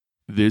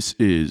This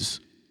is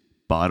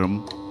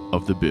Bottom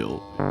of the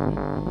Bill.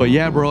 But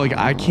yeah, bro, like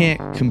I can't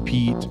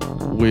compete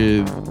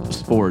with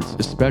sports,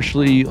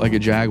 especially like a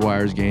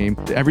Jaguars game.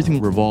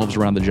 Everything revolves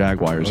around the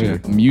Jaguars here.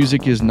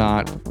 Music is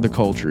not the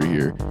culture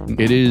here.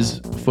 It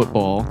is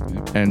football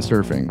and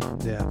surfing.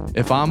 Yeah.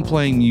 If I'm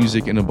playing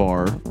music in a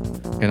bar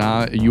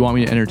and you want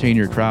me to entertain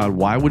your crowd,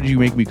 why would you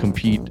make me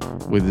compete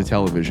with the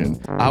television?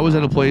 I was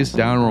at a place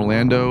down in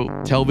Orlando,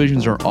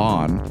 televisions are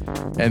on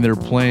and they're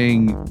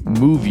playing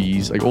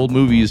movies, like old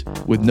movies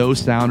with no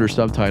sound or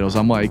subtitles.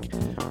 I'm like,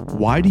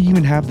 why do you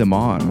even have them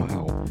on?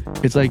 Wow.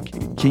 It's like,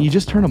 can you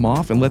just turn them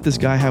off and let this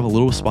guy have a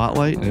little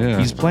spotlight? Yeah.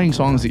 He's playing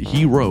songs that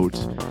he wrote.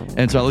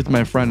 And so I looked at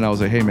my friend and I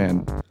was like, hey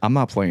man, I'm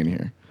not playing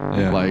here.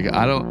 Yeah. Like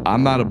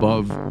I'm not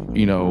above,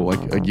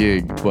 like a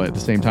gig, but at the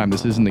same time,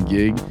 this isn't a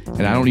gig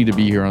and I don't need to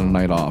be here on a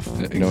night off.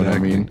 You know what I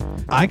mean?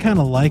 I kind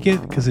of like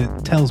it because it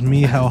tells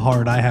me how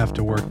hard I have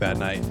to work that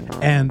night.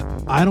 And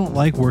I don't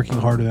like working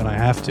harder than I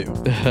have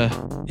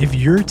to. If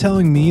you're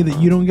telling me that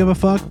you don't give a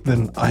fuck,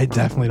 then I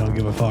definitely don't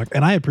give a fuck.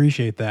 And I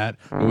appreciate that.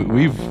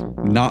 We've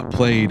not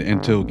played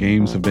until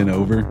games have been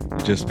over,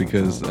 just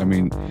because,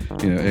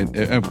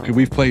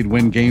 we've played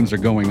when games are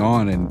going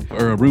on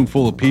or a room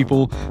full of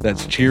people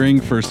that's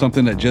cheering for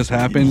something that just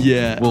happened.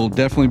 Yeah. Will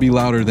definitely be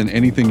louder than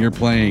anything you're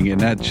playing.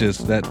 And that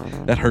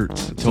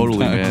hurts. Totally,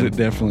 Sometimes man. It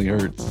definitely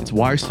hurts. It's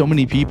why so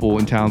many people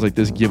in towns like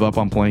this give up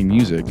on playing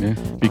music,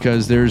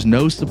 because there's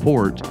no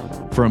support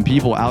from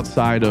people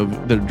outside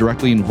of that are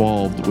directly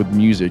involved with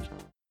music.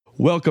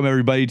 Welcome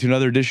everybody to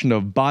another edition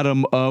of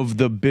Bottom of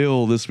the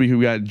Bill. This week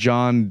we got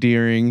John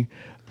Deering,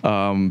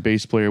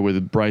 bass player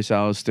with Bryce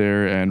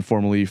Allister and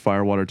formerly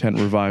Firewater Tent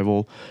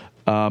Revival.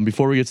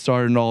 Before we get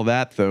started and all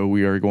that, though,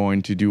 we are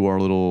going to do our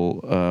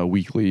little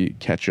weekly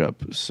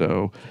catch-up.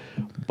 So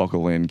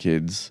buckle in,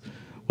 kids.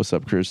 What's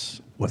up,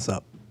 Chris? What's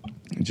up?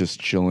 Just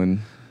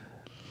chilling.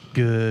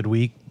 Good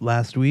week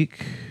last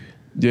week.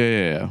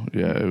 Yeah.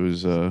 It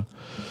was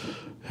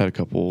had a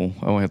couple.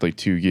 I only had like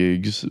 2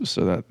 gigs,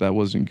 so that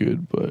wasn't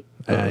good. But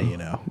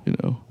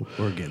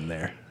we're getting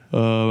there.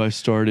 I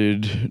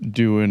started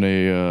doing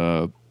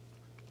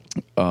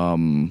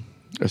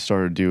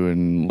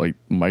like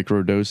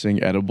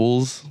microdosing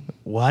edibles.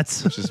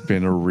 What? Which has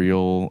been a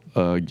real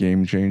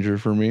game changer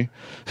for me.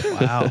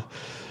 Wow.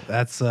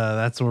 That's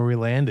where we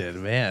landed,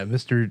 man.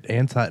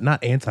 Mr.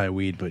 Not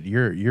anti-weed, but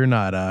you're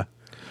not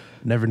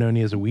never known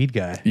you as a weed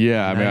guy.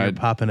 Yeah, now you're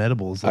popping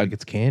edibles like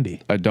it's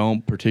candy. I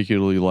don't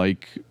particularly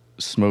like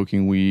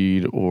smoking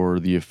weed or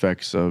the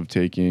effects of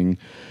taking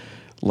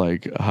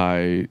like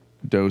high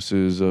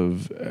doses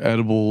of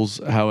edibles.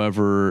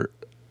 However,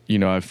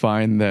 I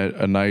find that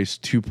a nice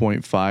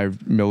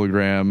 2.5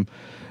 milligram,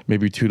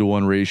 maybe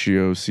 2-to-1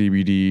 ratio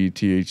CBD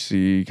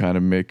THC kind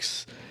of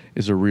mix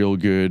is a real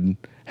good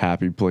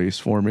happy place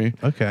for me.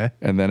 Okay.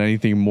 And then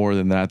anything more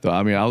than that, though,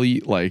 I mean, I'll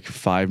eat like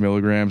 5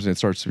 milligrams and it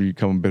starts to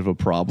become a bit of a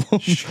problem.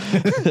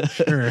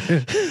 Sure.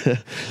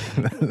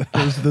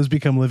 those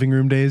become living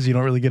room days. You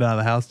don't really get out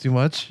of the house too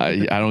much.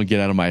 I don't get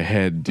out of my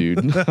head, dude.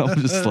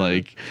 I'm just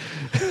like,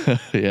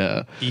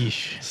 yeah.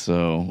 Eesh.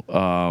 So,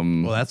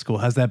 well, that's cool.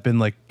 Has that been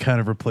like kind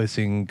of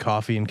replacing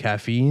coffee and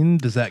caffeine?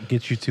 Does that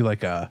get you to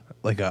like a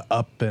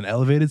up and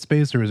elevated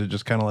space, or is it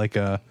just kind of like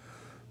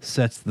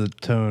sets the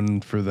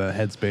tone for the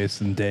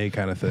headspace and day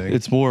kind of thing?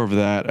 It's more of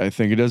that. I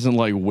think it doesn't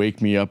like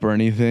wake me up or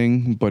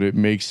anything, but it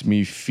makes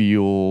me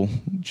feel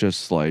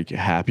just like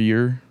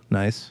happier.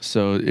 Nice.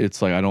 So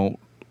it's like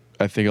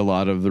I think a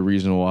lot of the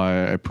reason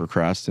why I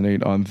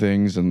procrastinate on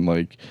things and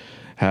like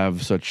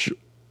have such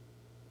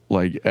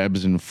like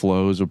ebbs and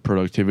flows of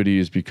productivity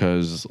is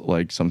because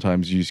like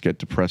sometimes you just get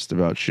depressed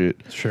about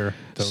shit. Sure,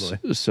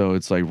 totally. So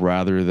it's like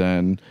rather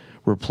than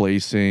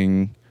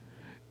replacing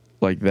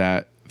like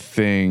that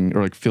thing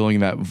or like filling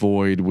that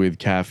void with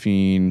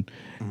caffeine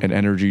and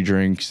energy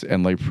drinks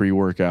and like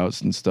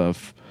pre-workouts and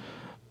stuff,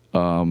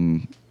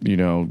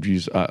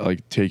 just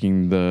like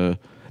taking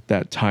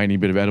that tiny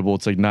bit of edible.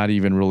 It's like not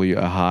even really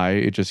a high.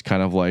 It just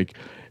kind of like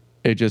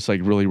it just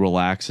like really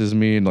relaxes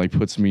me and like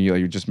puts me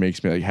like it just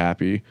makes me like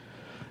happy.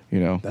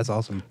 That's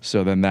awesome.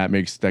 So then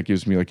that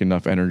gives me like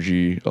enough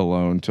energy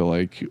alone to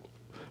like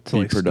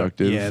be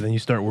productive. Then you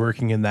start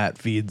working and that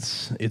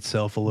feeds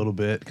itself a little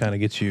bit, kind of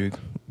gets you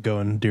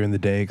going during the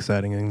day,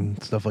 exciting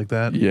and stuff like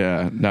that.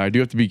 Yeah. Now I do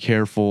have to be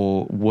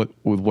careful with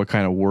what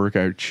kind of work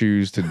I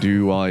choose to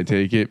do while I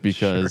take it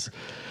because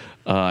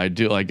I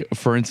do like,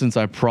 for instance,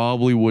 I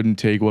probably wouldn't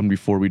take one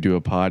before we do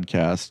a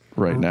podcast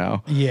right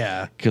now.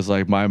 Yeah. Because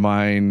like my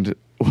mind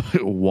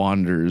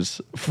wanders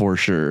for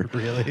sure.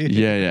 Really?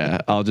 Yeah.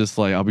 I'll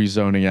be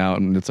zoning out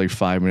and it's like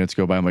 5 minutes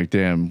go by. I'm like,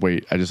 damn,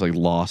 wait, I just like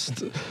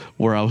lost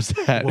where I was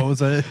at. What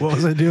was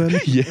I doing?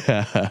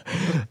 Yeah.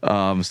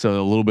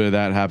 So a little bit of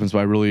that happens, but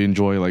I really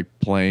enjoy like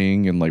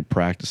playing and like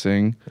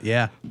practicing.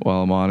 Yeah.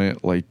 While I'm on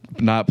it, like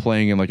not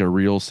playing in like a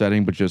real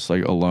setting, but just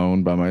like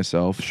alone by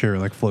myself. Sure,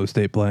 like flow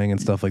state playing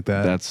and stuff like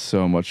that.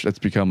 That's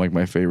become like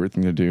my favorite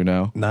thing to do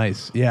now.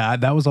 Nice. Yeah,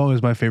 that was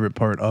always my favorite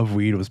part of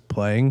weed was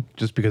playing,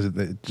 just because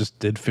it just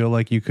did feel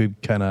like you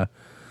could kind of,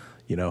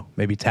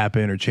 maybe tap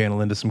in or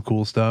channel into some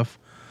cool stuff.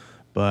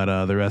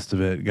 but the rest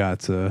of it got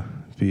to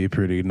be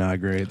pretty not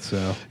great.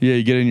 So Yeah,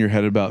 you get in your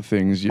head about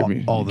things.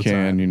 All the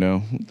time. You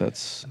know,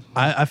 that's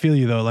I feel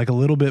you though. Like a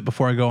little bit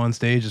before I go on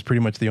stage is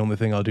pretty much the only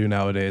thing I'll do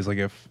nowadays. Like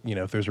if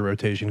there's a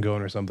rotation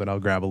going or something, I'll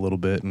grab a little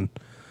bit and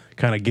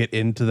kind of get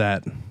into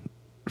that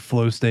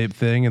flow state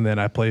thing, and then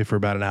I play for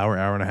about an hour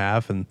and a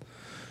half, and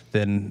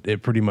then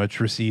it pretty much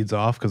recedes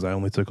off because I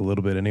only took a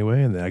little bit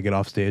anyway, and then I get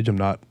off stage. I'm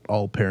not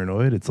all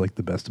paranoid. It's like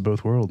the best of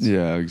both worlds.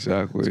 yeah,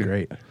 exactly. It's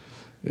great.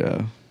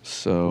 Yeah.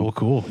 So Well,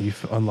 cool.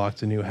 You've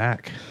unlocked a new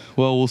hack.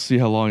 well, we'll see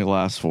how long it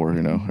lasts for.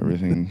 You know,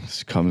 everything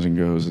comes and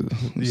goes. It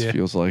Yeah.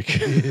 feels like.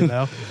 You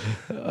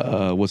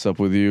know, What's up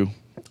with you?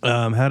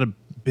 had a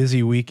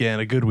busy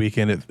weekend, a good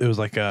weekend. It was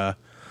like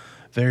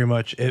very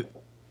much it.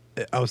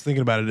 I was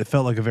thinking about it. It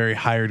felt like a very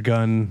hired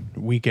gun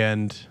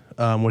weekend,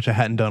 which I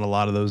hadn't done a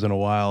lot of those in a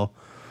while.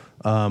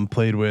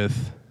 Played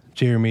with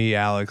Jeremy,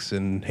 Alex,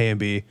 and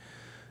Hamby.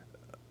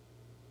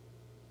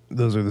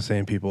 Those are the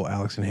same people,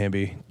 Alex and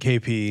Hamby.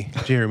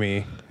 KP,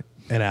 Jeremy,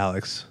 and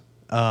Alex.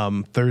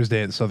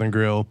 Thursday at Southern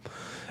Grill.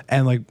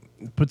 And like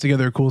put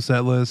together a cool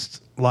set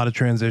list, a lot of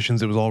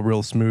transitions. It was all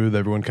real smooth.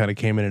 Everyone kind of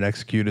came in and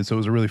executed. So it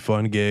was a really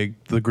fun gig.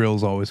 The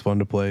grill's always fun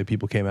to play.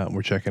 People came out and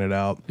were checking it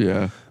out.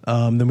 Yeah.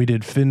 Then we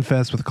did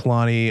FinFest with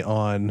Kalani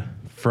on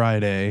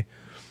Friday,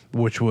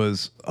 which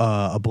was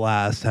a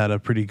blast. Had a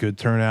pretty good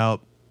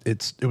turnout.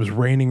 It was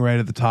raining right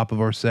at the top of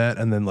our set,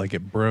 and then like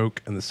it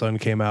broke and the sun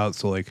came out.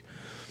 So like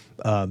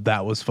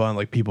that was fun.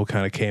 Like people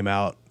kind of came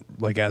out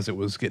like as it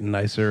was getting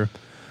nicer,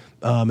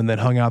 and then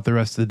hung out the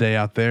rest of the day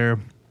out there.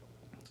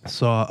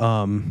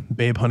 Saw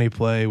Babe Honey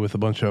play with a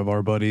bunch of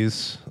our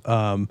buddies.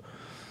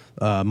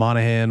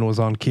 Monahan was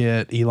on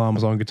kit, Elon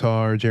was on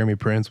guitar, Jeremy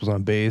Prince was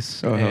on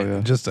bass. Oh, hell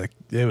and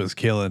yeah. It was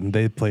killing.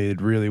 They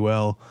played really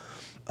well.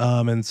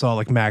 And saw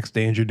like Max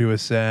Danger do a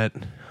set.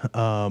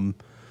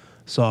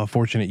 Saw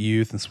Fortunate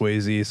Youth and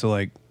Swayze. So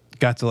like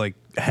got to like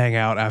hang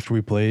out after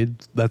we played.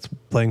 That's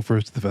playing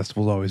first at the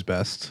festival is always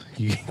best.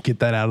 You get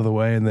that out of the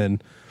way and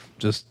then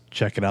just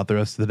check it out the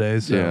rest of the day.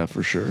 So, Yeah,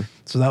 for sure.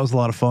 so that was a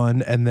lot of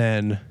fun. And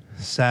then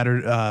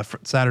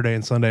Saturday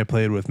and Sunday I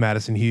played with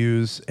Madison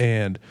Hughes,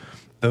 and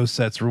those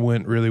sets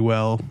went really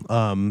well.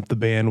 The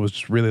band was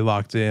just really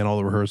locked in. All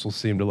the rehearsals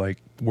seemed to like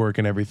work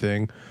and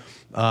everything.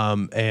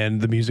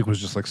 And the music was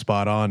just like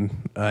spot on,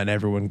 and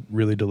everyone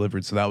really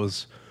delivered. So that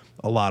was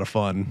a lot of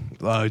fun.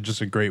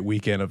 Just a great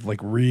weekend of like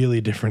really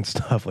different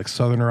stuff, like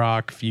Southern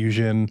rock,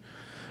 fusion,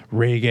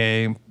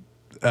 reggae,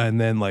 and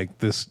then like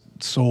this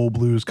soul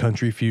blues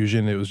country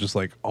fusion. It was just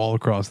like all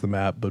across the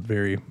map, but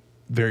very,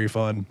 very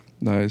fun.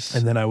 Nice.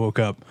 And then I woke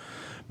up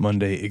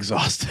Monday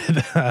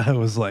exhausted. I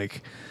was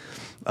like,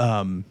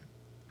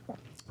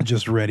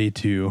 just ready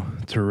to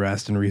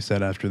rest and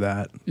reset after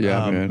that.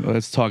 Yeah, man.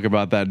 Let's talk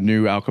about that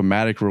new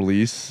Alchematic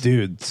release.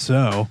 Dude,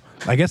 so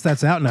I guess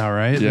that's out now,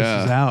 right? Yeah.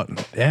 This is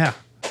out. Yeah.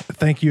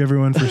 Thank you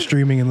everyone for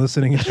streaming and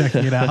listening and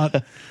checking it out.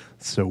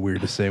 It's so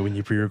weird to say when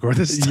you pre-record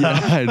this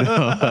stuff.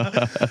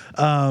 Yeah,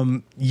 I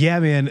know. Yeah,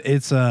 man,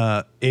 it's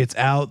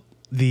out.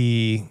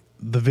 The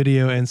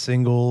video and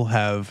single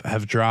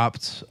have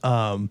dropped.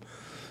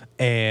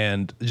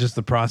 And just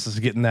the process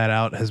of getting that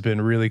out has been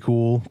really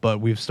cool.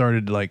 But we've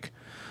started like,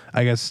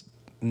 I guess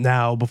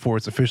now before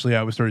it's officially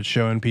out, we started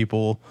showing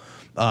people,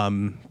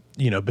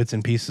 bits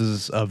and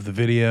pieces of the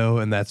video,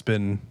 and that's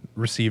been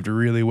received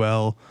really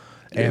well.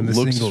 And it the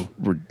looks single,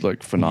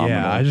 like phenomenal.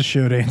 yeah, I just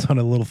showed Anton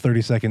a little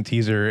 30-second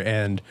teaser,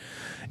 and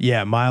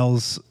yeah,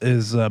 Miles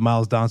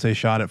Dante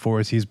shot it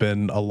for us. He's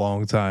been a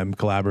long time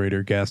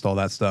collaborator, guest, all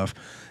that stuff.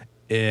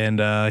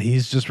 And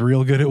he's just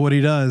real good at what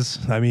he does.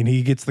 I mean,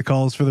 he gets the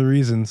calls for the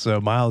reason.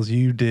 So, Miles,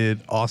 you did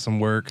awesome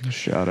work.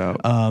 Shout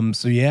out.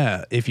 So,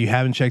 yeah, if you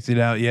haven't checked it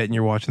out yet and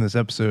you're watching this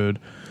episode,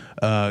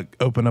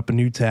 open up a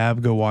new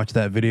tab, go watch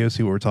that video,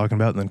 see what we're talking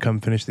about, and then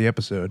come finish the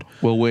episode.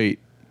 Well, wait.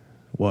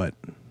 What?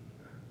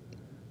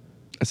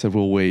 I said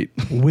we'll wait.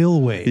 We'll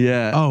wait.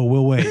 Yeah. Oh,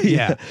 we'll wait.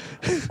 Yeah.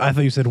 I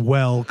thought you said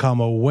well,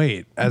 comma,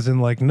 wait. As in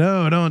like,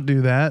 no, don't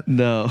do that.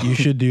 No. You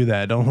should do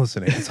that. Don't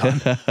listen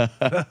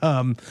to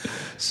Anton.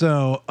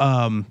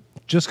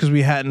 Just because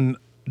we hadn't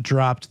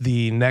dropped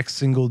the next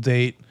single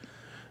date,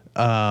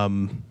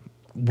 I'll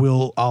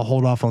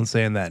hold off on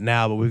saying that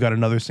now, but we've got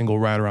another single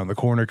right around the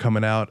corner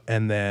coming out,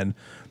 and then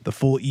the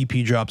full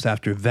EP drops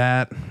after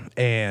that,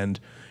 and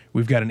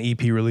we've got an EP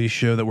release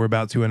show that we're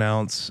about to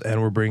announce, and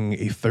we're bringing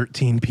a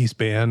 13-piece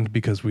band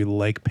because we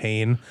like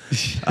pain.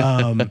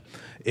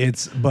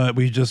 But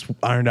we just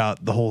ironed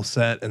out the whole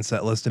set and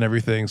set list and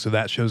everything, so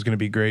that show's going to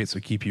be great. So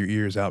keep your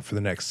ears out for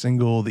the next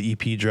single, the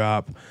EP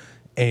drop,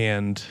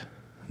 and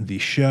the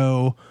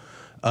show.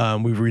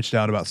 We've reached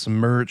out about some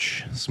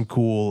merch, some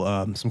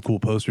cool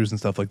posters and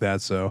stuff like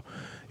that. So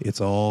it's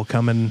all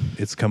coming.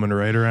 It's coming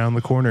right around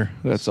the corner.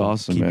 That's So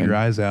awesome, keep man. your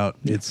eyes out.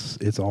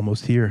 It's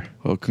almost here.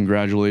 Well,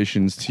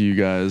 congratulations to you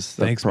guys.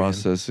 That Thanks, man.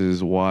 process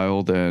is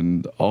wild,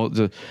 and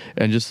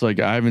just like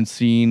I haven't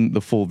seen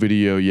the full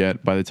video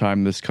yet. By the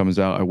time this comes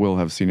out, I will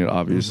have seen it,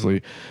 obviously.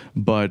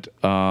 Mm-hmm. But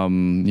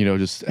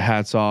just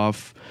hats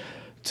off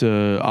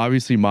to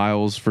obviously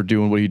Miles for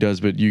doing what he does,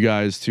 but you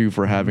guys too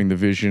for having the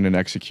vision and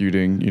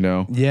executing, you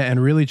know. Yeah,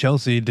 and really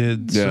Chelsea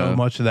did Yeah. so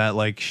much of that.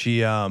 Like she,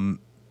 you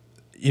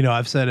know,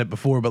 I've said it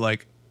before, but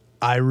like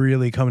I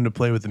really come into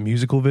play with the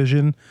musical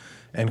vision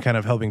and kind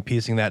of helping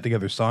piecing that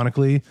together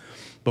sonically.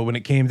 But when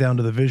it came down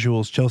to the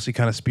visuals, Chelsea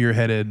kind of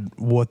spearheaded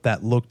what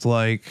that looked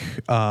like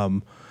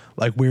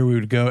where we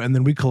would go. And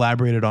then we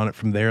collaborated on it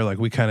from there. Like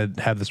we kind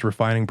of have this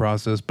refining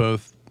process,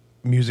 both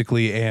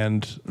musically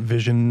and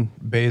vision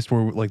based,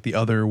 where like the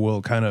other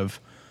will kind of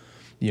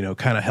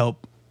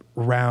help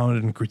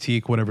round and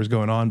critique whatever's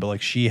going on. But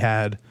like she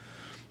had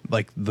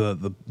like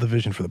the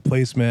vision for the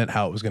placement,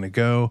 how it was going to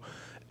go.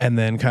 And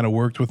then kind of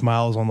worked with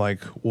Miles on like,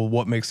 well,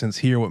 what makes sense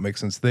here? What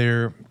makes sense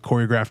there?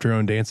 Choreographed her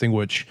own dancing,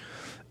 which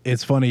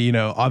it's funny, you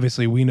know,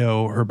 obviously we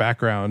know her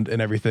background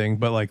and everything,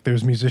 but like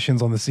there's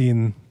musicians on the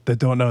scene that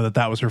don't know that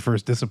that was her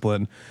first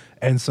discipline.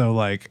 And so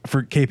like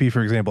for KP,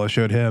 for example, I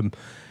showed him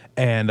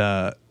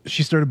and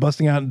she started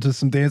busting out into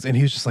some dance and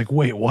he was just like,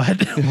 wait,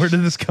 what? Where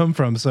did this come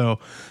from? So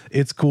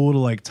it's cool to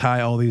like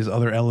tie all these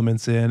other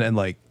elements in and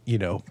like, you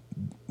know,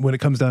 when it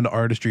comes down to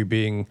artistry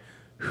being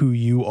who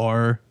you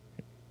are,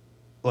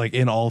 like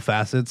in all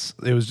facets,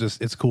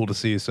 it's cool to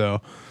see.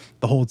 So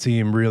the whole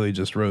team really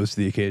just rose to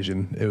the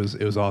occasion. It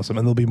was awesome.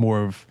 And there'll be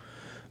more of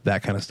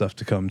that kind of stuff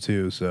to come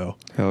too. So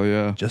Hell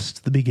yeah.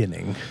 just the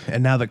beginning.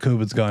 And now that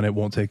COVID's gone, it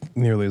won't take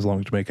nearly as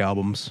long to make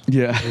albums.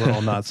 Yeah. We're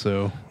all not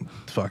so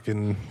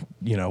fucking,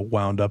 you know,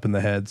 wound up in the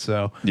head.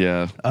 So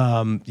Yeah.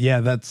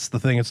 yeah, that's the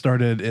thing. It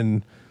started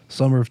in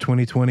summer of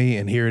 2020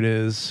 and here it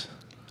is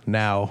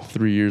now.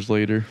 3 years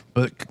later.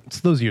 But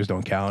those years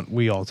don't count.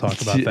 We all talk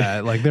about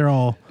that. Like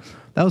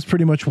that was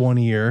pretty much 1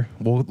 year.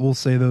 We'll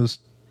say those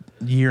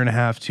year and a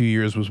half, 2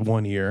 years was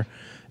 1 year,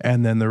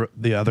 and then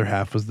the other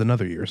half was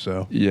another year.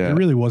 So Yeah. it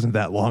really wasn't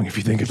that long if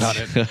you think about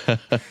it.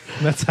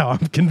 That's how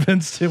I'm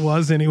convinced it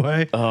was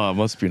anyway. Oh, it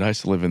must be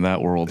nice to live in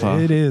that world, huh?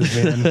 It is,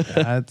 man.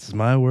 That's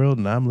my world,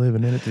 and I'm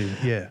living in it too.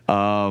 Yeah.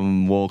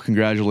 Well,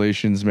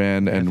 congratulations,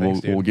 man, and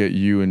thanks, dude. we'll get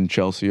you and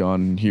Chelsea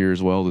on here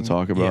as well to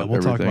talk about Yeah, we'll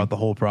everything. talk about the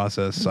whole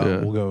process. Yeah.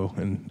 We'll go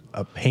in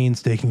a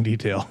painstaking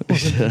detail.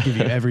 Give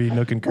you every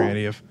nook and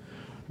cranny of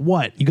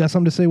what you got.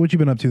 Something to say? What you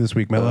been up to this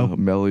week, Mello?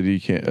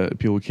 Melody can't.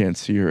 People can't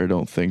see her, I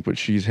don't think, but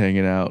she's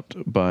hanging out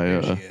by.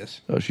 There she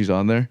is. Oh, she's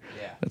on there.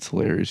 Yeah. That's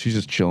hilarious. She's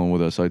just chilling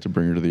with us. I like to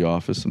bring her to the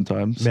office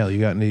sometimes. Mel, you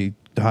got any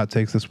hot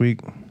takes this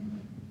week?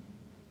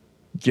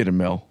 Get him,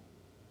 Mel.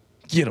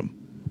 Get him.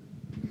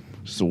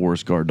 She's the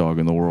worst guard dog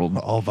in the world.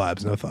 All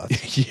vibes, no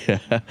thoughts. Yeah.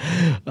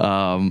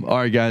 All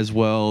right, guys.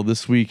 Well,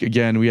 this week,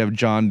 again, we have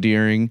John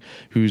Deering,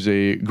 who's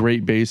a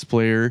great bass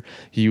player.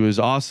 He was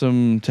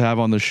awesome to have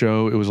on the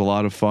show. It was a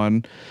lot of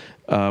fun.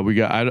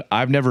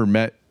 I've never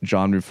met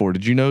John before.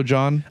 Did you know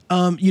John?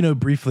 You know,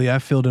 briefly, I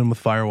filled in with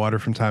Firewater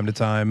from time to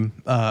time,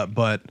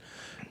 but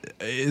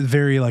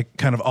very like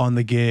kind of on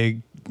the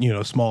gig, you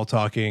know, small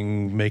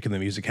talking, making the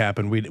music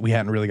happen. We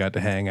hadn't really got to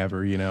hang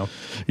ever, you know.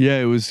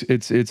 Yeah,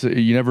 it's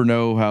you never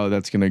know how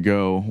that's going to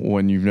go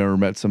when you've never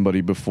met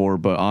somebody before,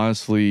 but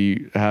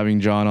honestly, having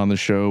John on the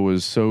show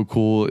was so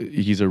cool.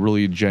 He's a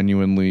really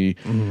genuinely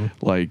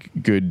like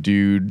good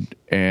dude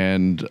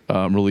and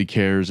really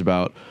cares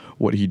about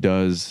what he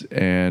does,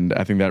 and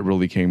I think that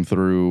really came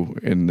through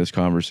in this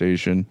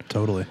conversation.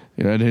 Totally.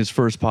 You know, and his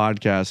first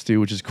podcast too,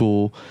 which is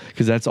cool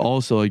because that's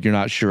also like you're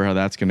not sure how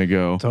that's going to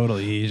go.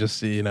 Totally. You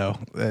just, you know,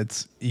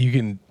 you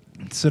can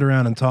sit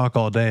around and talk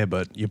all day,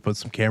 but you put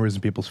some cameras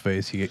in people's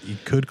face. You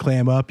could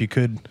clam up, you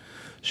could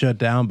shut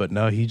down, but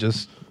no, he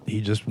just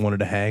wanted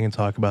to hang and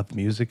talk about the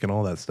music and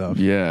all that stuff.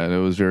 Yeah, and it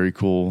was very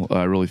cool.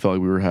 I really felt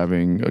like we were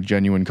having a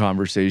genuine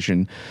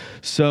conversation.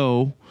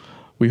 So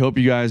we hope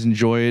you guys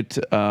enjoy it.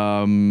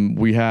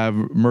 We have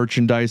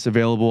merchandise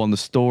available on the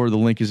store. The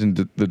link is in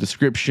the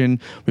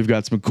description. We've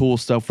got some cool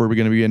stuff we're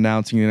going to be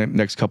announcing in the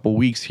next couple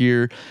weeks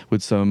here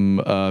with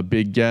some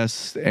big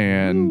guests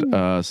and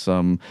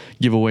some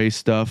giveaway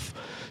stuff.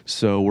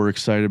 So we're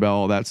excited about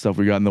all that stuff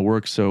we got in the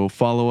works. So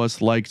follow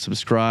us, like,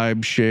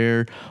 subscribe,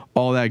 share,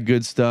 all that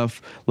good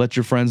stuff. Let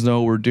your friends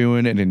know what we're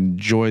doing and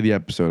enjoy the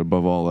episode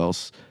above all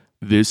else.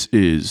 This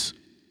is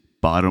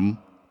Bottom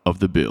of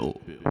the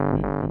Bill.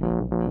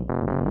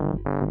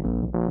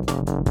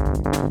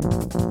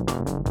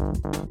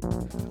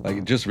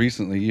 Like just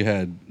recently, you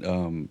had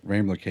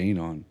Rambler Kane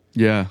on.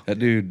 Yeah, That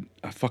dude,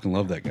 I fucking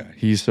love that guy.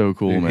 he's so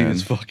cool, Dude, man. He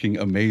is fucking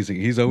amazing.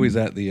 He's always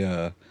at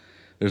the.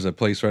 There's a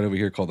place right over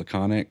here called the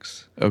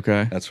Connex.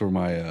 Okay. That's where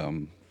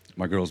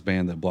my girl's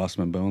band, the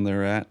Blossom and Bone,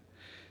 they're at,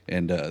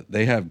 and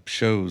they have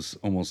shows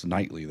almost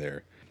nightly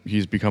there.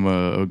 He's become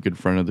a good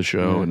friend of the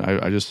show, Yeah. and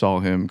I just saw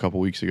him a couple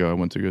weeks ago. I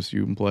went to go see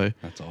him play.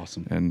 That's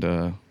awesome. And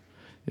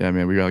yeah,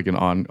 man, we got like an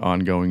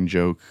ongoing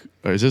joke.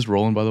 Is this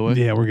rolling, by the way?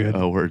 Yeah, we're good.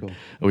 Oh, word.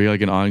 We got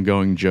like an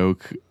ongoing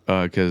joke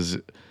because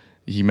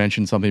he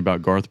mentioned something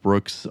about Garth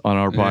Brooks on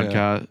our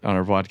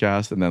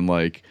podcast, and then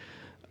like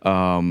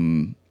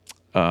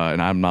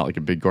and I'm not like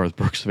a big Garth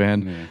Brooks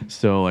fan.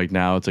 So like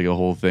now it's like a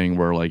whole thing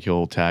where like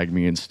he'll tag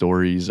me in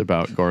stories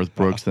about Garth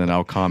Brooks, and then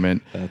I'll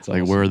comment That's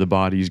like, awesome. "Where are the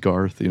bodies,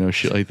 Garth?" You know,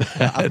 shit like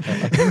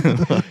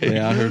that.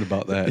 Yeah, I heard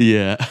about that.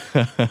 Yeah.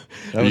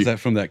 That was that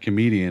from that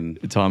comedian.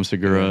 Tom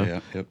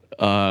Segura. Yeah,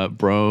 yep.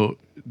 Bro,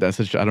 that's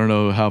such, I don't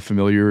know how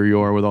familiar you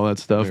are with all that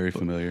stuff. Very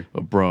familiar.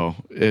 But bro,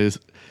 is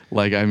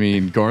like, I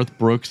mean, Garth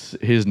Brooks,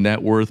 his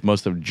net worth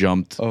must have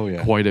jumped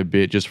quite a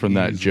bit just from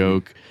that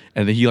joke.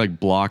 And then he like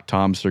blocked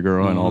Tom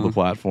Segura on all the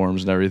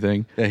platforms and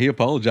everything. Yeah, he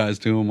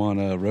apologized to him on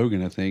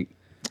Rogan, I think.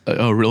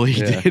 Oh, really?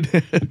 He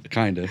did?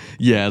 Kind of.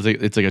 Yeah,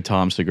 it's like a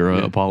Tom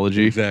Segura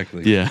apology.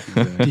 Exactly. Yeah.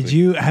 Exactly. Did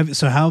you have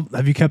how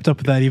have you kept up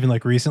with that even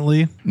like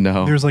recently?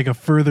 No. There's like a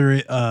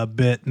further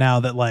bit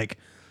now that like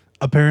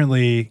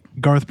apparently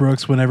Garth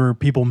Brooks, whenever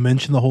people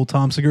mention the whole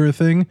Tom Segura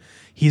thing,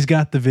 he's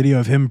got the video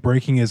of him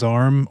breaking his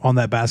arm on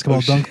that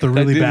basketball dunk, the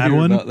really bad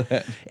one.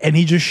 And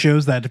he just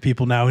shows that to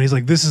people now. And he's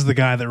like, this is the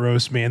guy that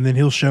roasts me. And then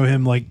he'll show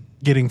him like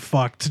getting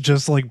fucked,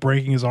 just like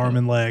breaking his arm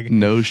and leg.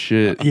 No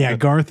shit. Yeah,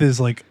 Garth is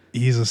like,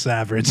 he's a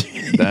savage.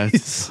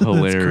 That's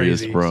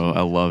hilarious, crazy. bro.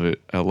 I love it.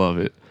 I love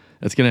it.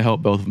 It's gonna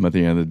help both of them at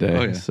the end of the day.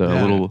 Oh, yeah. So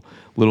Yeah. a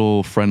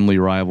little friendly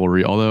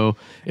rivalry. Although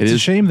It's a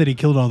shame that he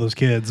killed all those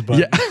kids,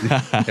 but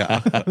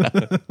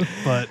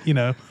but you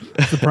know,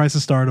 it's the price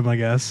of stardom, I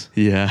guess.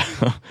 yeah.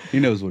 He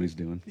knows what he's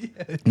doing.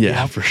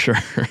 Yeah, for sure.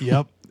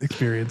 Yep,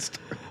 experienced.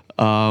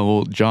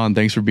 Well, John,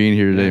 thanks for being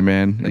here today,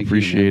 man. Thank you,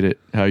 Appreciate it.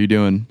 How you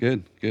doing?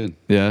 Good.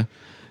 Yeah.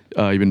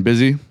 You been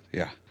busy?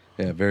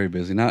 Yeah, very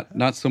busy.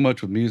 Not so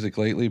much with music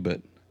lately,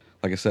 but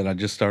like I said, I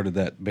just started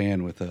that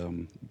band with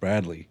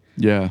Bradley.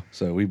 Yeah.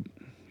 So we've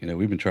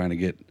been trying to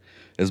get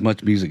as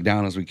much music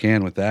down as we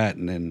can with that,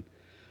 and then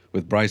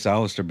with Bryce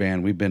Allister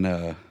band, we've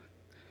been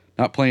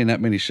not playing that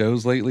many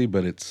shows lately,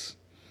 but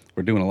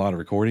we're doing a lot of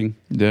recording,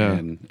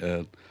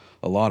 and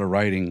a lot of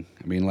writing.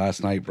 I mean,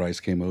 last night Bryce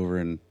came over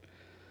and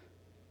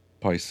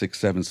probably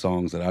 6-7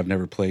 songs that I've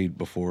never played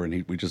before,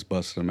 and we just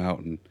busted them out,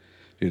 and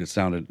dude, it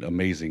sounded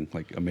amazing,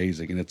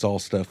 and it's all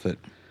stuff that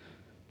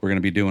we're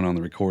gonna be doing on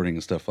the recording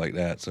and stuff like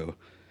that. So,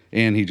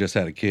 and he just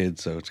had a kid,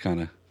 so it's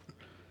kind of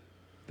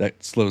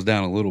that slows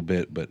down a little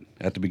bit, but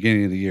at the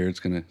beginning of the year, it's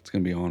gonna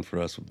be on for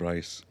us with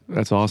Bryce.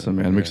 That's awesome,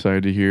 man. I'm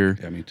excited to hear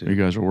me too. what you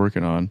guys are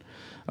working on.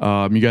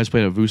 You guys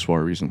played at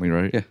Voussoir recently,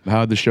 right? Yeah.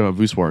 How'd the show at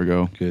Voussoir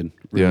go? Good,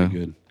 really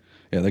good.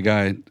 Yeah, the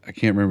guy, I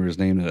can't remember his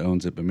name that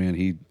owns it, but man,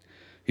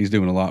 he's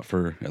doing a lot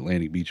for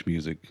Atlantic Beach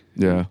music.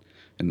 Yeah.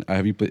 And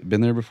have you been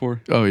there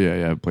before? Oh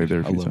yeah, I played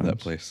there a I few love times. that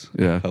place.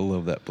 Yeah. I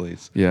love that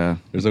place. Yeah.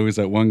 There's always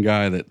that one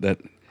guy that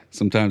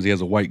sometimes he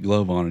has a white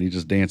glove on and he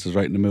just dances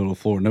right in the middle of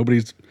the floor.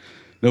 Nobody's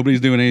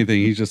doing anything.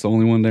 He's just the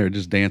only one there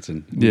just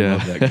dancing. We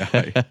love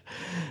that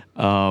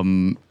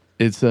guy.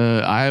 It's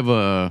I have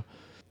a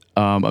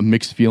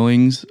mixed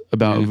feelings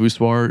about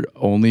Voussoir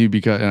only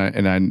because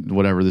and I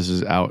whatever, this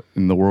is out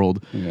in the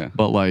world. Yeah.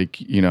 But like,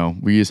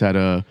 we just had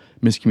a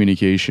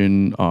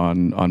miscommunication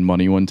on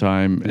money one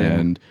time,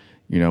 and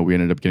we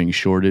ended up getting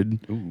shorted.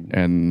 Ooh.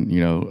 And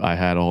I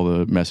had all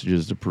the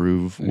messages to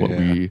prove what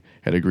we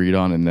had agreed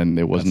on, and then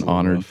it wasn't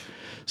honored. Rough.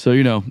 So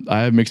I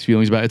have mixed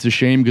feelings about it. It's a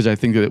shame because I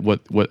think that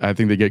what I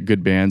think they get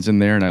good bands in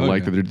there, and I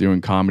like that they're doing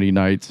comedy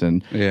nights,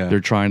 and they're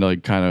trying to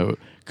like kind of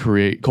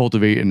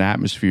cultivate an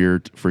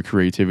atmosphere for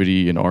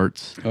creativity and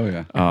arts. Oh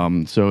yeah.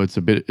 So it's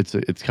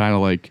it's kind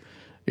of like,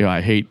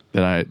 I hate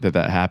that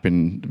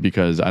happened,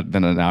 because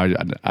now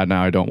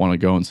I don't want to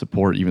go and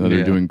support, even though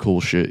they're doing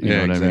cool shit. You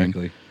know what exactly.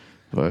 I mean?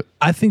 But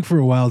I think for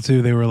a while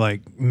too, they were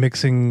like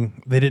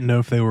mixing. They didn't know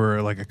if they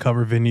were like a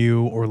cover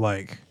venue or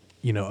like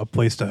a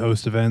place to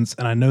host events.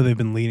 And I know they've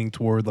been leaning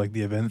toward like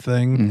the event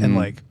thing. Mm-hmm. And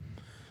like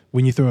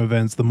when you throw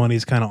events, the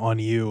money's kind of on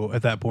you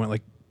at that point,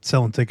 like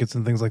selling tickets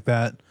and things like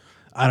that.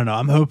 I don't know.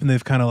 I'm hoping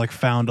they've kind of like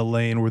found a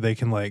lane where they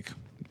can like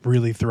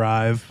really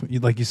thrive.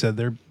 Like you said,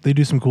 they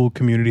do some cool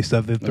community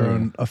stuff. They've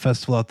thrown a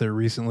festival out there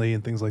recently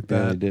and things like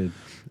that. Yeah, they did.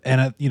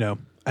 And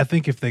I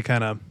think if they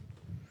kind of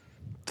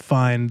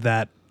find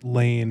that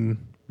lane,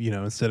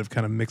 instead of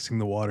kind of mixing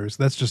the waters,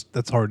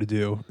 that's hard to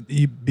do.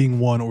 Being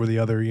one or the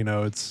other,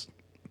 it's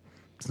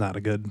not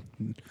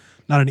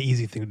an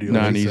easy thing to do.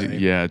 Not easy.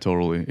 Yeah,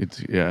 totally.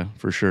 It's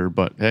for sure.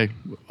 But hey,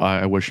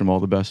 I wish them all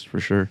the best for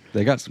sure.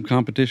 They got some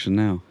competition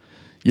now.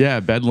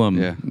 Yeah,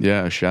 Bedlam.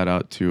 Yeah. Shout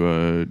out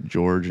to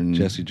George and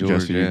Jesse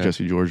George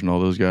and all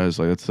those guys.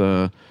 Like it's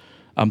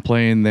I'm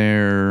playing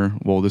there.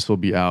 Well, this will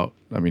be out.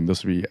 I mean,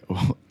 this will be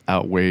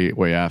out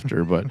way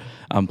after. But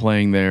I'm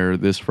playing there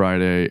this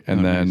Friday,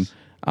 and then nice.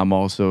 I'm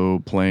also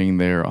playing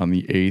there on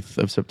the 8th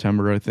of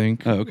September, I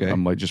think. Oh, okay.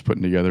 I'm like just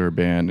putting together a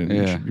band, and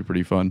it should be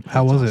pretty fun.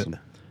 How was it?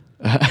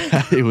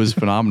 It was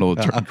phenomenal.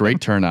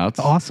 Great turnouts.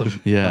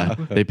 Awesome. Yeah.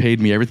 They paid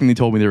me everything they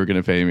told me they were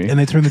going to pay me. And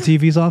they turned the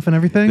TVs off and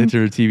everything? They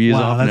turned the TVs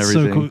off and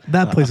everything. So cool.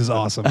 That place is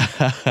awesome.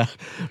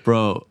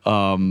 Bro,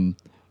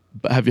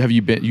 have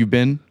you been? You've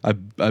been?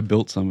 I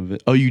built some of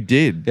it. Oh, you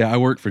did? Yeah, I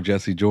worked for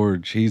Jesse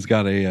George. He's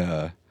got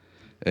a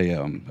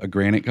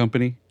granite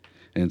company,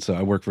 and so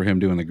I worked for him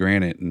doing the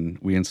granite, and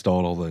we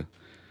installed all the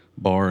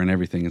bar and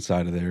everything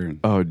inside of there. And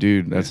oh,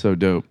 dude, that's so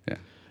dope. Yeah.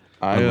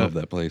 I love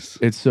that place.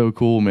 It's so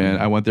cool, man.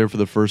 I went there for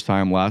the first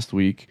time last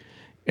week,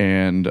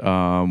 and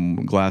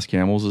Glass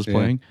Camels is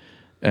playing,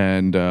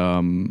 and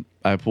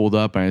I pulled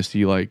up and I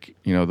see like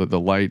the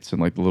lights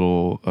and like the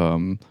little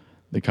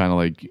the kind of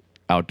like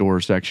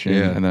outdoor section,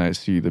 and then I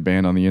see the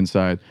band on the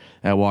inside.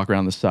 And I walk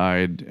around the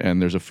side,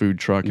 and there's a food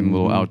truck and a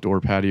little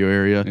outdoor patio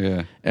area.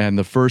 Yeah. And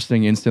the first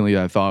thing instantly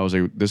I thought was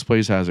like, this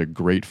place has a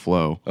great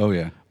flow. Oh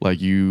yeah. Like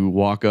you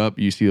walk up,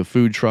 you see the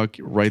food truck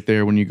right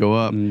there when you go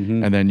up,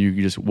 and then you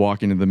just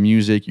walk into the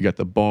music. You got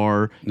the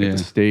bar, you got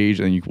the stage,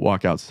 and then you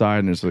walk outside,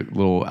 and there's a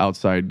little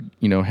outside,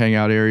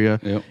 hangout area.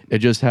 Yep. It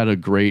just had a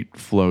great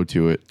flow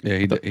to it.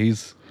 Yeah,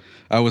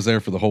 I was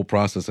there for the whole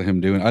process of him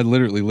doing. I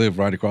literally live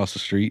right across the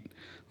street.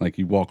 Like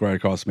you walk right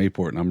across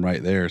Mayport, and I'm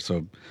right there.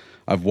 So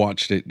I've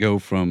watched it go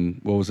from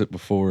what was it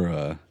before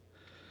it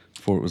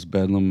was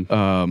Bedlam.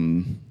 I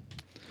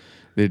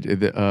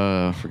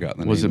forgot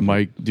the name. Was it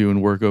Mike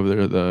doing work over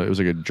there? It was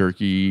like a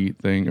jerky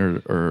thing,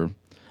 or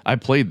I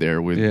played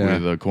there with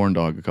a corn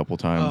dog a couple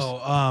times.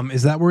 Oh,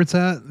 is that where it's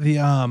at? The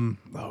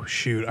oh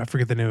shoot, I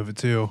forget the name of it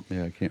too.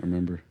 Yeah, I can't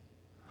remember.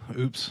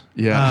 Oops.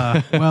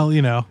 Yeah.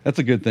 Well, that's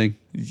a good thing.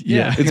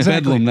 Yeah, it's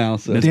exactly. Bedlam now.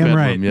 So it's damn Bedlam.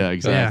 right. Yeah,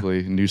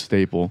 exactly. New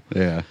staple.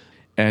 Yeah.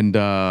 And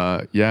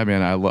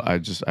man, I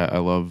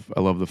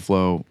love the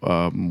flow.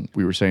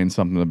 We were saying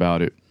something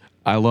about it.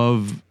 I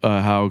love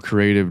how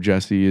creative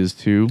Jesse is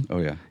too. Oh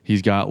yeah,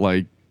 he's got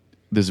like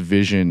this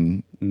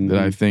vision that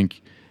I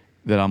think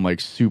that I'm like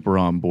super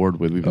on board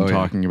with. We've been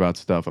talking about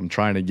stuff. I'm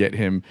trying to get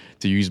him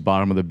to use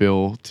Bottom of the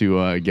Bill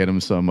to get him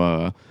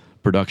some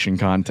production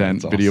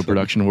content, video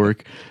production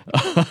work.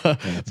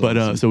 But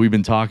awesome. So we've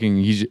been talking.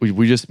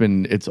 We just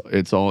been.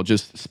 It's all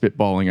just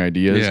spitballing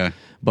ideas. Yeah.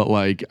 But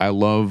like, I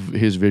love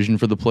his vision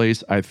for the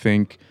place. I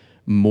think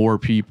I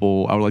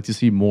would like to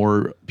see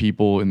more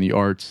people in the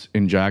arts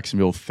in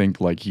Jacksonville think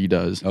like he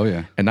does. Oh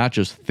yeah. And not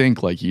just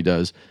think like he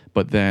does,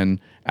 but then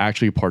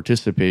actually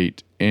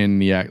participate in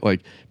the act,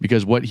 like,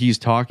 because what he's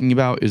talking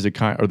about is the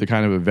kind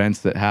of events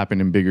that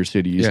happen in bigger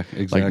cities,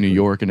 like New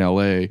York and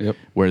LA,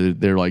 where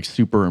they're like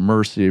super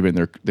immersive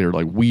and they're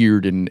like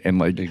weird and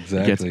like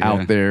gets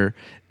out there.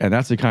 And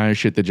that's the kind of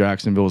shit that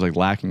Jacksonville is like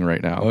lacking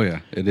right now. Oh yeah,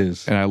 it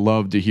is. And I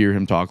love to hear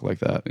him talk like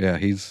that. Yeah,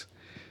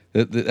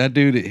 that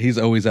dude, he's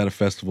always at a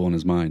festival in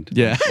his mind.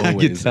 Yeah,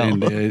 always. I can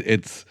tell. And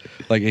it's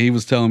like he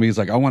was telling me, he's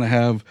like, I want to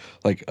have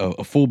like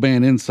a full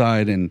band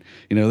inside, and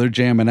they're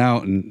jamming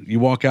out, and you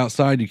walk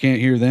outside, you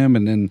can't hear them,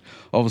 and then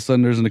all of a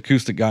sudden there's an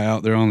acoustic guy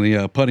out there on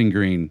the putting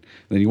green. And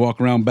then you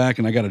walk around back,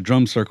 and I got a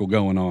drum circle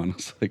going on.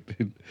 It's like,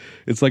 dude,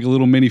 it's like a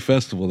little mini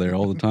festival there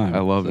all the time.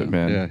 I love it,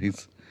 man. Yeah,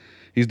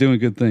 he's doing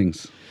good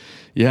things.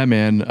 Yeah,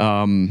 man.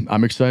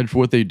 I'm excited for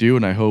what they do,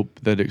 and I hope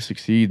that it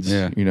succeeds.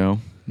 Yeah.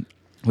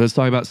 Let's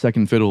talk about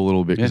Second Fiddle a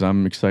little bit, because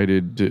I'm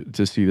excited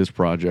to see this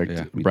project.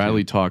 Yeah,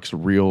 Bradley talks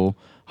real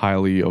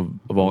highly of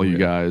all you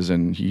guys,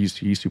 and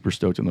he's super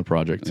stoked on the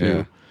project too.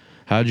 Yeah.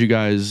 How did you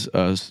guys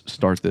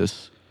start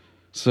this?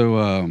 So,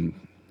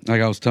 like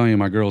I was telling you,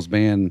 my girl's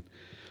band,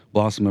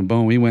 Blossom and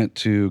Bone, we went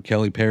to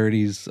Kelly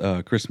Parody's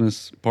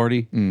Christmas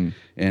party,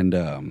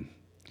 and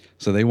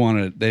so they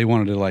wanted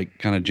to like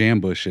kind of jam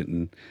bush it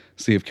and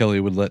see if Kelly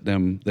would let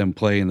them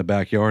play in the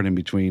backyard in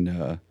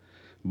between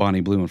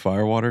Bonnie Blue and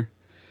Firewater.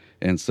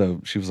 And so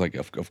she was like,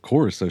 of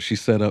course. So she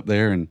sat up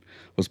there and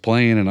was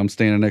playing, and I'm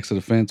standing next to the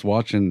fence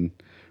watching.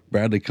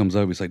 Bradley comes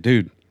up. He's like,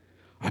 dude,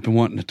 I've been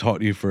wanting to talk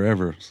to you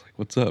forever. I was like,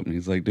 what's up? And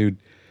he's like, dude,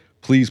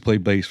 please play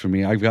bass for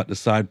me. I've got this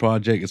side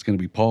project. It's going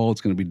to be Paul.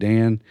 It's going to be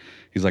Dan.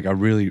 He's like, I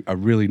really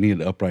need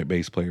an upright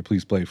bass player.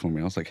 Please play for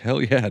me. I was like,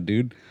 hell yeah,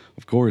 dude.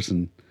 Of course.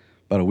 And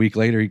about a week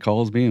later, he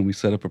calls me, and we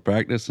set up a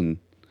practice, and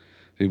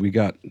dude, we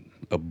got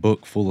a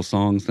book full of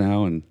songs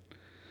now, and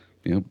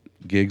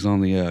gigs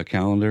on the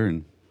calendar,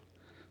 and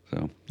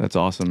so that's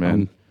awesome,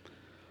 man.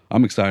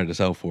 I'm excited as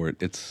hell for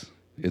it. It's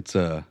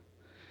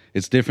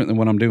different than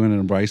what I'm doing in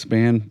a Bryce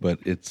band, but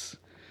it's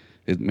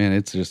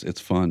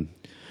fun.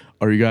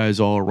 Are you guys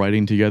all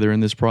writing together in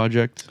this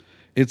project?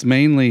 It's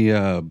mainly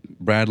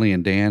Bradley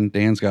and Dan.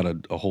 Dan's got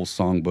a whole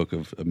songbook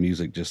of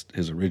music, just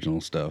his original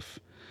stuff,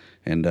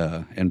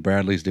 and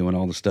Bradley's doing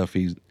all the stuff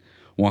he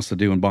wants to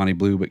do in Bonnie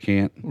Blue but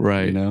can't.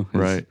 Right.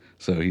 Right.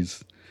 So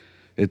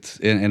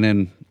and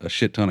then a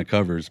shit ton of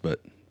covers,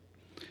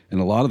 and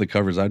a lot of the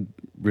covers I'd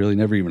really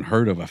never even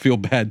heard of. I feel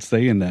bad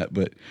saying that,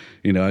 but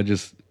I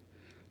just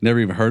never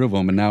even heard of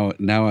them. And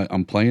now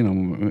I'm playing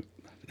them.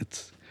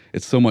 It's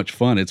so much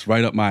fun. It's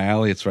right up my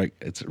alley. It's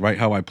right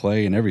how I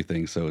play and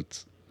everything. So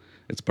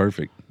it's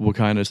perfect. What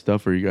kind of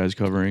stuff are you guys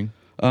covering?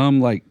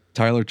 Like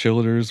Tyler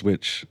Childers,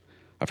 which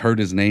I've heard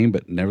his name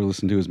but never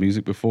listened to his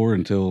music before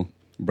until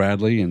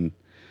Bradley, and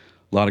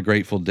a lot of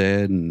Grateful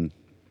Dead, and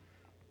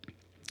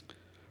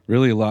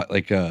really a lot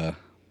like that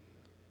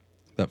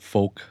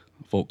folk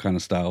kind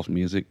of style of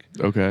music.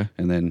 Okay.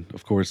 And then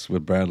of course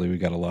with Bradley we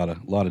got a lot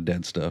of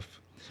Dead stuff.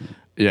 So.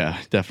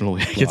 Yeah,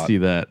 definitely. I can see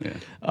that.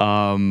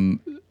 Yeah.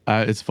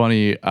 It's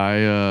funny.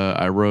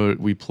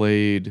 We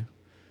played.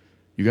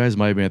 You guys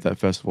might have been at that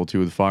festival too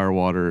with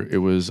Firewater. It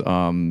was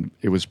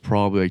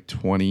probably like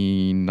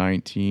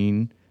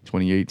 2019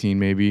 2018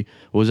 maybe.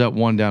 What was that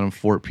one down in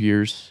Fort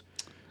Pierce?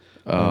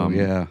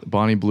 Yeah.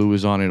 Bonnie Blue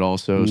was on it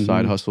also.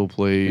 Side Hustle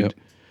played. Yep.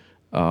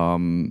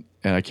 And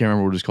I can't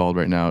remember what it's called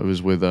right now. It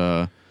was with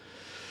Al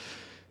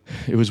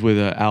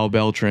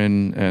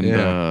Beltran and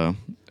It's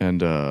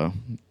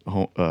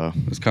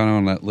kind of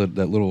on that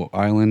little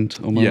island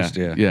almost.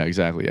 yeah,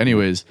 exactly.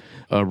 Anyways,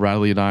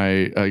 Radley and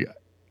I,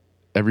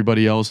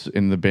 everybody else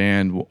in the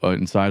band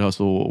in Side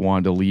Hustle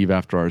wanted to leave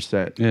after our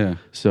set. Yeah.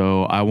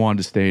 So I wanted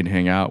to stay and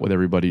hang out with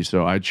everybody.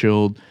 So I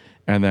chilled,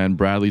 and then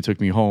Bradley took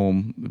me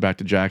home back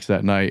to Jack's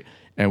that night,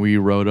 and we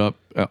rode up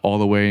all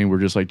the way, and we're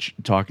just like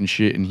talking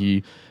shit, and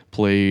he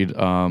played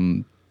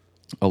a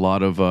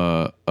lot of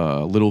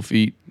Little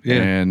Feat. Yeah.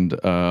 And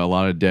a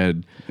lot of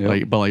Dead,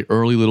 Yep. but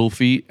early Little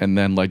Feat, and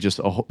then like just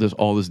all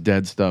this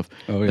Dead stuff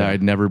Oh, that yeah.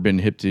 I'd never been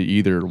hip to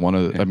either.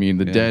 I mean,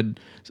 the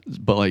Dead,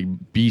 but like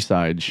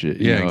B-side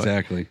shit. you Yeah, know?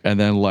 exactly. And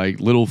then like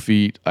Little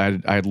Feat,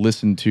 I'd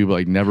listened to, but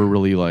like never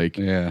really like.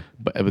 Yeah.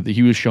 But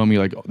he was showing me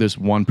like this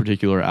one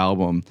particular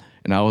album,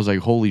 and I was like,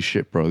 holy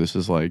shit, bro, this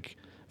is like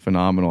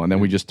phenomenal. And then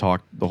we just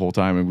talked the whole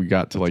time, and we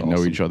got to like know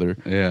awesome. each other.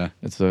 Yeah.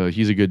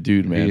 He's a good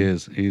dude, man. He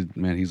is.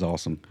 He's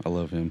awesome. I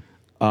love him.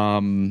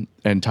 And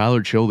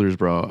Tyler Childers,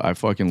 bro, I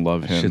fucking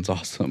love him. Shit's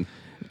awesome.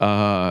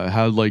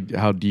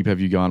 How deep have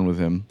you gone with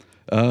him?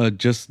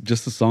 Just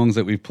the songs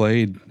that we've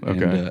played.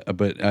 Okay. And,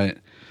 but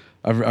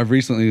I've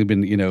recently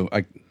been,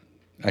 I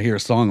hear a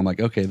song, I'm like,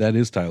 okay, that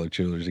is Tyler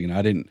Childers.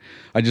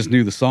 I just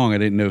knew the song. I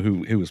didn't know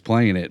who was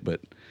playing it,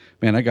 but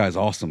man, that guy's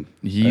awesome.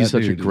 He's That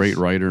such a dude great is-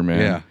 writer,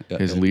 man. Yeah.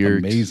 His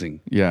lyrics, amazing.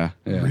 Yeah.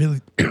 Yeah.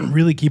 Really,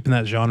 really keeping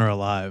that genre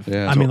alive.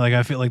 Yeah. I mean, like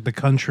I feel like the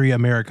country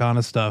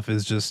Americana stuff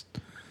is just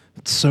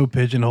so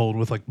pigeonholed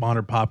with like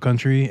modern pop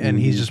country, and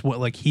he's just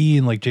he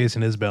and like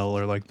Jason Isbell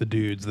are like the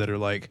dudes that are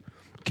like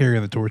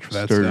carrying the torch for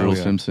that Sturgill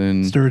stuff.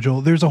 Simpson.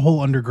 Sturgill, there's a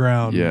whole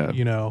underground. Yeah.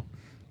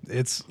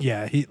 It's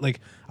he like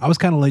I was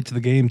kind of late to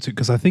the game too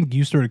because I think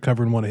you started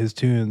covering one of his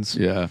tunes.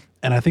 Yeah.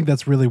 And I think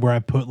that's really where I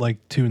put like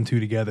 2 and 2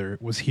 together,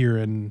 was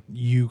hearing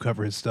you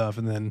cover his stuff,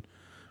 and then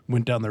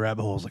went down the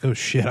rabbit hole. I was like, oh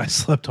shit, I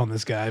slept on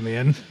this guy,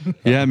 man.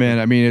 Yeah, man.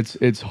 I mean,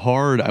 it's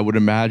hard, I would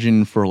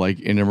imagine, for like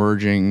an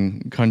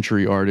emerging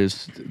country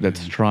artist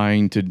that's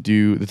trying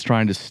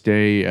to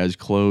stay as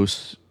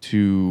close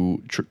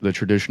to the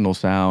traditional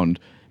sound,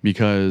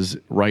 because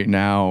right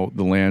now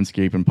the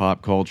landscape in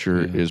pop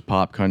culture is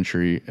pop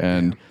country,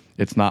 and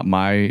it's not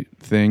my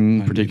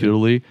thing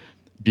particularly.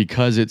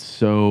 Because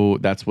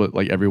that's what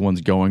like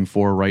everyone's going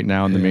for right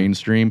now in the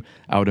mainstream.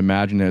 I would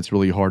imagine that it's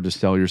really hard to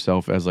sell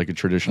yourself as like a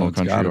traditional It's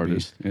country gotta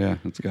artist. be. Yeah,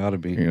 it's got to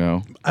be. You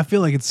know? I feel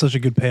like it's such a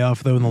good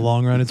payoff though in the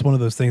long run. It's one of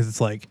those things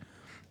that's like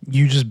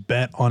you just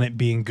bet on it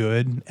being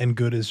good, and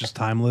good is just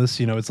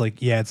timeless. It's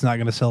like, yeah, it's not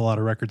going to sell a lot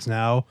of records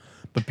now,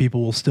 but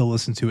people will still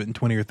listen to it in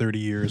 20 or 30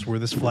 years, where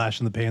this flash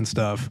in the pan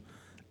stuff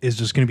is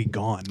just going to be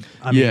gone.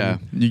 I mean,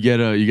 You get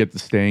the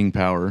staying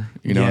power,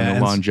 and and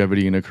the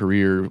longevity in a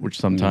career, which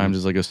sometimes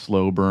is like a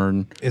slow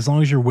burn. as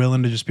long as you're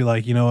willing to just be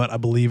like, you know what, I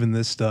believe in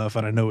this stuff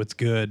and I know it's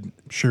good.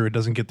 Sure, it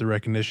doesn't get the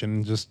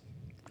recognition, just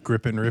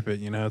grip it and rip it.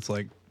 It's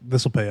like,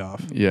 this will pay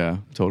off. Yeah,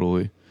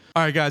 totally.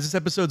 All right, guys, this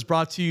episode's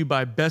brought to you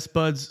by Best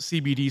Buds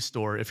CBD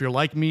Store. If you're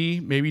like me,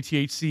 maybe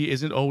THC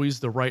isn't always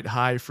the right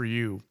high for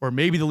you, or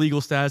maybe the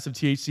legal status of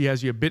THC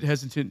has you a bit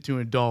hesitant to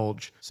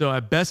indulge. So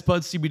at Best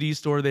Buds CBD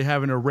Store, they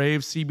have an array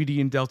of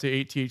CBD and Delta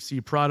 8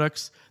 THC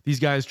products.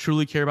 These guys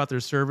truly care about their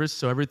service,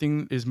 so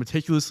everything is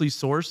meticulously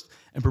sourced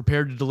and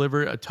prepared to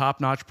deliver a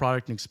top-notch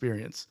product and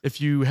experience. If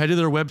you head to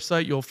their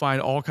website, you'll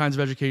find all kinds of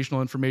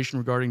educational information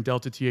regarding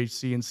Delta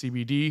THC and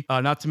CBD.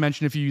 Not to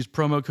mention, if you use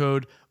promo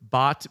code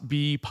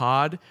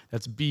BotBPod,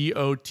 that's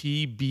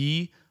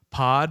BOTB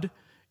pod,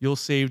 you'll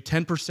save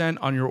 10%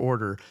 on your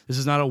order. This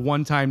is not a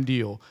one-time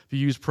deal. If you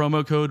use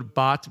promo code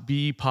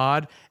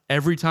BotBPod,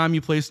 every time you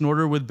place an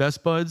order with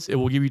Best Buds, it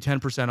will give you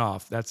 10%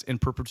 off. That's in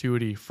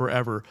perpetuity,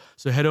 forever.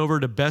 So head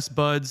over to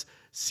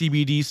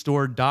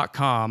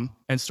bestbudscbdstore.com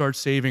and start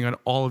saving on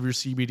all of your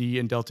CBD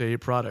and Delta 8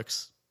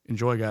 products.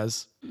 Enjoy,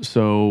 guys.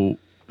 So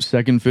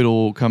Second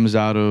Fiddle comes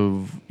out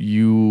of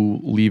you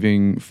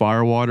leaving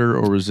Firewater,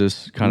 or was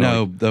this kind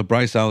of No, the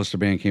Bryce Allister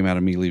band came out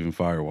of me leaving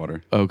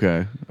Firewater.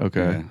 Okay.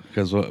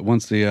 Because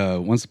once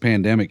the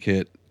pandemic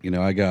hit,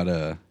 I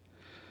got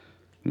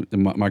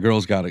my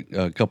girls got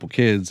a couple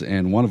kids,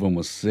 and one of them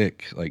was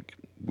sick. Like,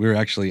 we were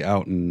actually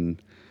out in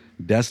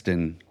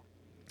Destin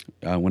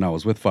when I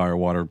was with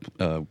Firewater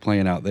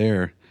playing out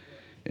there,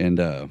 and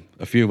a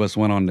few of us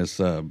went on this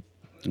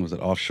was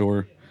it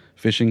offshore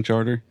fishing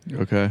charter.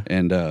 Okay.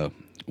 And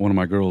one of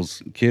my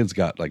girls' kids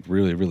got like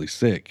really, really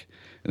sick.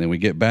 And then we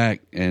get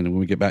back, and when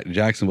we get back to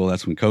Jacksonville,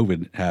 that's when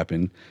COVID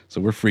happened.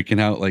 So we're freaking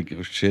out like,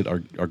 oh, shit, our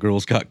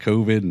girls got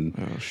COVID.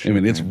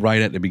 And it's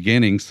right at the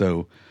beginning.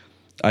 So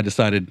I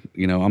decided,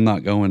 I'm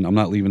not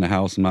leaving the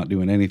house. I'm not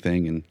doing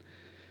anything. And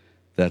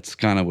that's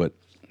kind of what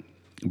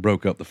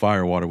broke up the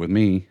Firewater with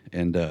me.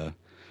 And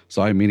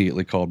so I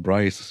immediately called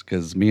Bryce,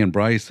 because me and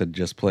Bryce had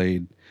just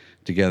played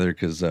together,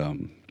 because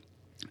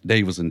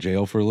Dave was in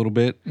jail for a little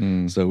bit.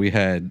 So we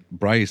had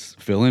Bryce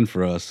fill in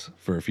for us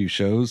for a few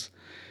shows.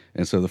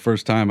 And so the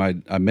first time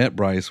I met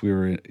Bryce, we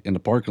were in the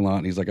parking lot,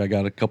 and he's like, I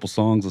got a couple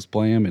songs, let's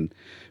play them. And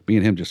me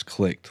and him just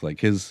clicked.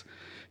 Like his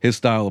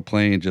style of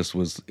playing just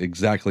was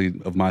exactly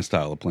of my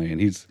style of playing.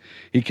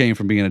 He came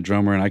from being a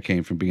drummer, and I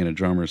came from being a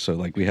drummer. So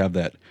like we have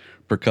that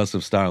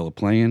percussive style of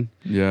playing.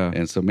 Yeah.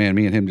 And so, man,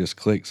 me and him just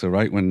clicked. So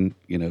right when,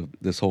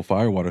 this whole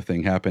Firewater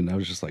thing happened, I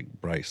was just like,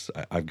 Bryce,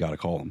 I've got to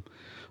call him.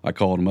 I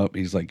called him up.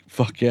 He's like,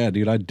 fuck yeah,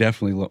 dude, I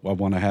definitely I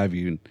want to have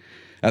you. And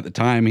at the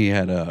time, he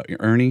had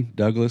Ernie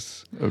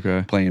Douglas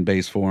playing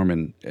bass for him,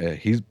 and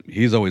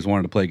he's always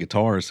wanted to play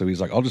guitar. So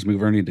he's like, I'll just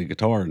move Ernie to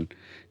guitar, and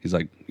he's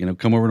like,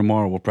 come over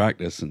tomorrow, we'll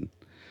practice. And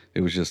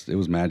it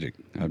was magic.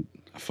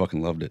 I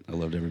fucking loved it. I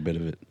loved every bit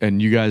of it.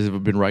 And you guys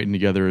have been writing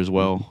together as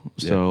well.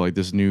 So like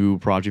this new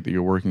project that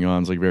you're working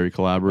on is like very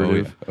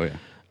collaborative. Oh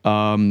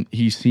yeah.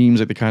 He seems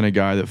like the kind of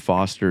guy that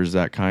fosters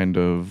that kind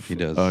of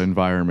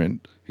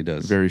environment. He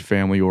does. Very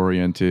family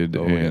oriented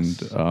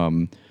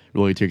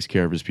really takes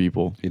care of his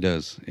people. He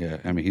does. Yeah.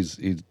 I mean, he's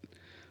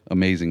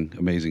amazing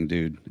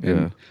dude. Yeah.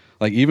 And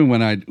like even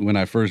when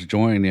I first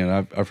joined,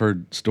 I've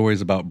heard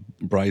stories about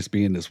Bryce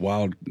being this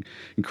wild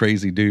and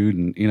crazy dude,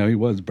 and he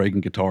was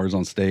breaking guitars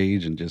on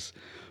stage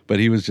but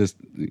he was just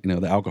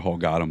the alcohol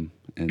got him,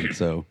 and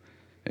so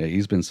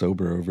he's been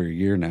sober over a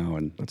year now,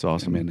 and that's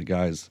awesome. I mean, the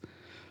guy's.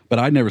 But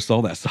I never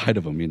saw that side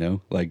of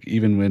him, like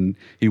even when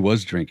he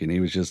was drinking, he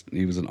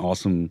was an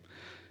awesome,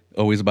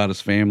 always about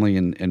his family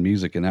and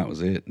music, and that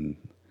was it. And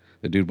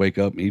the dude wake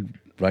up and he'd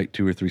write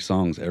 2 or 3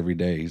 songs every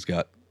day. He's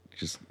got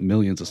just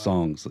millions of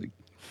songs. Like,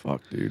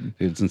 fuck, dude,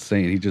 it's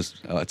insane. He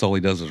just that's all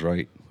he does is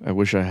write. I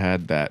wish I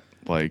had that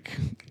like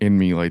in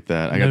me like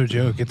that. No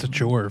joke, it's a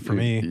chore for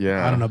me.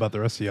 Yeah, I don't know about the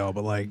rest of y'all,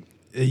 but like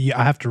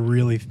I have to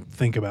really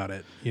think about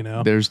it.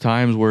 There's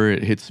times where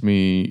it hits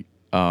me.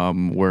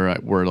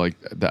 Where like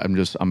that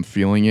I'm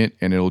feeling it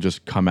and it'll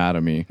just come out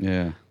of me.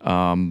 Yeah.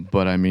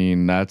 But I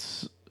mean,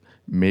 that's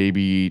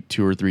maybe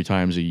 2 or 3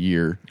 times a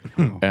year.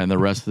 And the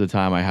rest of the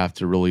time I have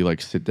to really like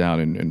sit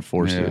down and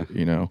force it,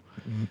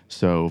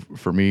 So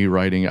for me,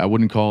 writing, I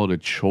wouldn't call it a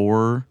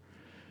chore.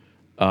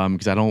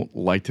 Because I don't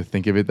like to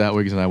think of it that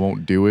way because I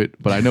won't do it,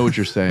 but I know what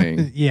you're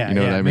saying. Yeah. You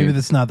know what I mean? Maybe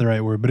that's not the right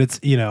word, but it's,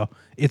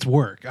 it's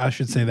work. I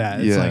should say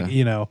that. It's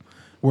like,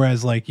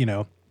 whereas like,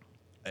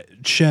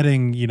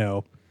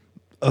 shedding,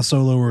 a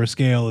solo or a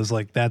scale is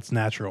like that's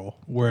natural,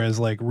 whereas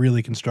like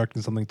really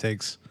constructing something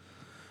takes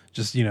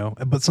just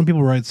but some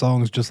people write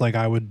songs just like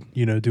I would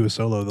do a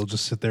solo. They'll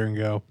just sit there and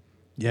go,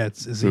 yeah,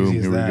 it's as boom, easy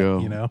as here that.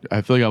 we go.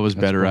 I feel like I was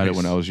better at it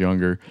when I was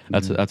younger.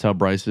 That's how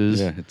Bryce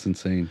is. Yeah, it's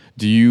insane.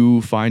 Do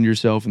you find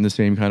yourself in the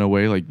same kind of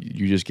way, like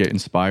you just get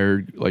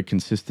inspired like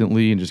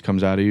consistently and just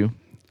comes out of you?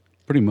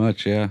 Pretty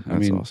much, yeah.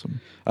 That's awesome.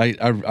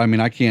 I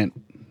mean I can't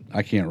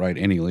write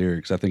any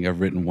lyrics. I think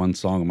I've written 1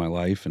 song in my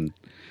life, and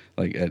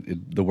like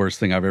the worst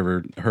thing I've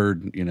ever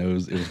heard, it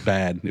was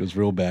bad. It was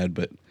real bad.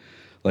 But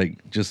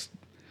like just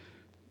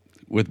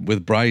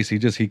with Bryce,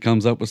 he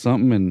comes up with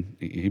something and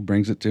he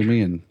brings it to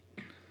me, and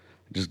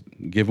just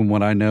give him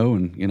what I know.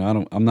 And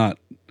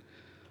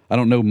I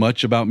don't know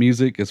much about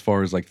music as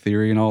far as like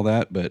theory and all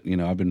that, but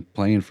I've been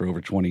playing for over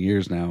 20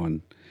 years now,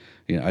 and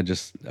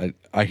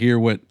I hear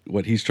what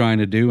he's trying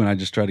to do, and I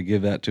just try to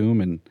give that to him.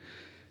 And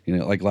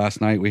like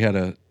last night we had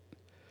a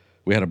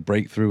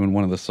breakthrough in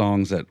one of the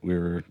songs that we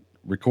were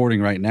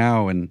recording right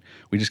now, and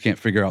we just can't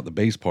figure out the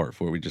bass part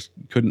for it. We just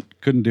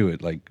couldn't do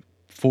it. Like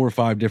 4 or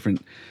 5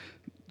 different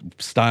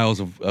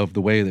styles of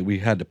the way that we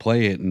had to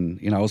play it.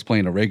 And I was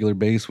playing a regular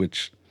bass,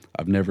 which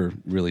I've never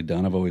really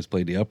done. I've always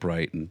played the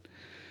upright, and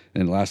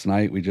last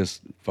night we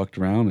just fucked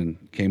around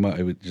and came up.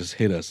 It would just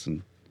hit us,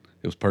 and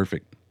it was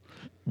perfect.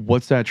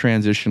 What's that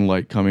transition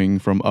like coming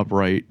from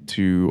upright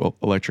to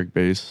electric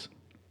bass?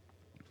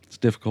 It's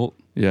difficult.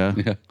 Yeah.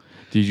 Yeah.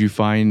 Did you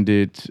find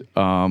it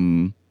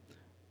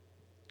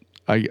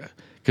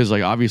because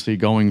like obviously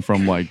going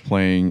from like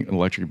playing an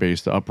electric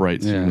bass to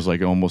upright seems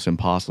like an almost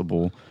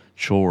impossible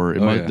chore.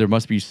 There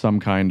must be some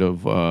kind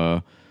of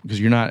because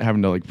you're not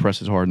having to like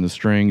press as hard in the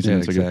strings, and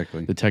it's like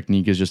exactly. the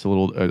technique is just a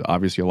little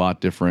obviously a lot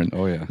different.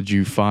 Oh yeah. Did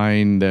you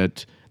find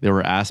that there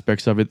were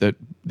aspects of it that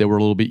were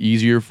a little bit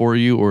easier for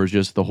you, or is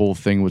just the whole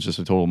thing was just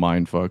a total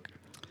mind fuck?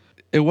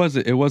 It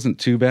wasn't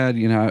too bad.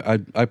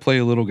 I play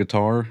a little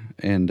guitar,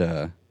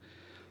 and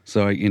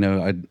so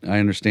I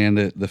understand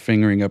the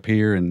fingering up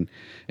here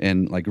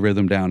and like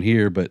rhythm down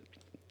here, but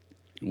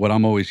what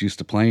I'm always used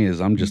to playing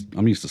is I'm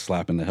used to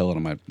slapping the hell out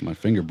of my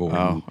fingerboard.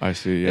 Oh, I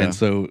see. Yeah. And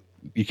so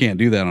you can't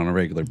do that on a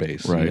regular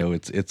bass. Right.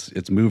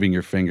 It's moving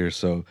your fingers.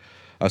 So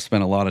I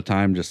spent a lot of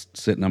time just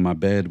sitting on my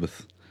bed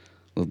with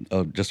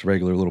just a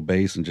regular little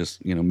bass and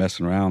just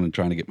messing around and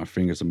trying to get my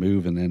fingers to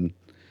move. And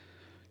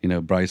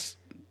then Bryce,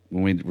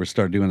 when we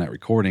started doing that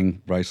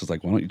recording, Bryce was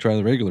like, "Why don't you try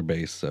the regular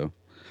bass?" So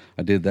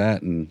I did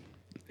that, and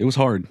it was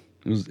hard.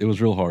 It was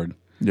real hard.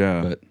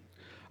 Yeah. But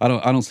I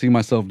don't see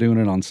myself doing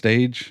it on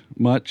stage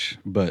much,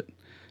 but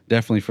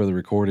definitely for the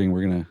recording,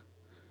 we're gonna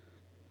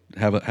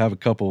have a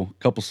couple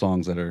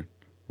songs that are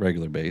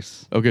regular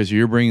bass. Okay, so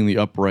you're bringing the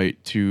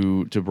upright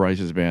to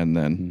Bryce's band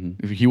then.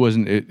 If he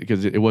wasn't,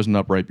 because it wasn't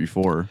upright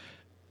before.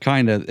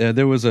 Kind of.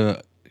 There was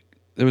a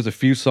there was a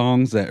few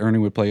songs that Ernie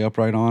would play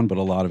upright on, but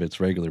a lot of it's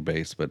regular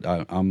bass. But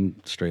I'm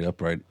straight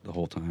upright the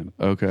whole time.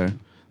 Okay,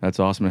 that's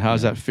awesome. And how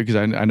does that fit? Because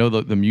I know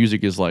the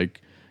music is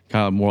like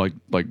kind of more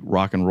like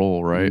rock and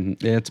roll, right?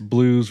 Mm-hmm. Yeah, it's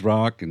blues,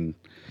 rock, and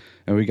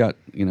we got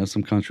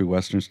some country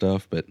western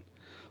stuff, but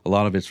a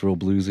lot of it's real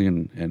bluesy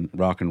and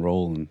rock and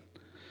roll. And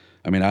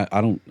I mean, I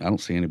don't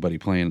see anybody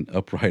playing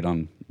upright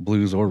on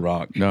blues or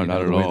rock. No, not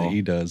the at way all. that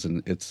he does,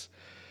 and it's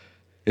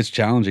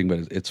challenging, but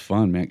it's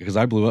fun, man. Because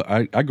I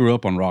grew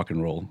up on rock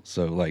and roll,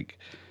 so like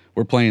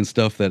we're playing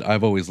stuff that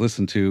I've always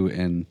listened to,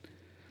 and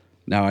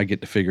now I get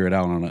to figure it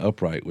out on an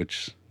upright,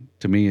 which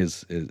to me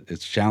is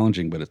it's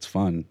challenging, but it's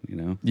fun,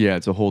 Yeah,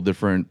 it's a whole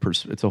different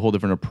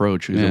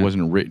approach because it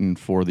wasn't written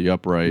for the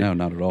upright. No,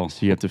 not at all.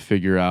 So you have to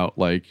figure out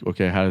like,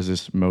 okay, how does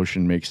this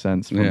motion make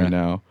sense for me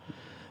now?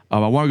 I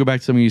want to go back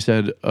to something you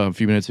said a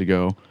few minutes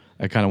ago.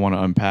 I kind of want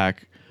to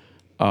unpack.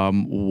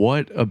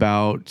 What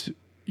about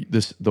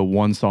the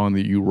one song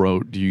that you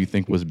wrote do you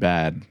think was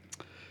bad?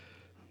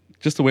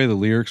 Just the way the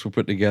lyrics were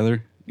put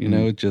together,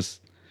 it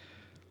just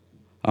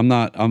I'm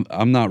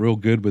not real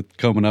good with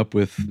coming up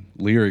with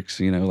lyrics,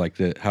 like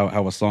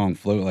how a song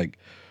flow. Like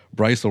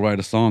Bryce will write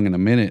a song in a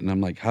minute, and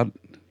I'm like, how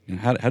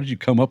did you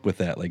come up with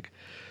that? Like,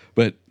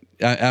 but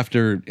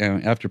after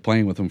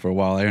playing with him for a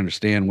while, I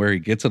understand where he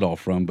gets it all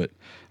from. But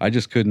I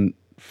just couldn't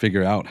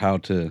figure out how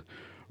to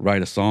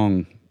write a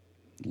song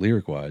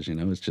lyric wise.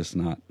 It's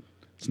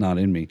not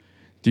in me.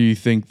 Do you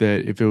think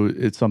that if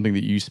it's something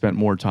that you spent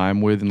more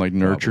time with and like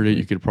nurtured it,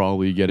 you could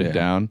probably get it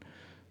down?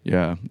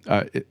 Yeah.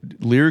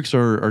 Lyrics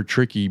are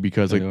tricky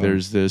because like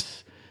there's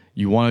this,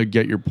 you want to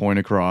get your point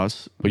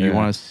across, but you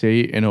want to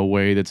say it in a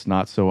way that's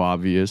not so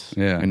obvious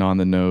and on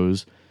the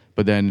nose.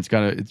 But then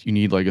you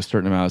need like a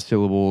certain amount of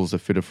syllables to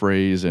fit a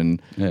phrase,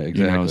 and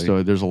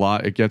so there's a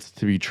lot. It gets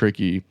to be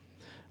tricky.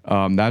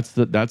 That's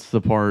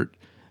the part.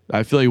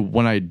 I feel like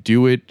when I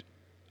do it,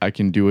 I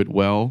can do it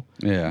well.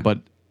 Yeah. But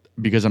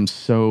because I'm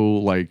so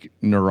like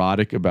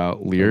neurotic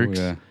about lyrics,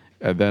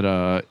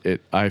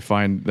 I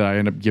find that I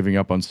end up giving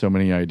up on so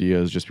many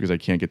ideas just because I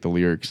can't get the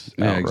lyrics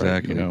out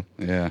exactly.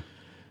 Right,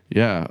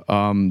 Yeah.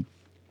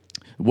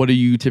 What do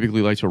you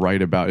typically like to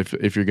write about?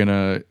 If you're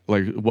gonna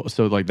like,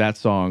 so like that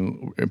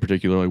song in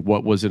particular, like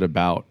what was it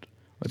about?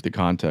 Like the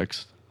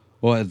context.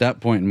 Well, at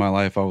that point in my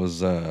life, I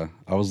was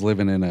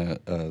living in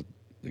a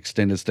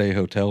extended stay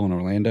hotel in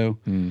Orlando.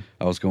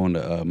 I was going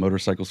to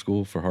motorcycle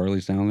school for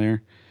Harleys down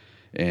there,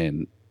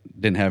 and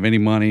didn't have any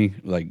money.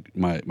 Like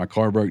my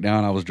car broke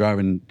down. I was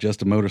driving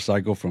just a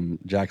motorcycle from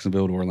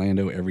Jacksonville to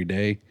Orlando every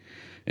day,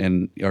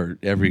 or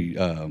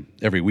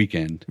every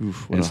weekend.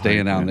 Oof, and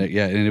staying out there.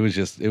 Yeah, and it was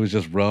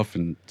just rough.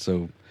 And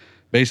so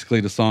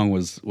basically the song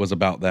was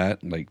about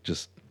that, like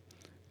just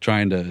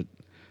trying to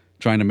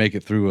make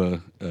it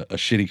through a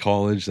shitty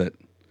college that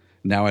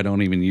now I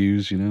don't even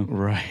use,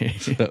 Right.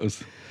 So that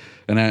was,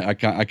 and I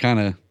kind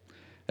of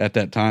at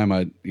that time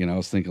I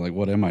was thinking like,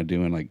 what am I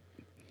doing? Like,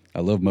 I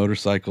love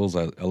motorcycles.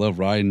 I love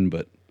riding,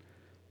 but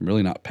I'm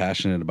really not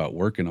passionate about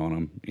working on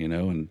them,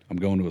 and I'm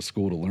going to a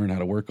school to learn how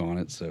to work on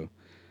it. So it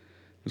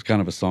was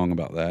kind of a song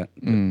about that.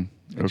 It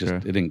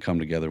didn't come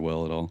together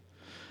well at all.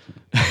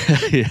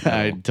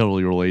 I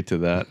totally relate to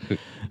that.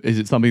 Is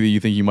it something that you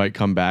think you might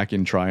come back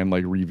and try and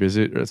like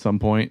revisit at some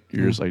point?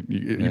 You're just like,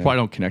 you probably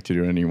don't connect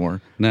to it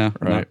anymore. No,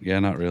 right?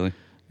 Not really.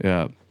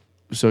 Yeah.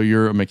 So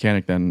you're a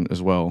mechanic then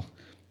as well.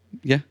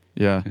 Yeah.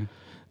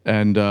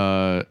 And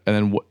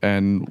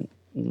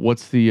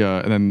what's the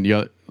and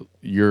then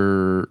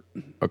you're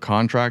a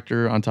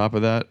contractor on top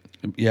of that?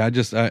 Yeah,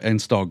 I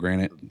install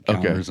granite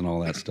counters and all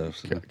that stuff.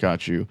 So.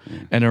 Got you. Yeah.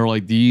 And are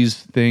like these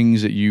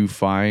things that you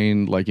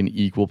find like an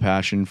equal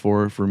passion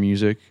for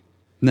music?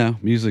 No,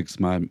 music's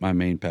my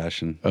main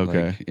passion.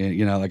 Okay.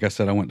 Like I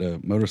said, I went to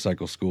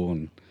motorcycle school,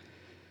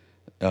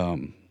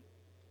 and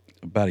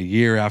about a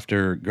year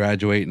after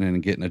graduating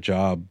and getting a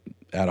job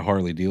at a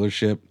Harley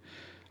dealership,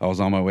 I was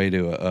on my way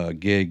to a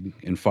gig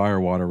in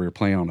Firewater. We were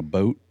playing on a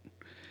boat,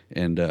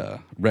 and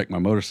wrecked my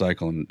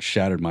motorcycle and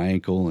shattered my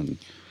ankle. And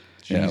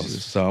I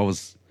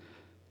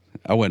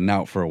wasn't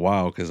out for a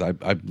while because I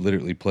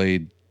literally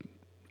played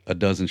a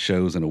dozen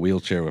shows in a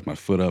wheelchair with my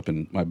foot up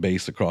and my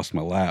bass across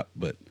my lap.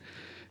 But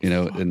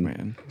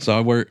man.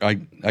 So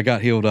I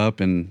got healed up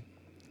and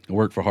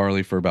worked for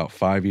Harley for about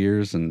 5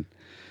 years, and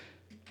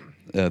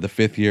the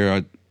fifth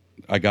year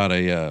I got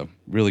a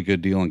really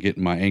good deal on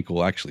getting my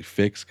ankle actually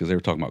fixed because they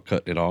were talking about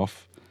cutting it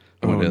off.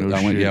 I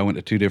went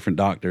to 2 different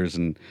doctors,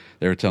 and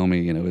they were telling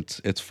me,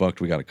 it's fucked.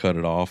 We got to cut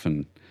it off.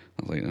 And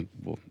I was like,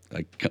 well,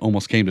 I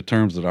almost came to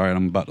terms that, all right,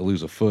 I'm about to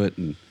lose a foot.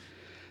 And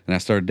I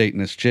started dating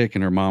this chick,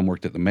 and her mom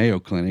worked at the Mayo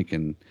Clinic,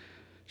 and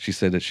she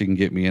said that she can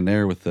get me in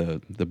there with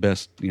the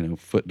best,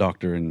 foot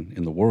doctor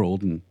in the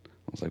world. And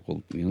I was like,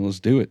 well, let's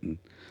do it. And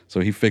so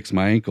he fixed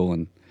my ankle,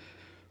 and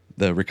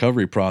the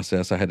recovery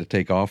process I had to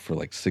take off for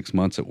like 6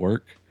 months at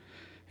work.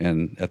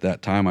 And at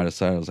that time, I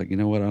decided, I was like, you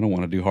know what? I don't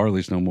want to do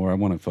Harleys no more. I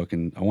want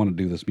to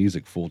do this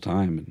music full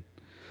time. And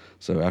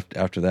so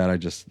after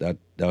that, that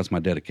was my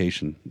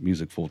dedication,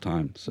 music full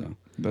time. So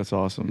that's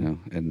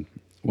awesome. And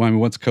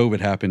once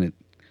COVID happened, it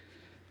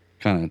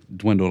kind of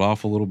dwindled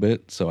off a little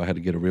bit, so I had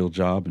to get a real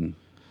job. And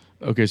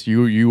Okay, so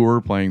you were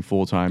playing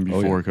full time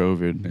before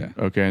COVID.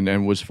 Yeah. Okay,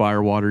 and was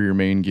Firewater your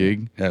main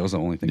gig? yeah, that was the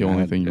only thing. The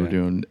only thing you were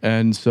doing.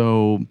 And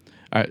so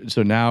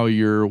now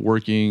you're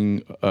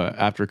working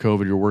after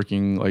COVID. You're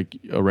working like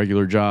a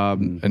regular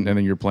job, and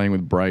then you're playing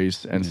with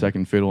Bryce and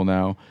second fiddle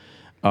now.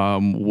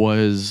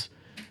 Was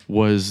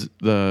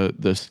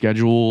the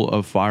schedule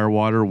of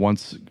Firewater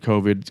once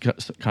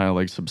COVID kind of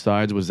like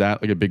subsides? Was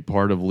that like a big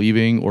part of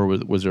leaving, or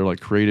was there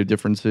like creative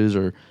differences,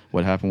 or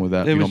what happened with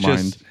that? It if you was don't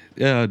just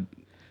mind.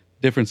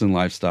 difference in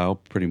lifestyle,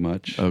 pretty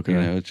much. Okay.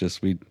 It's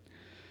just we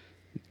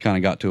kind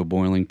of got to a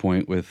boiling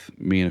point with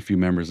me and a few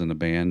members in the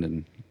band,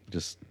 and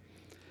just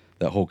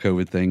that whole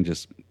COVID thing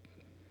just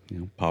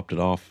popped it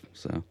off.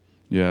 So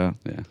Yeah.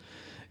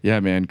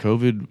 Man.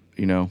 COVID.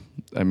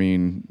 I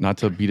mean, not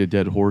to beat a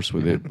dead horse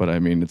with it, but I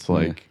mean, it's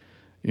like,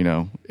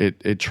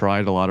 it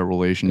tried a lot of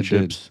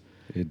relationships.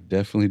 It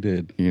definitely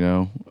did.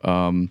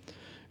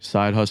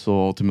 Side Hustle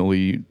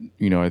ultimately,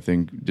 I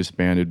think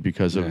disbanded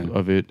because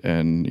of it.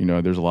 And,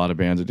 there's a lot of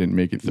bands that didn't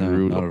make it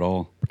through. No, not at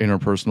all.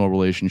 Interpersonal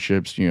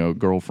relationships,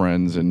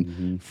 girlfriends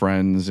and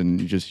friends,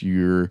 and just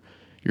you're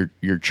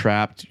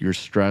trapped, you're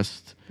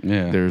stressed.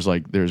 Yeah.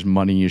 There's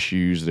money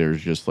issues.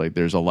 There's just like,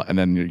 there's a lot. And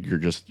then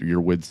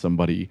you're with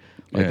somebody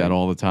like that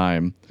all the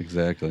time.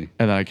 Exactly.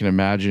 And I can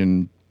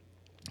imagine,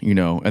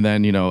 and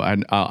then,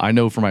 I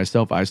know for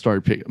myself, I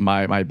started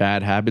my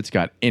bad habits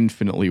got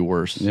infinitely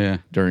worse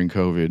during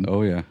COVID.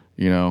 Oh yeah.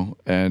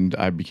 And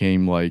I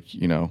became like,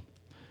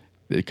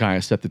 it kind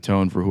of set the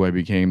tone for who I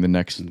became the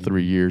next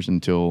 3 years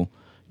until,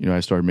 I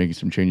started making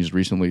some changes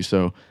recently.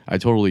 So I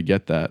totally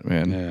get that,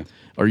 man. Yeah.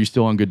 Are you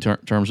still on good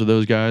terms with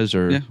those guys,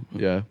 or?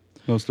 Yeah.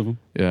 Most of them.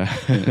 Yeah.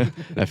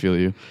 I feel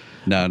you.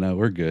 No,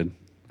 we're good.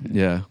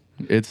 Yeah.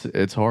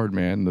 It's hard,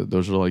 man.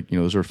 Those are like,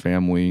 those are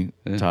family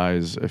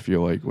ties. I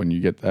feel like when you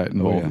get that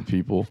involved with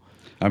people.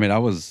 I mean,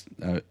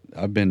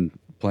 I've been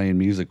playing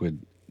music with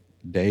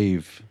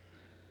Dave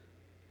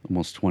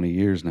almost 20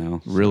 years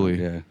now. So, Really?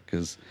 Yeah.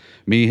 Because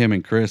me, him,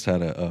 and Chris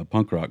had a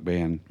punk rock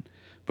band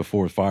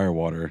before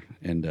Firewater.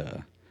 And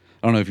I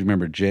don't know if you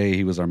remember Jay.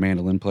 He was our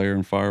mandolin player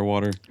in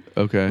Firewater.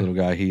 Okay. Little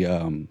guy.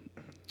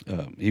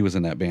 He was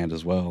in that band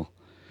as well.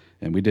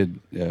 And we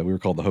were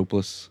called The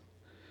Hopeless.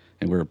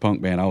 And we were a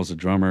punk band. I was a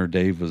drummer.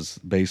 Dave was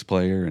bass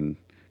player, and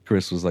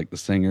Chris was like the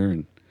singer.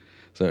 And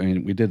so, I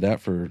mean, we did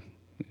that for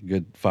a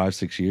good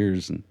 5-6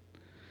 years, and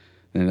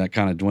then that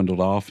kind of dwindled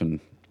off. And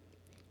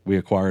we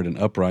acquired an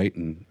upright,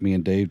 and me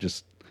and Dave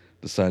just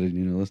decided,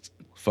 let's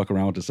fuck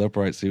around with this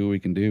upright, see what we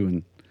can do,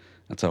 and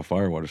that's how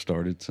Firewater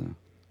started. So,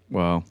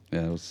 Wow.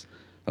 yeah, that was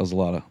a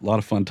lot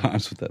of fun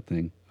times with that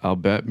thing. I'll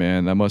bet,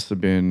 man. That must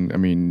have been. I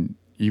mean,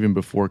 even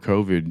before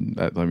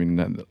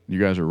COVID, you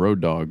guys are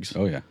road dogs.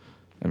 Oh yeah.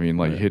 I mean,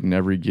 like hitting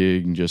every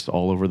gig and just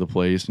all over the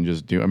place and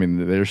just I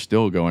mean, they're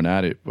still going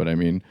at it, but I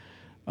mean,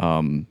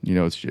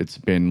 it's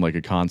been like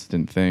a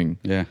constant thing.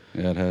 Yeah,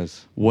 it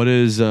has. What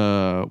was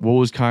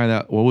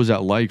that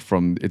like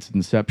from its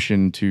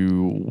inception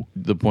to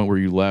the point where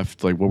you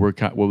left? Like, what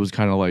was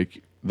kind of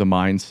like the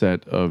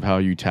mindset of how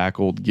you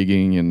tackled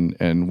gigging,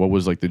 and what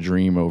was like the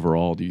dream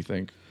overall, do you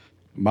think?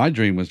 My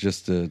dream was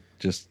it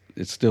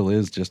still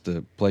is just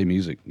to play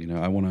music.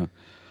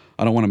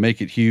 I don't want to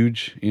make it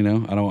huge, I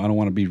don't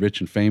want to be rich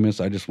and famous.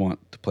 I just want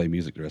to play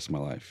music the rest of my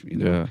life,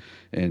 Yeah.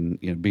 And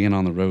being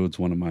on the road's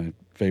one of my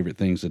favorite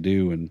things to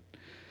do.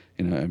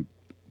 And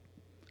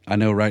I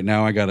know right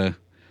now I got to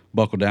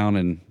buckle down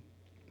and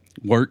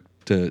work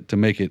to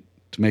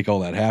make all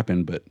that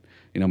happen, but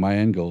my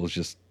end goal is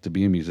just to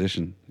be a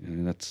musician.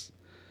 And that's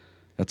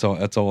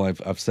all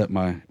I've set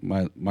my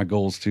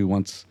goals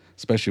to,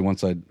 especially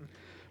once I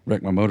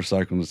wrecked my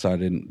motorcycle and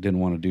decided I didn't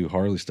want to do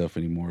Harley stuff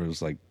anymore. It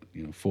was like,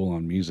 full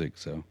on music.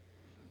 So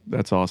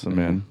that's awesome,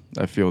 man.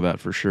 I feel that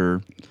for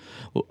sure.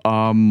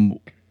 I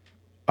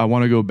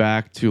want to go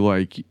back to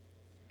like,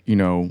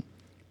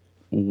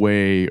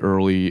 way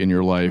early in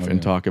your life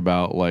and talk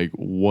about like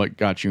what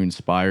got you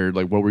inspired.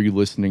 Like, what were you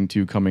listening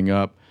to coming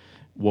up?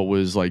 What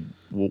was like,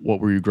 what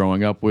were you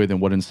growing up with, and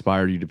what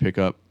inspired you to pick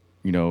up,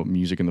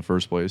 music in the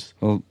first place?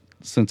 Well,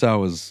 since I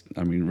was,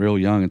 real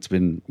young, it's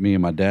been me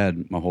and my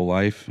dad my whole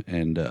life.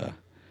 And,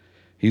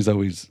 he's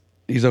always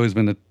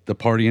been the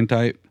partying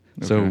type.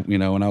 Okay. So,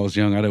 when I was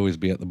young, I'd always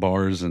be at the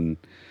bars and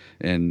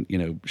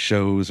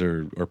shows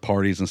or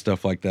parties and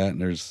stuff like that.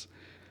 And there's,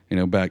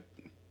 back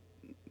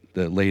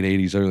the late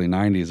 80s, early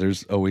 90s,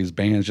 there's always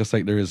bands just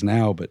like there is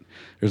now, but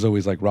there's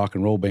always like rock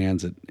and roll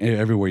bands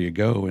everywhere you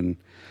go. And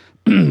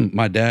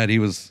my dad, he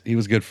was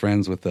good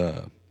friends with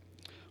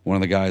one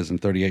of the guys in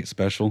 38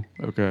 Special.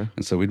 Okay.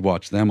 And so we'd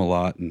watch them a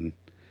lot. And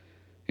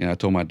I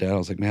told my dad, I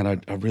was like, man,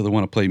 I really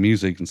want to play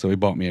music. And so he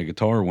bought me a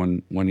guitar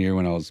one year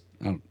when I was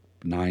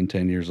 9,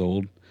 10 years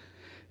old,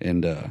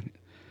 and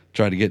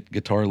tried to get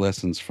guitar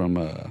lessons from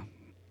God,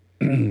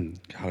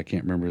 I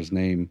can't remember his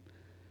name.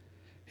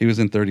 He was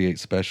in 38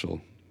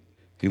 Special.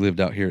 He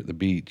lived out here at the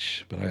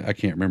beach, but I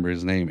can't remember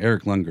his name.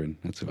 Eric Lundgren,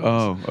 that's who it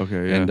was. Oh,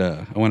 okay, yeah. And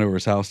I went over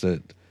his house to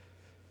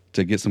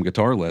get some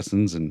guitar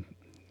lessons, and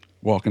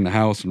walk in the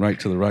house, and right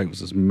to the right was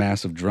this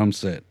massive drum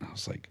set. I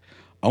was like,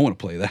 I want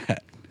to play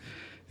that.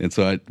 And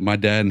so my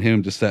dad and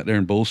him just sat there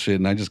and bullshit,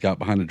 and I just got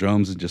behind the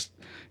drums and just,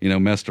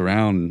 messed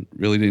around and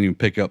really didn't even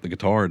pick up the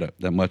guitar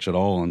that much at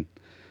all. And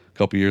a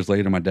couple years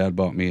later, my dad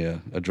bought me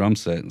a drum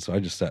set, and so I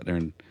just sat there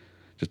and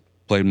just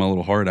played my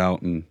little heart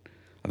out. And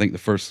I think the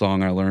first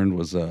song I learned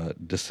was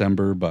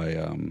December by,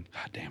 God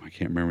damn, I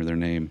can't remember their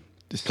name.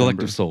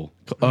 Collective Soul.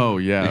 Oh,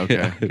 yeah,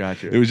 okay,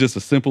 gotcha. It was just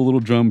a simple little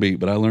drum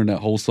beat, but I learned that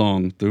whole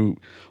song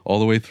all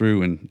the way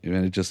through, and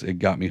it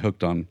got me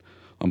hooked on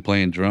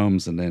playing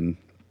drums. And then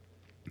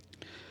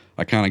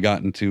I kind of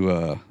got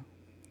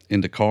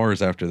into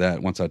cars after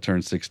that once I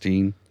turned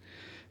 16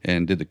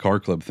 and did the car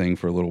club thing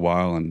for a little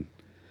while and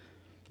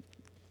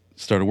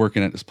started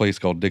working at this place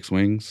called Dick's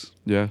Wings.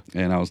 Yeah.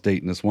 And I was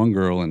dating this one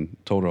girl and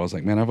told her, I was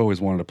like, man, I've always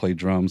wanted to play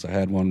drums. I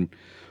had one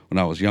when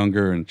I was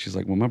younger. And she's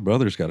like, well, my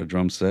brother's got a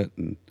drum set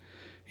and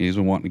he's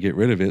been wanting to get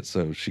rid of it.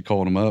 So she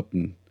called him up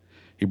and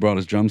he brought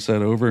his drum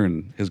set over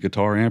and his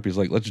guitar amp. He's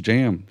like, let's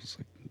jam. I was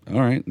like,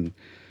 all right. And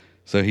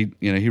so he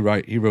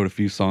wrote a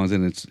few songs,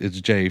 and it's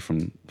Jay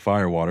from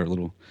Firewater,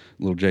 little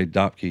Jay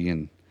Dopke,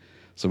 and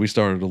so we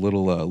started a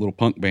little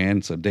punk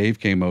band. So Dave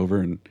came over,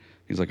 and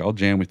he's like, "I'll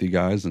jam with you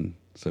guys," and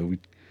so we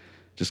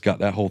just got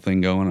that whole thing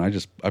going.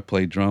 I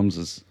played drums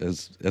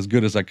as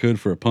good as I could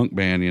for a punk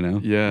band,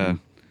 Yeah.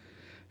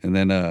 And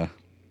then the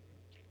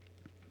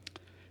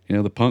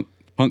punk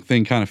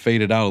thing kind of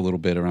faded out a little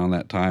bit around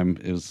that time.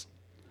 It was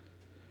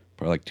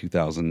probably like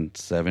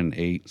 2007,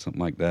 8,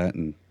 something like that,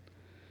 and.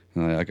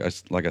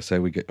 Like I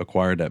said, we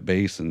acquired that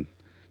bass and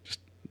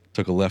just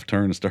took a left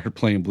turn and started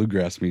playing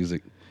bluegrass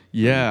music.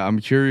 Yeah, I'm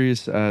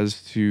curious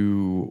as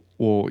to,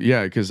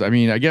 because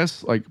I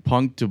guess like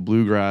punk to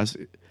bluegrass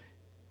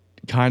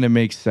kind of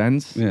makes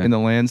sense in the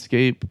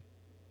landscape.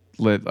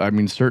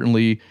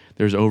 Certainly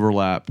there's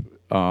overlap.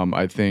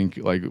 I think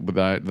like with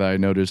that I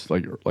noticed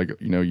like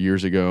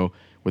years ago,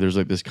 where there's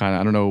like this kind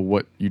of, I don't know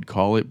what you'd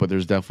call it, but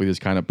there's definitely this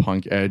kind of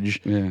punk edge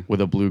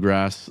with a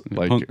bluegrass,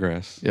 like punk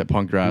grass. Yeah,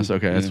 punk grass.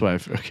 Okay, that's why.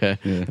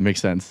 That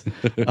makes sense.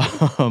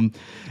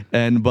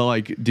 But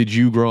like, did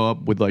you grow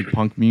up with like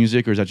punk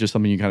music, or is that just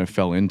something you kind of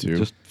fell into?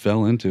 Just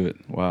fell into it.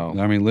 Wow.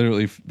 I mean,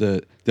 literally,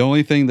 the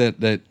only thing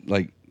that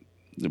like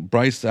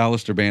Bryce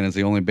Allister Band is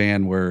the only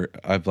band where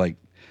I've like,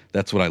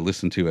 that's what I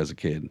listened to as a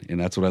kid, and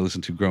that's what I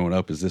listened to growing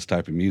up, is this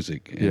type of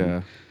music.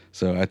 And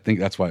so I think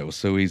that's why it was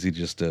so easy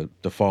just to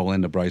fall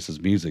into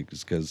Bryce's music,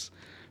 is because,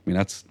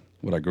 that's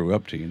what I grew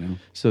up to,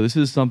 So this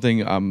is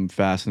something I'm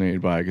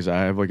fascinated by, because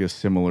I have like a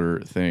similar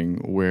thing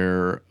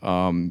where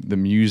the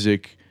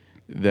music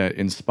that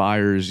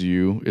inspires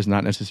you is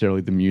not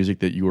necessarily the music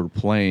that you were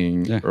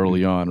playing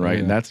early on, right?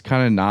 And that's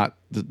kind of not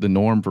the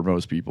norm for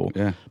most people.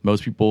 Yeah.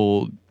 Most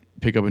people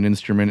pick up an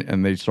instrument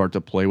and they start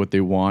to play what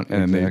they want,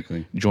 and then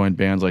they join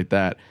bands like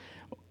that.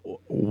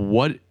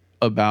 What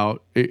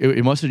about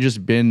it must have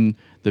just been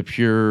the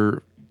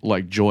pure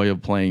like joy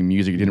of playing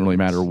music. It didn't really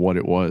matter what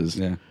it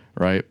was,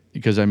 right?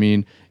 Because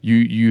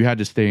you had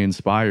to stay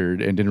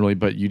inspired and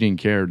but you didn't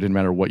care. It didn't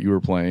matter what you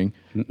were playing.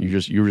 You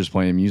were just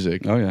playing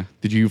music. Oh yeah.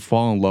 Did you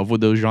fall in love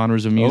with those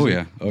genres of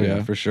music? Oh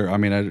yeah, for sure.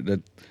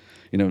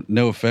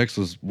 No Effects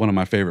was one of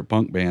my favorite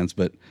punk bands,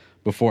 but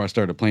before I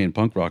started playing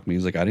punk rock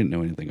music, I didn't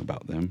know anything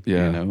about them.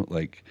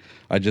 Like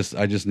I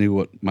just knew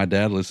what my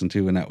dad listened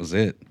to, and that was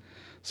it.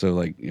 So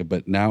like,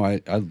 but now I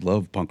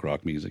love punk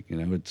rock music.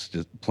 It's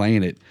just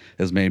playing it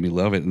has made me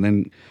love it. And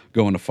then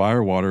going to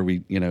Firewater, we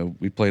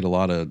played a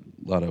lot of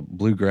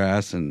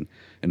bluegrass and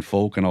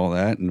folk and all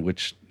that, and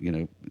which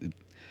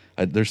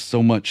there's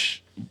so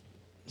much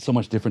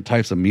different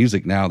types of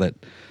music now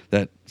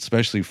that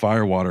especially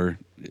Firewater,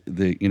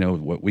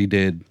 what we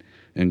did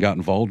and got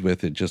involved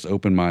with, it just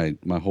opened my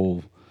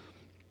whole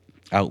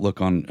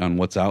outlook on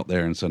what's out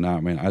there. And so now,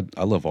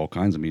 I love all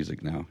kinds of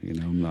music now.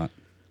 I'm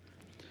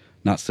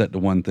not set to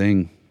one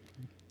thing.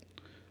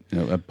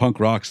 Punk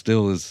rock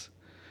still is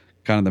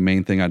kind of the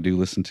main thing I do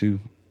listen to.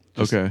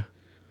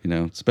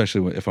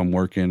 Especially if I'm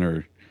working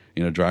or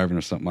driving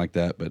or something like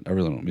that. But I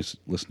really don't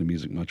listen to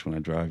music much when I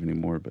drive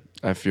anymore. But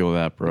I feel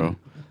that, bro.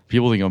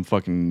 People think I'm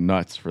fucking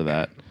nuts for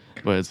that,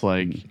 but it's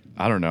like,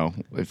 I don't know.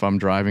 If I'm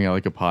driving, I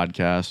like a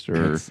podcast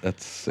or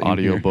that's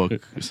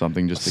audiobook,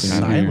 something just to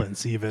kind of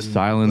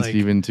silence like,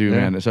 even too,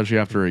 man. Especially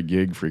after a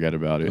gig, forget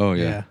about it. Oh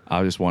yeah.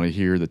 I just want to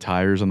hear the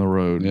tires on the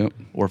road.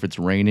 Or if it's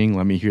raining,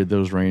 let me hear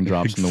those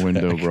raindrops in the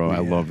window, bro. I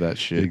love that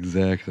shit.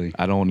 Exactly.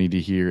 I don't need to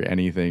hear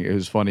anything. It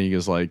was funny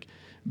because like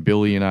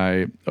Billy and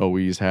I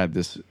always had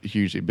this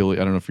huge Billy.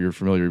 I don't know if you're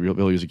familiar.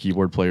 Billy was a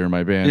keyboard player in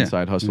my band,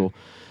 Side Hustle.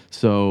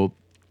 So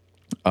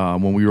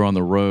when we were on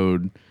the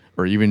road,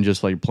 or even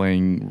just like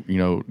playing,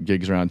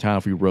 gigs around town,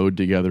 if we rode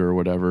together or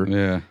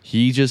whatever,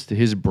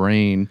 his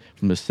brain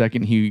from the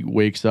second he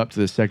wakes up to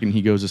the second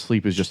he goes to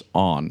sleep is just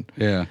on.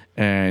 Yeah.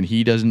 And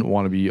he doesn't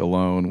want to be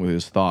alone with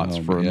his thoughts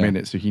for a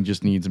minute. So he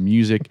just needs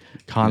music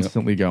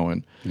constantly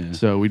going. Yeah.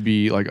 So we'd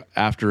be like,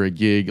 after a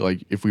gig,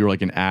 like if we were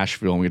like in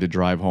Asheville and we had to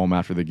drive home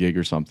after the gig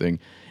or something,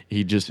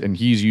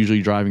 he's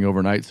usually driving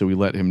overnight. So we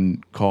let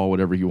him call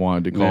whatever he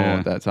wanted to call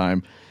at that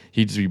time.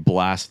 he'd just be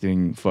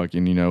blasting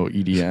fucking,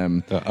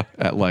 EDM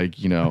at like,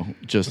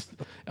 just,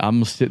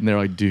 I'm sitting there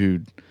like,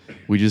 dude,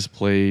 we just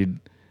played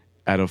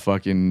at a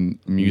fucking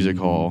music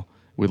hall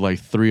with like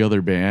 3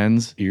 other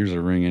bands. Ears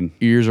are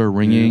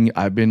ringing. Yeah.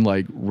 I've been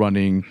like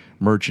running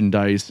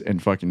merchandise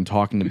and fucking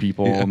talking to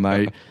people all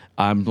night.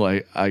 I'm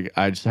like,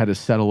 I just had to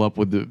settle up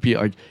with the,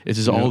 like, it's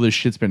just all this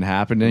shit's been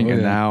happening.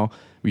 And now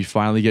we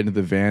finally get into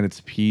the van.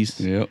 It's peace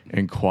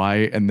and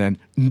quiet. And then,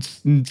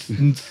 then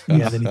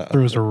he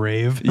throws a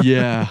rave.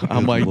 Yeah.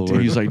 I'm like,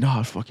 dude, he's like,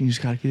 no, fucking, you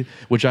just gotta get it.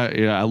 Which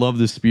I love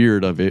the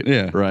spirit of it.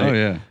 Yeah. Right. Oh,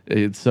 yeah.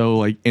 It's so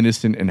like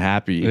innocent and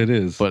happy. It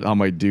is. But I'm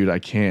like, dude, I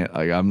can't.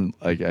 Like, I'm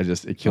like,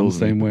 it kills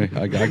the same me. way.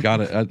 I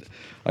got it.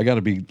 I got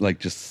to be like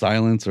just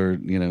silence or,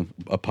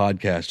 a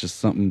podcast, just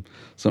something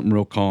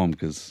real calm,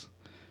 because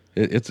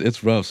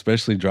it's rough,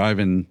 especially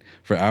driving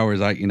for hours.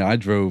 I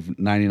drove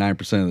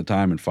 99% of the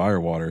time in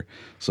Firewater,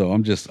 so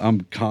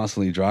I'm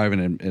constantly driving,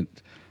 and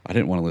I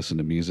didn't want to listen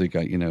to music.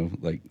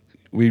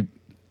 We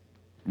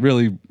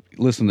really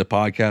listen to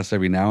podcasts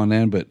every now and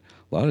then, but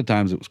a lot of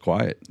times it was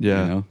quiet.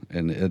 Yeah.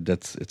 And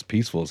it's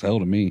peaceful as hell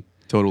to me.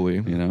 Totally.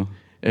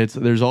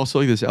 There's also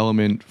like this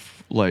element,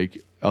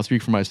 like, I'll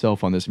speak for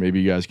myself on this.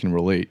 Maybe you guys can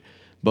relate.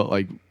 But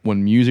like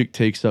when music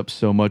takes up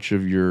so much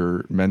of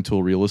your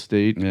mental real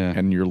estate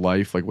and your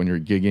life, like when you're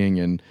gigging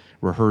and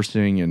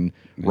rehearsing and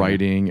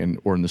writing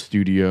or in the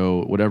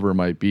studio, whatever it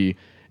might be,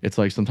 it's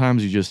like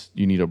sometimes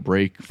you need a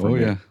break from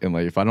it. And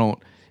like if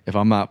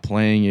I'm not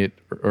playing it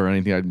or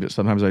anything,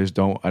 sometimes I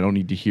don't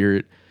need to hear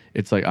it.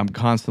 It's like I'm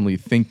constantly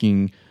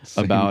thinking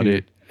about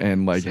it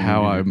and like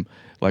how I'm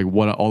like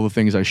what all the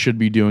things I should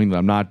be doing that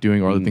I'm not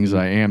doing, or the things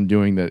that I am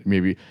doing that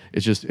maybe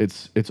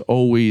it's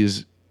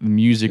always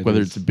music,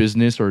 whether it's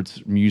business or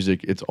it's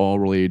music, it's all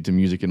related to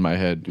music in my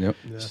head. Yep.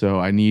 Yeah. So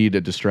I need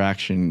a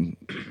distraction.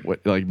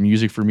 Like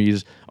music for me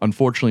is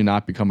unfortunately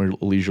not become a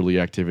leisurely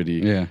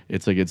activity. Yeah.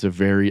 It's like it's a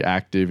very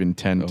active,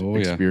 intense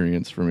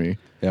experience for me.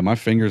 Yeah, my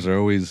fingers are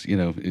always,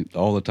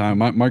 all the time.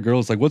 My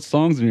girl's like, "What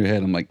songs in your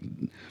head?" I'm like,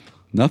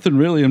 nothing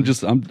really. I'm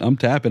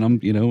tapping.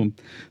 I'm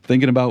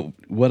thinking about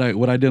what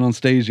I did on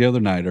stage the other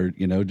night, or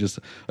just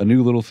a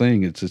new little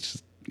thing. It's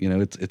just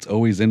it's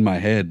always in my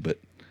head, but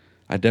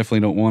I definitely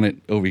don't want it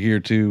over here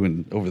too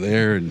and over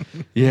there, and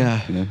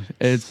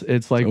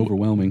it's like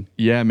overwhelming.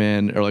 Yeah,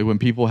 man. Or like when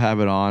people have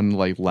it on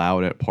like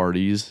loud at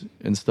parties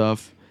and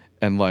stuff,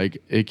 and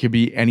like it could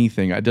be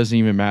anything. It doesn't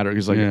even matter,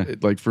 because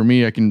like for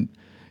me, I can,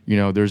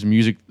 there's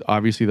music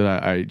obviously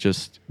that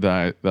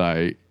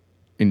I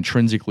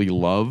intrinsically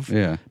love.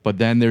 Yeah. But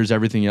then there's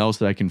everything else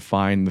that I can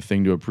find the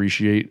thing to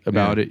appreciate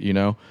about it.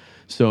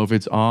 So if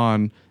it's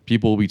on,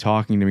 people will be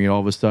talking to me, and all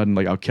of a sudden,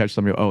 like I'll catch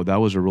something. Oh, that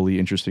was a really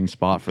interesting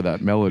spot for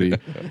that melody,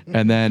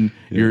 and then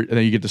you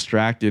get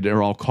distracted,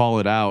 or I'll call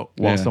it out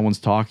while someone's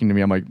talking to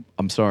me. I'm like,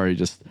 I'm sorry,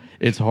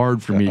 it's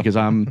hard for me because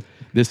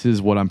this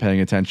is what I'm paying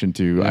attention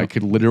to. Yep. I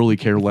could literally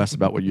care less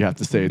about what you have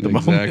to say at the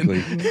moment.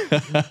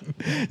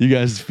 You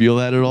guys feel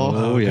that at all?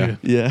 Oh yeah,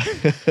 yeah,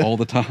 all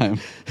the time.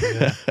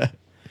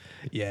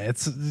 Yeah,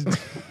 it's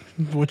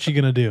what you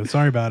gonna do?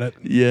 Sorry about it.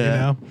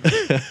 Yeah.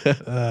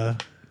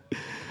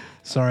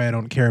 Sorry, I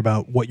don't care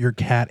about what your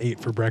cat ate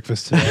for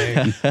breakfast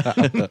today.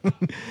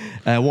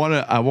 I want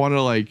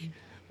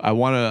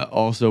to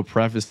also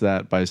preface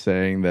that by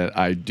saying that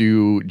I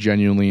do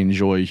genuinely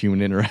enjoy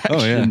human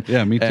interaction. Oh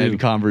yeah, me too. And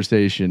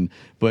conversation.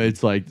 But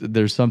it's like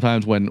there's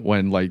sometimes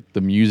when like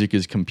the music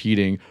is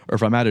competing, or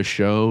if I'm at a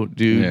show,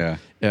 dude.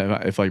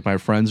 If like my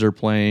friends are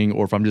playing,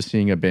 or if I'm just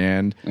seeing a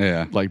band,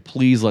 like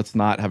please let's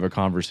not have a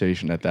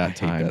conversation at that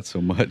time. I hate that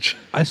so much.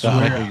 I swear.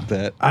 I hate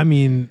that. I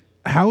mean,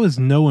 how has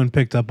no one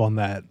picked up on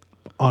that?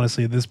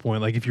 Honestly, at this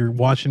point, like if you're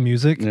watching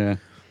music,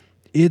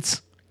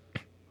 it's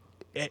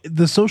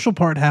the social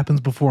part happens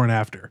before and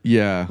after.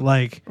 Yeah,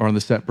 like or on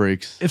the set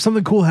breaks. If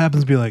something cool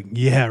happens, be like,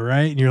 yeah,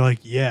 right, and you're like,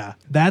 yeah,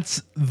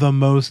 that's the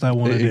most I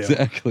want to do.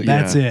 Exactly.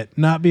 That's it.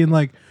 Not being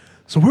like,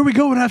 so where are we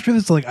going after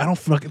this? Like, I don't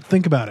fucking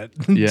think about it.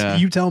 Yeah,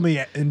 you tell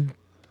me in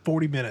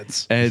 40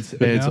 minutes. And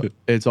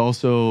it's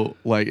also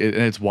like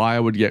it's why I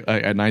would get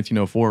at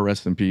 1904,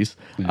 rest in peace.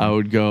 I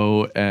would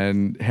go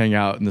and hang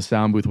out in the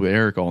sound booth with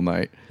Eric all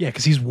night. Yeah,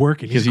 because he's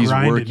working. He's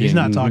grinding. Working. He's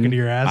not talking to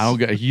your ass.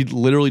 He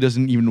literally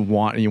doesn't even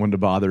want anyone to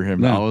bother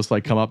him. No. I'll just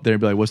like come up there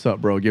and be like, "What's up,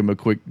 bro?" Give him a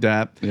quick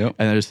dap, and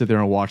then just sit there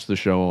and watch the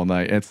show all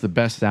night. And it's the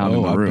best sound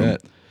in the room.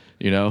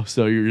 Bet.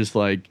 So you're just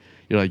like,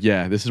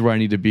 yeah, this is where I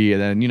need to be,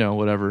 and then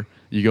whatever.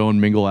 You go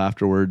and mingle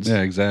afterwards.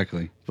 Yeah,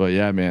 exactly. But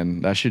yeah, man,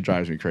 that shit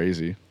drives me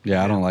crazy.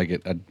 Yeah, I don't like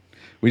it.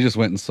 We just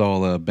went and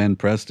saw Ben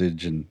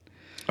Prestige, and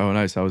oh,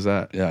 nice. How was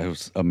that? Yeah, it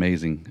was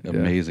amazing.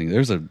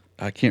 There's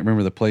I can't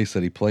remember the place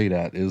that he played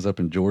at. It was up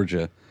in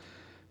Georgia,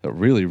 a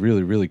really,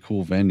 really, really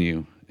cool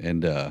venue.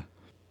 And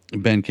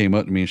Ben came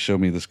up to me and showed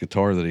me this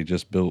guitar that he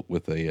just built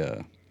with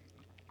a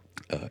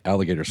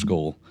alligator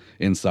skull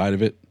inside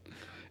of it.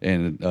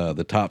 And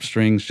the top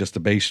string's just a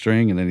bass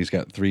string, and then he's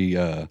got three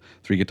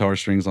guitar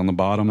strings on the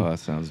bottom. Oh, that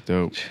sounds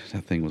dope.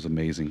 That thing was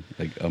amazing,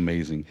 like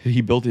amazing.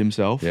 He built it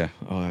himself? Yeah.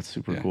 Oh, that's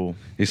super cool.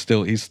 He's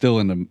still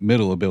in the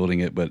middle of building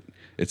it, but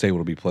it's able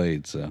to be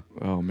played. So,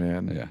 Oh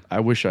man, Yeah. I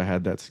wish I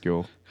had that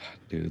skill.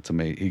 dude, it's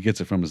amazing. He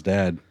gets it from his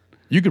dad.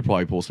 You could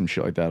probably pull some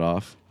shit like that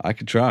off. I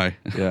could try.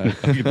 Yeah.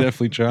 I could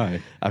definitely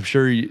try. I'm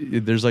sure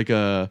there's like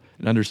an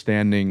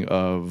understanding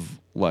of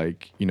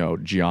like, you know,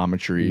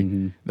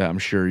 geometry that I'm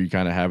sure you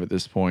kind of have at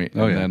this point.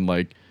 Oh, And yeah. then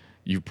like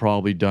you've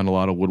probably done a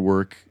lot of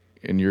woodwork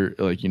in your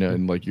like, you know,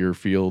 in like your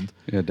field.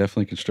 Yeah,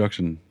 definitely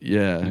construction.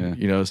 Yeah.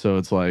 You know, so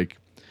it's like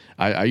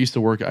I used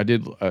to work. I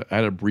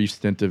had a brief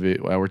stint of it.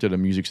 I worked at a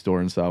music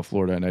store in South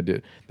Florida,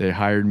 and they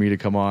hired me to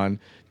come on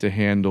to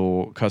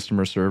handle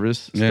customer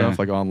service stuff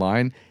like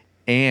online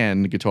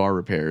and guitar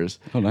repairs.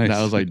 Oh, nice. And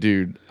I was like,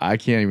 dude, I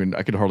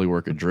could hardly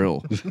work a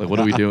drill. Like, what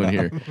are we doing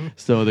here?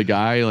 So the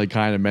guy like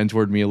kind of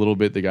mentored me a little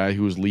bit. The guy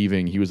who was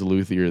leaving, he was a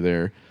luthier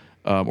there,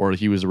 or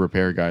he was a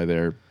repair guy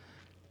there.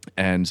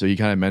 And so he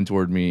kind of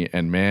mentored me,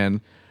 and man,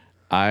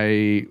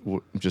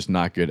 I'm just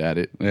not good at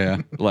it. Yeah.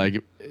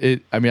 Like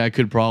I mean, I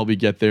could probably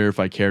get there if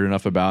I cared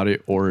enough about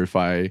it, or if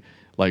I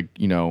like,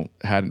 you know,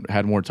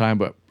 had more time.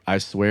 But I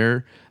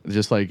swear,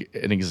 just like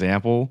an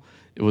example,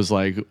 it was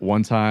like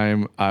one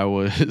time I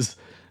was,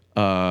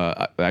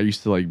 I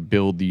used to like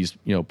build these,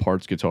 you know,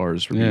 parts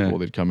guitars for people.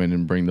 They'd come in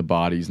and bring the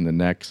bodies and the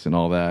necks and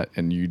all that,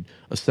 and you'd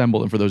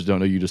assemble them. For those who don't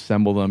know, you'd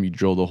assemble them, you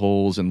drill the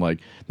holes, and like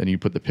then you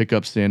put the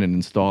pickups in and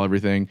install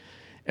everything.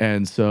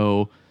 And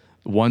so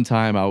one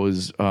time I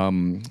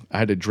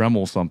had to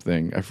Dremel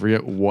something. I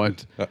forget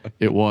what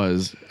it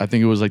was. I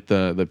think it was like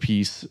the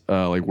piece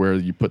like where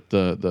you put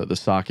the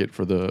socket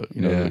for the,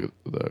 you know,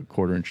 the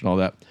quarter inch and all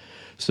that.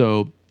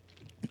 So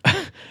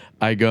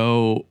I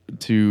go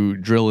to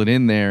drill it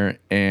in there,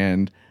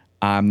 and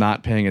I'm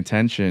not paying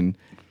attention.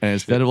 And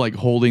instead of like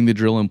holding the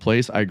drill in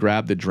place, I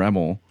grab the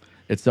Dremel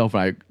itself,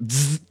 and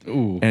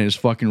and it just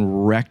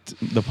fucking wrecked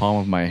the palm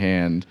of my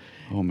hand.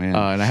 Oh man.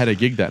 And I had a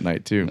gig that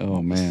night too.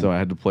 Oh, man. So I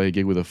had to play a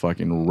gig with a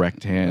fucking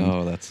wrecked hand.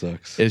 Oh, that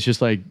sucks. It's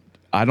just like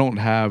I don't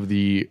have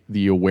the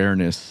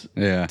awareness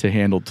to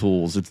handle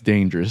tools. It's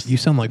dangerous. You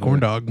sound like Corn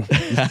Dog.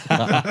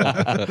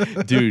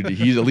 Dude,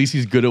 at least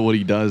he's good at what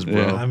he does, bro.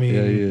 Yeah. I mean,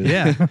 he is.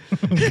 yeah.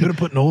 Good at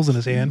putting holes in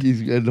his hand.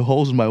 He's got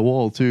holes in my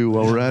wall too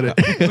while we're at it.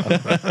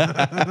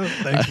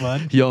 Thanks,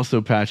 bud. He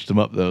also patched them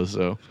up though,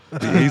 so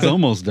He's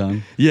almost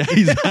done. yeah,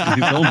 he's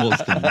He's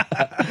almost done.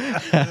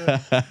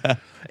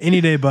 Any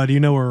day, bud.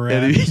 You know where we're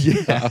at.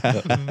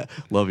 yeah.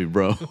 Love you,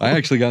 bro. I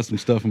actually got some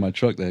stuff in my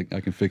truck that I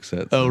can fix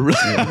that. Oh,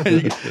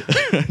 really?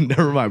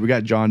 Never mind. We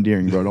got John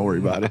Deering, bro. Don't worry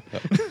about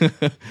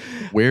it.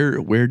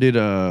 Where did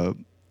do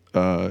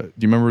you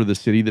remember the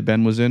city that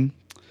Ben was in?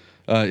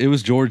 It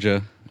was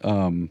Georgia.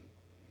 God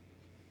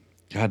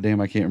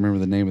damn, I can't remember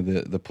the name of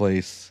the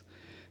place.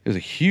 It was a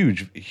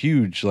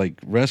huge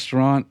like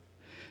restaurant,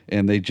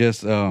 and they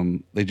just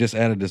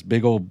added this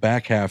big old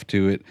back half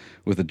to it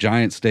with a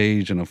giant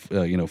stage and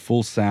a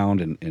full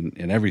sound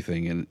and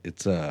everything. And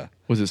it's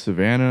Was it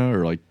Savannah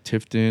or like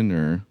Tifton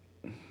or?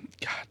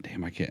 God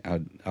damn, I can't.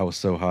 I was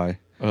so high.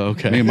 Oh,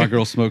 okay. Me and my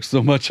girl smoked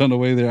so much on the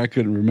way there, I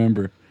couldn't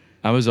remember.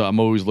 I'm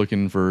always just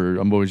looking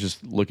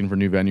for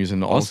new venues,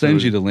 and I'll also,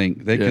 send you the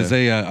link because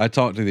I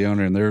talked to the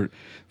owner, and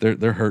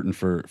they're hurting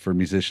for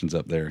musicians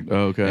up there.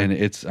 Oh, okay. And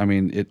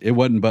it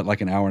wasn't but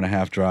like an hour and a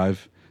half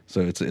drive,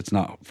 so it's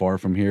not far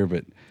from here,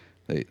 but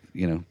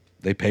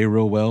they pay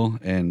real well,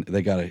 and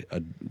they got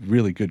a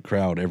really good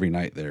crowd every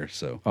night there.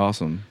 So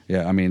Awesome.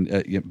 yeah, I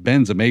mean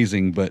Ben's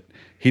amazing, but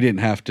he didn't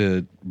have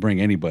to bring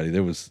anybody.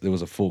 There was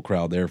a full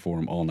crowd there for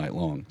him all night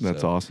long.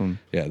 That's So, awesome.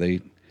 Yeah,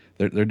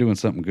 they're doing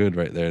something good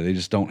right there. They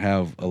just don't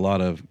have a lot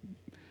of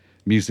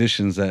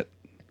musicians that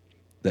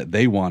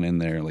they want in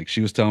there. Like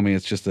she was telling me,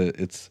 it's just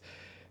it's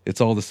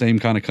all the same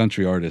kind of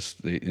country artists.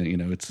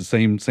 It's the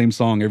same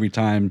song every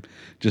time,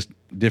 just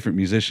different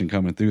musician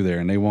coming through there,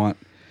 and they want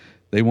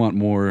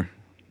more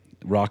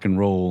rock and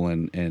roll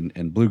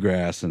and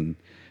bluegrass and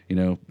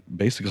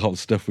basically all the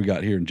stuff we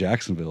got here in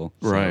Jacksonville.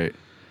 Right.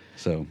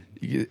 So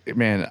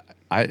Man,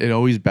 it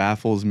always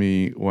baffles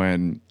me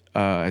when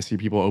I see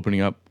people opening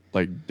up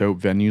like dope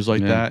venues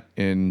like that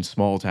in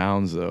small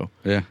towns, though.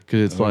 Yeah. Because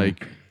it's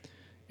like,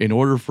 in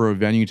order for a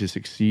venue to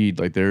succeed,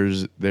 like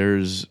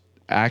there's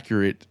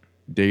accurate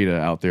data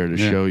out there to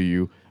show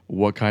you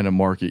what kind of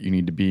market you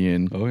need to be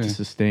in to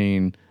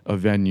sustain a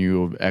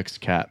venue of X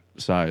cap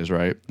size,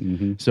 right?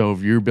 Mm-hmm. So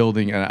if you're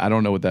building, and I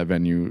don't know what that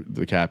venue,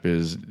 the cap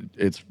is,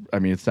 it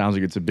sounds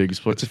like it's a big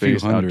split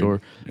space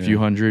outdoor, a few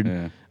hundred.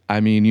 Yeah. I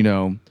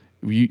mean,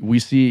 we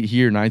see it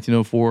here,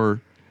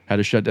 1904 had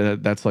to shut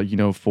that. That's like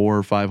 400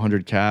 or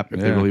 500 cap if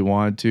they really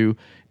wanted to,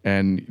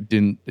 and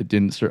it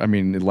didn't. I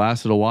mean, it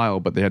lasted a while,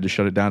 but they had to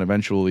shut it down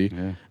eventually.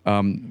 Yeah.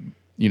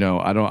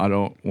 I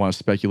don't want to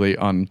speculate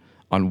on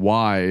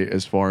why,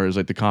 as far as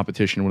like the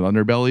competition with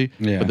Underbelly.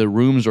 Yeah. But the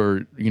rooms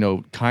are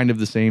kind of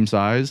the same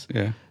size.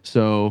 Yeah.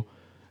 So,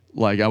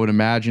 like, I would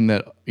imagine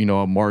that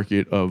a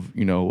market of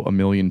 1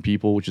 million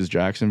people, which is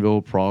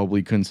Jacksonville,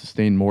 probably couldn't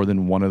sustain more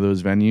than one of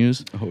those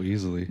venues. Oh,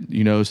 easily.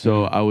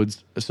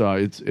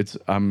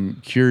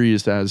 I'm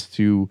curious as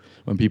to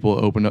when people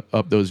open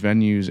up those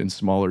venues in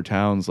smaller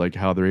towns, like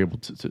how they're able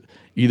to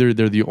either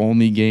they're the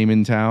only game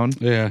in town,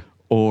 yeah,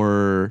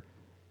 or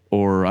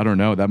or I don't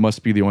know. That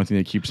must be the only thing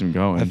that keeps him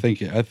going. I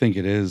think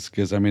it is,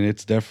 because I mean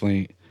it's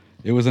definitely,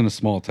 it was in a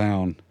small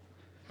town,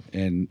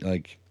 and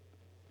like,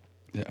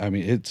 I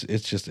mean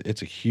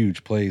it's a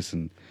huge place.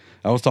 And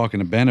I was talking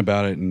to Ben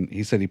about it, and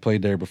he said he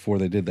played there before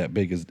they did that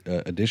big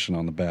addition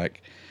on the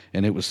back,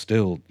 and it was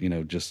still, you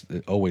know, just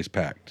always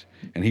packed.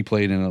 And he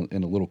played in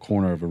a little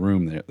corner of a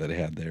room there that they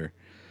had there.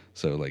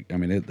 So like, I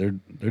mean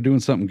they're doing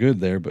something good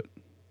there, but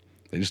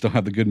they just don't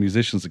have the good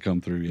musicians to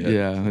come through yet.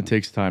 Yeah, it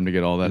takes time to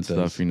get all that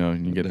stuff, you know.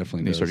 And you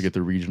Definitely start to get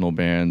the regional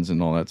bands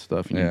and all that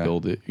stuff, and you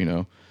build it, you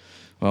know.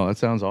 Well, that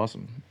sounds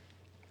awesome.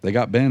 They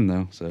got Ben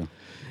though, so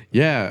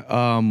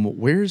yeah.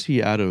 Where's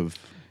he out of?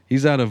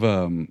 he's out of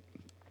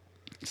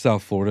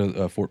South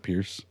Florida, Fort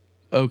Pierce.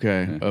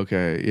 Okay,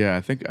 okay, yeah.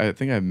 I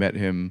think I met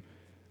him.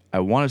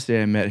 I want to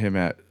say I met him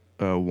at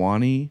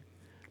Wani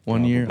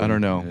one year. I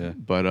don't know, yeah.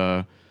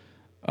 but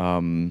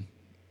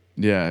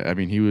yeah. I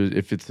mean, he was.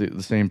 If it's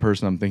the same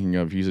person I'm thinking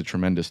of, he's a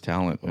tremendous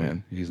talent,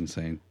 man. He's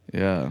insane.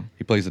 Yeah.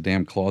 He plays a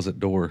damn closet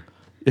door.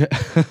 Yeah.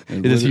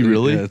 Is he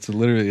really? Yeah,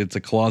 it's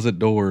a closet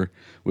door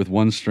with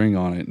one string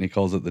on it, and he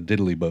calls it the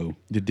diddly bow.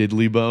 The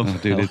diddly bow? Oh,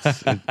 dude,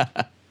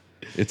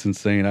 it's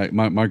insane.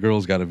 My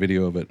girl's got a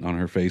video of it on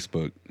her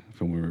Facebook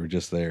from when we were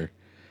just there.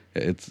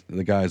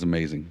 The guy's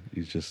amazing.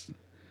 He's just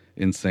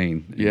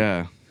insane.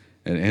 Yeah.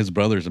 And his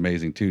brother's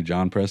amazing too,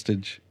 John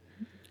Prestige.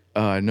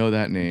 I know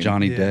that name.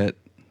 Johnny Yeah. Depp.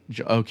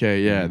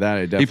 Okay, yeah, that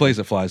I definitely. He plays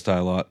at Fly's Tie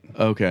a lot.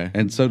 Okay.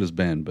 And so does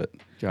Ben, but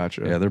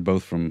Gotcha. yeah, they're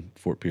both from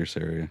Fort Pierce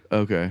area.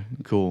 Okay,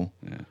 cool.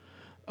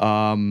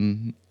 Yeah.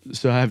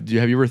 So have you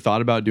ever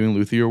thought about doing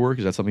luthier work?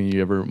 Is that something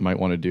you ever might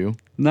want to do?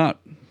 Not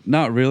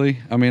really.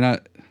 I mean,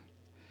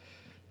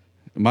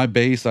 my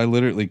bass, I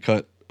literally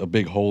cut a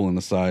big hole in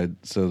the side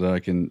so that I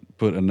can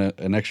put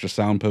an extra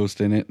sound post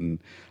in it, and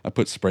I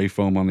put spray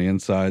foam on the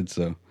inside.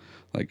 So,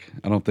 like,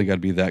 I don't think I'd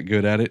be that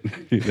good at it.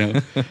 You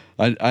know,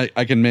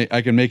 I can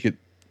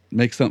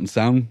make something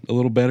sound a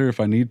little better if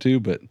I need to,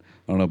 but I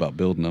don't know about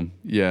building them.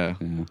 Yeah.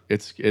 Yeah.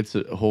 It's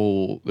a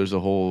whole. There's a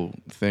whole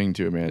thing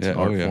to it, man. It's an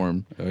art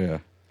form. Oh yeah.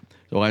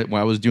 So when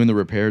I was doing the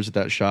repairs at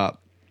that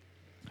shop,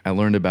 I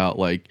learned about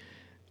like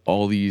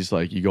all these,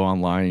 like, you go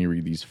online and you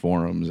read these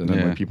forums, and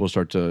then when people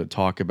start to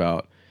talk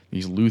about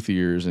these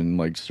luthiers and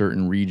like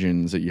certain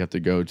regions that you have to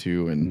go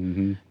to,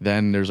 and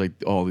then there's like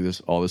all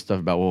this stuff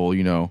about, well,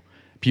 you know,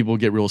 people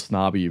get real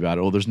snobby about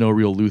it. Oh, there's no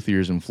real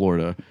luthiers in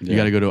Florida. You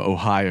got to go to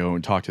Ohio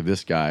and talk to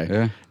this guy.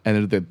 Yeah.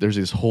 And there's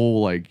this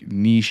whole like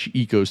niche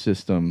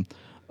ecosystem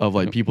of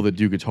like people that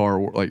do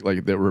guitar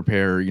like that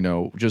repair, you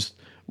know, just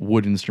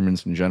wood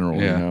instruments in general.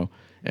 You know,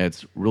 and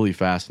it's really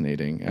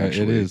fascinating.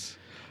 Actually, it is.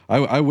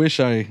 I wish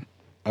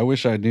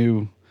I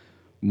knew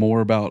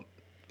more about,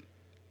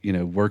 you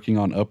know, working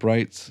on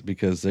uprights,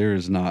 because there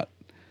is not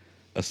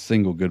a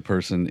single good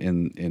person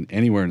in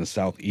anywhere in the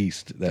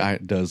Southeast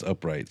that does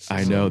uprights.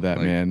 I know that,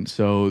 man.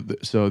 So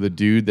the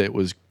dude that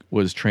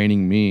was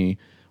training me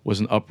was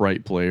an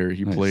upright player.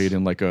 He played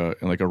in like a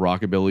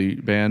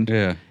rockabilly band.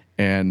 Yeah.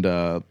 And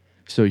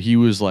so he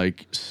was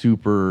like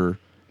super,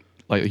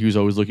 like, he was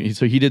always looking.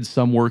 So he did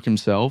some work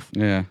himself.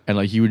 Yeah. And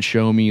like he would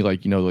show me,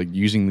 like, you know, like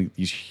using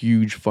these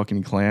huge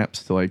fucking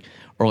clamps to like,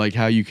 or like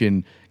how you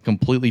can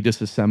completely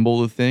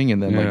disassemble the thing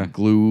and then like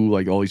glue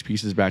like all these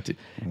pieces back to.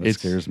 That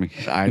scares me.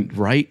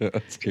 Right?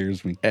 That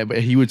scares me. But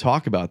he would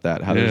talk about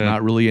that, how there's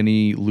not really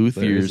any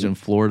luthiers in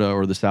Florida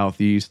or the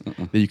Southeast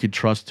that you could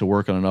trust to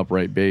work on an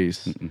upright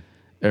bass,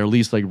 or at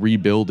least like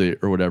rebuild it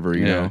or whatever,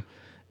 you know.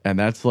 And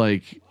that's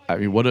like, I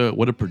mean, what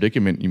a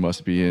predicament you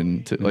must be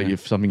in to, like,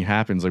 if something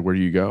happens, like, where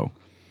do you go?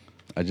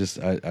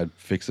 I'd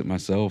fix it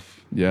myself.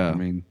 Yeah. I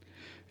mean,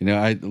 you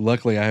know,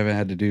 luckily I haven't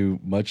had to do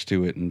much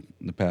to it in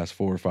the past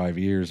 4 or 5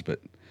 years, but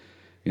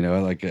you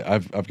know, like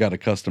I've got a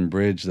custom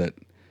bridge that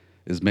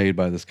is made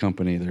by this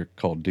company. They're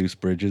called Deuce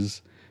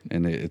Bridges,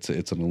 and it's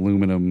an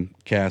aluminum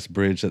cast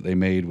bridge that they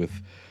made with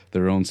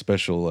their own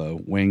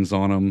special wings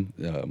on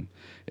them,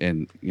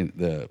 and you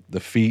know, the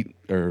feet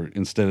are,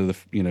 instead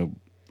of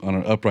on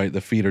an upright,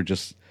 the feet are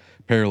just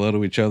parallel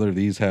to each other.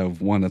 These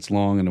have one that's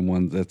long and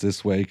one that's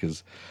this way,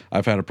 because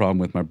I've had a problem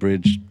with my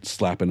bridge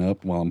slapping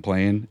up while I'm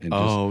playing. And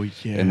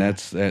and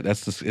that's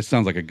it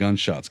sounds like a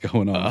gunshot's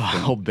going off.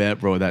 I'll bet,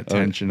 bro, that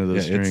tension of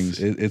the strings.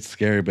 It's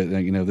scary, but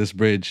you know, this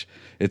bridge,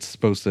 it's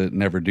supposed to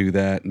never do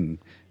that, and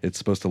it's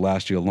supposed to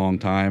last you a long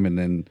time. And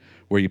then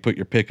where you put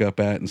your pickup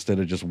at, instead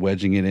of just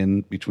wedging it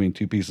in between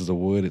two pieces of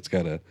wood, it's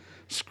got a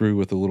screw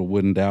with a little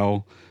wooden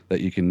dowel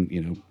that you can,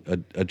 you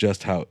know,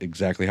 adjust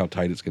exactly how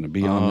tight it's going to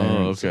be on there.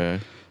 Oh, okay.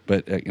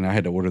 But you know, I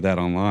had to order that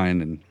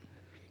online,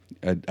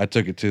 and I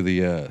took it to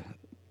the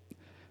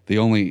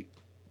only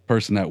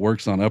person that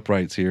works on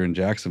uprights here in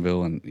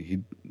Jacksonville, and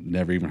he'd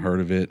never even heard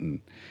of it, and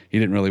he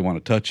didn't really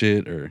want to touch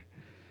it,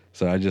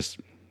 so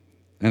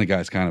and the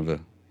guy's kind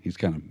of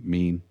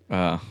mean,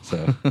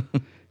 so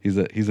he's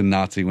a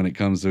Nazi when it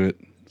comes to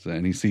it,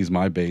 and he sees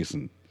my bass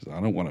and says,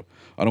 I don't want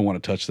to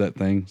touch that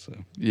thing, so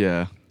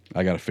yeah.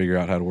 I got to figure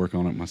out how to work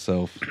on it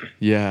myself.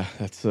 Yeah,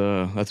 that's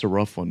a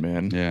rough one,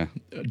 man. Yeah.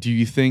 Do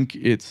you think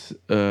it's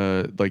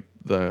like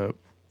the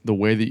the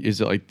way that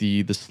is it like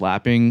the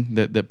slapping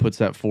that puts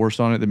that force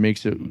on it that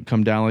makes it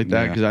come down like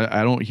that? Yeah. Because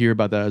I don't hear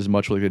about that as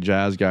much with like the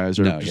jazz guys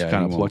or just kind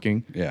of you won't.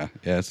 plucking. Yeah,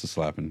 it's the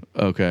slapping.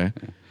 Okay.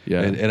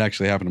 Yeah. It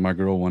actually happened to my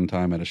girl one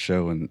time at a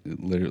show, and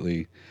it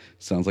literally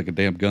sounds like a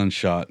damn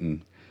gunshot.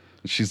 And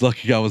she's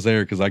lucky I was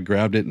there because I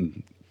grabbed it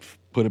and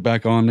put it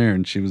back on there,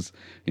 and she was,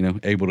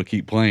 able to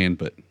keep playing.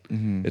 But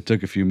it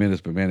took a few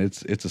minutes. But man,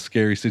 it's a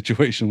scary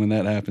situation when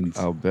that happens.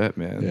 I'll bet,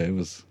 man. Yeah, it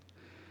was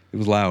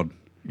loud,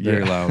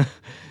 very loud.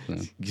 So.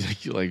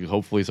 Like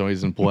hopefully somebody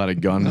doesn't pull out a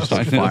gun and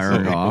start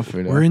firing off.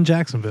 We're in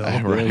Jacksonville.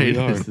 Right. we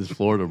are. This is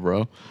Florida,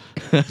 bro.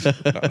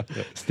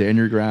 Stand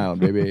your ground,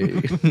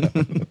 baby.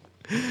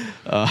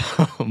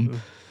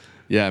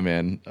 Yeah,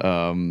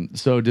 man.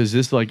 So does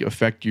this like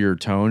affect your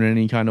tone in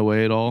any kind of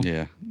way at all?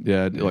 Yeah.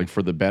 Like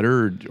for the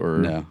better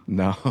or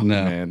No,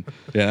 man.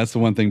 Yeah, that's the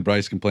one thing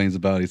Bryce complains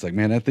about. He's like,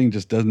 man, that thing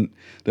just doesn't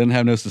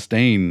have no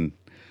sustain.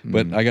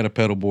 But I got a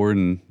pedal board,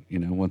 and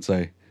once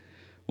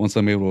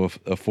I'm able to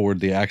afford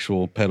the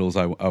actual pedals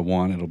I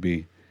want, it'll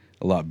be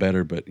a lot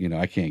better. But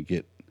I can't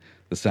get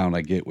the sound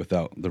I get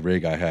without the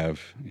rig I have.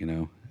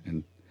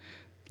 And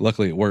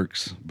luckily it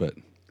works. But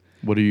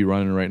What are you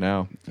running right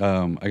now?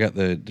 I got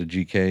the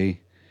GK,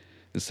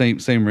 the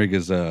same rig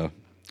as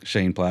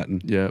Shane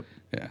Platten. Yep.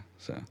 Yeah,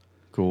 so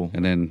Cool.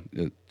 and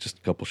then just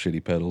a couple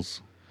shitty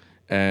pedals.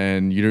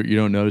 And you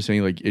don't notice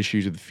any like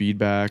issues with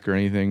feedback or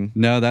anything?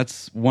 No,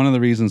 that's one of the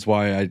reasons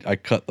why I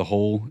cut the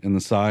hole in the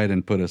side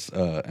and put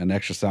an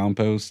extra sound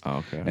post. Oh,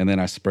 okay. And then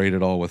I sprayed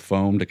it all with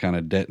foam to kind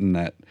of deaden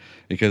that,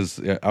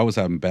 because I was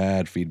having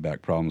bad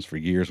feedback problems for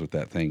years with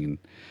that thing.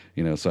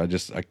 And, so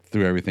I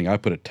threw everything. I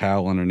put a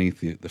towel underneath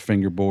the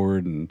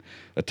fingerboard and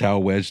a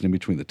towel wedged in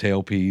between the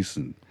tailpiece.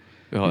 And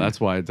Oh,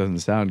 that's why it doesn't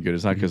sound good.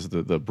 It's not because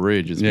of the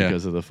bridge. It's Yeah.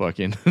 because of the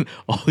fucking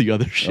all the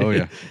other shit. Oh,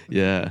 yeah.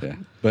 yeah. yeah,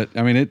 but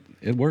I mean,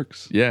 it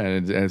works. Yeah,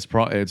 and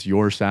it's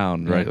your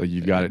sound, right? Yeah. Like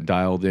you've got it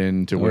dialed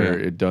in to where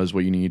yeah. it does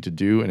what you need to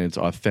do, and it's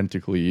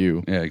authentically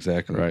you. Yeah,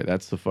 exactly. Right.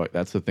 That's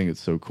the thing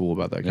that's so cool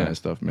about that kind of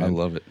stuff, man. I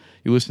love it.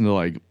 You listen to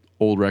like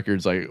old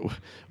records. Like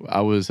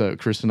I was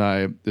Chris and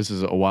I. This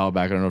is a while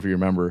back. I don't know if you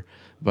remember,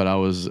 but I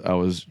was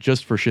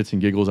just for shits and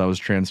giggles. I was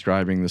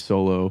transcribing the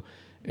solo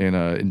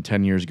in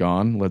 10 Years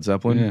Gone, Led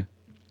Zeppelin. Yeah.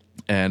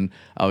 And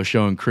I was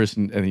showing Chris,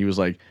 and he was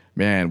like,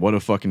 "Man, what a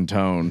fucking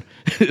tone!"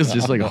 It's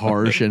just like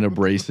harsh and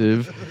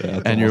abrasive.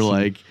 And you're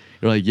like,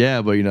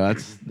 "Yeah, but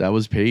that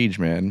was Page,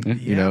 man.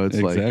 It's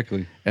exactly.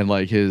 like, and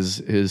like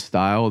his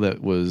style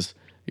that was,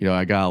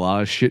 I got a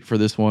lot of shit for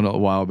this one a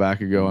while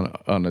back ago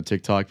on a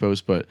TikTok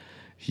post, but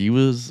he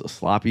was a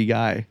sloppy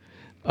guy.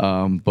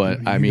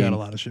 But You I mean, got a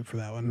lot of shit for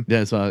that one.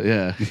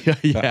 yeah,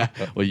 yeah.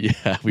 Well,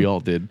 yeah, we all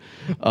did.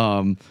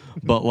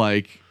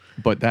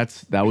 But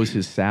that was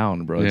his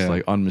sound, bro. It's Yeah.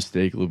 like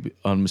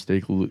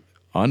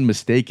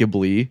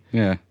unmistakably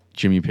Yeah.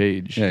 Jimmy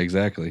Page. Yeah,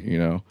 exactly.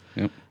 Yep.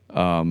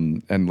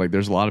 And like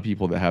there's a lot of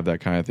people that have that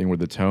kind of thing where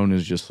the tone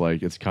is just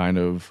like it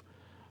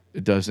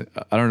doesn't.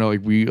 I don't know.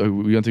 Like we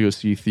went to go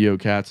see Theo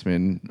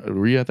Katzman.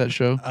 Were you at that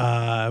show? This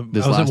I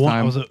was last at one,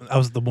 time? I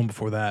was at the one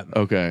before that.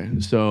 Okay,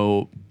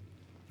 so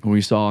when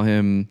we saw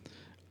him,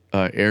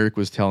 Eric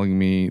was telling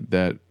me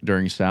that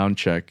during sound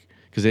check,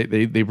 because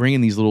they bring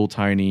in these little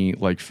tiny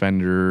like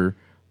Fender,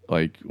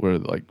 like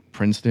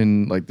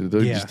Princeton, like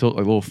they're Yeah. just like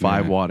little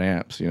 5-watt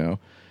amps,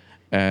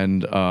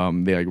 and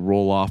they like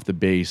roll off the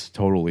bass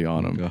totally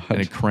on them, God. and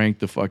they crank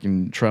the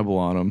fucking treble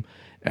on them,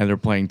 and they're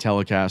playing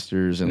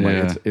Telecasters, and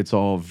Yeah. like it's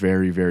all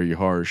very, very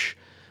harsh.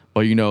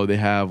 But they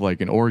have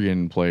like an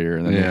organ player,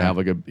 and then they Yeah. have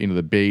like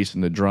the bass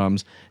and the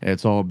drums, and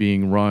it's all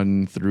being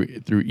run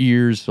through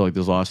ears. So like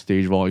there's a lot of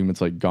stage volume. It's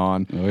like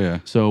gone. Oh, yeah.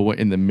 So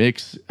in the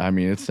mix, I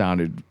mean, it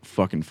sounded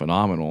fucking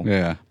phenomenal.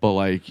 Yeah. But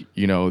like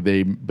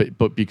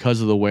but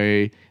because of the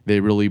way they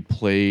really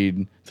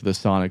played to the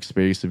sonic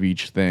space of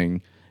each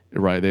thing,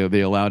 right? They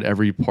allowed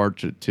every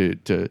part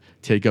to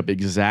take up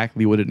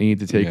exactly what it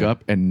needed to take Yeah.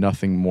 up and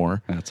nothing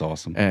more. That's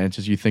awesome. And it's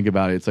just you think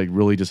about it, it's like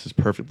really just this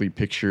perfectly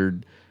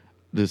pictured.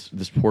 This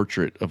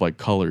portrait of like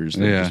colors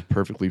that Yeah. just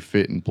perfectly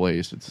fit in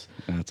place. It's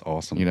That's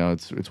awesome.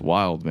 it's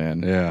wild,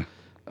 man. Yeah.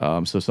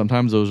 So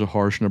sometimes those are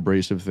harsh and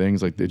abrasive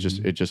things. Like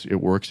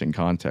it works in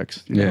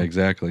context. you Yeah, know?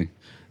 exactly.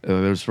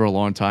 There's for a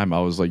long time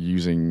I was like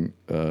using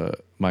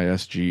my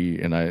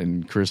SG,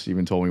 and Chris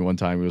even told me one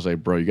time, he was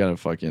like, "Bro, you gotta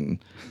fucking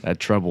that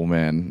treble,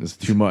 man. It's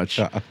too much."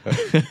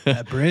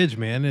 That bridge,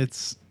 man,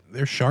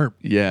 they're sharp.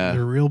 Yeah.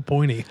 They're real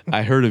pointy.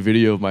 I heard a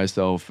video of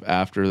myself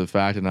after the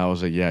fact, and I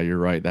was like, "Yeah, you're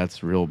right.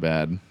 That's real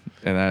bad."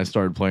 And then I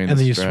started playing. And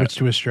then you Strat. switch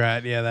to a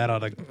Strat. Yeah, that ought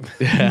to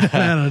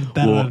that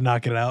Well, ought to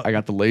knock it out. I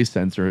got the lace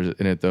sensors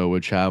in it though,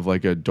 which have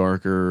like a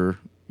darker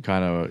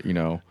kind of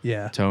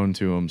Yeah. tone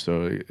to them,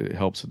 so it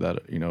helps with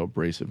that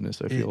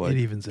abrasiveness. I feel like It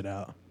evens it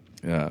out.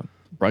 yeah.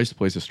 Bryce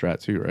plays a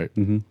Strat too, right?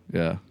 Mm-hmm.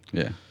 Yeah.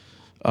 Yeah.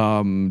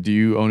 Do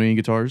you own any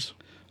guitars?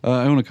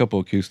 I own a couple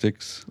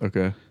acoustics.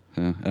 Okay.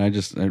 I'm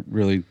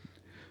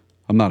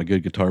not a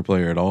good guitar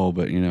player at all,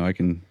 but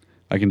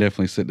I can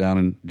definitely sit down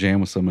and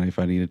jam with somebody if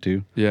I needed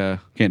to. Yeah.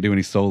 Can't do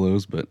any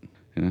solos, but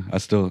I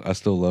still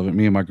love it.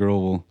 Me and my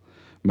girl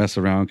mess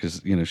around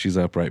because she's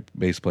an upright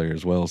bass player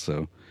as well.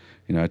 So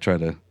I try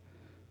to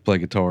play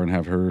guitar and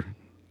have her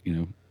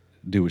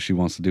do what she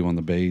wants to do on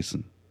the bass.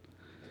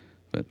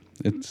 But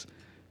it's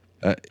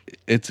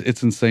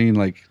insane.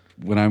 Like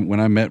when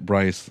I met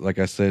Bryce, like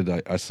I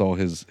said, I saw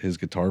his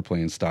guitar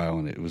playing style,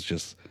 and it was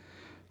just,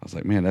 I was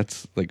like, man,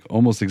 that's like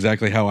almost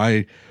exactly how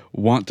I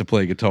want to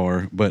play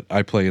guitar, but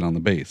I play it on the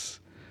bass,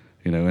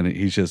 and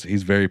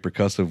he's very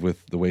percussive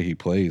with the way he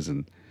plays.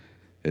 And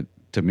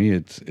to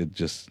me,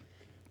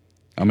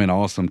 I'm in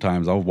awe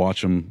sometimes. I'll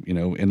watch him,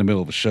 in the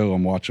middle of a show,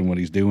 I'm watching what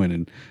he's doing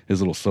and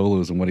his little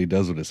solos and what he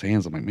does with his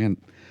hands. I'm like, man,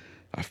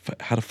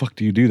 how the fuck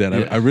do you do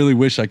that? I really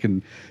wish I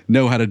can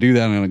know how to do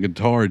that on a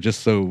guitar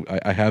just so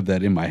I have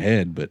that in my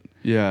head. But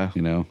yeah,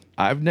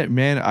 I've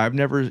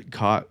never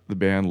caught the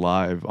band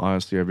live.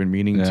 Honestly, I've been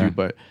meaning to,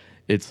 but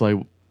it's like,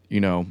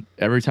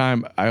 every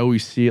time I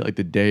always see it like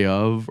the day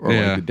of or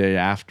like the day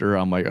after,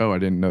 I'm like, oh, I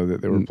didn't know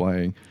that they were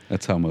playing.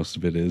 That's how most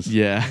of it is.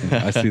 Yeah.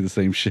 I see the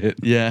same shit.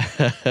 Yeah.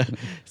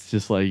 It's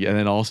just like, and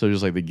then also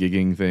just like the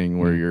gigging thing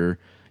where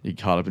you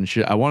caught up in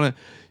shit.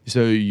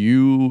 So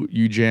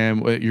you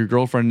jam. Your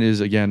girlfriend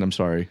is, again, I'm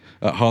sorry,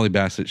 Holly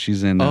Bassett.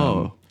 She's in.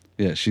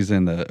 She's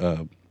in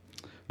the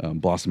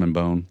Blossom and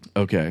Bone.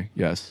 Okay.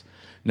 Yes.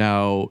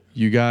 Now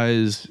you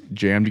guys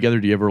jam together.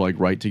 Do you ever like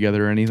write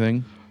together or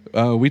anything?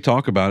 We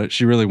talk about it.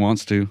 She really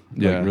wants to.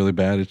 Yeah. Really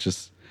bad. It's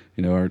just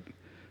we're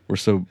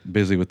so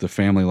busy with the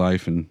family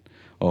life and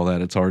all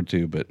that. It's hard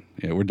to. But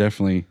yeah, we're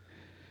definitely.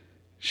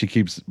 She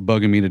keeps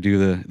bugging me to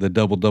do the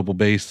double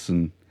bass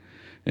and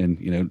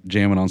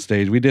jamming on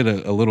stage. We did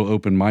a little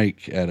open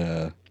mic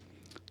at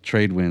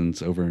Trade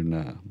Winds over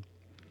in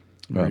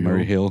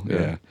Murray Hill.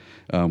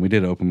 Yeah. We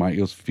did an open mic.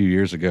 It was a few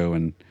years ago,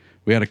 and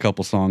we had a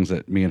couple songs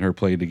that me and her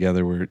played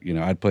together where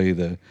I'd play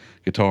the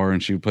guitar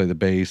and she would play the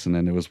bass, and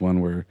then there was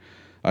one where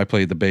I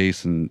played the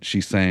bass and she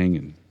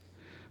sang.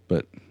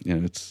 But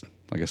it's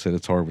like I said,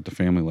 it's hard with the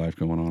family life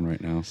going on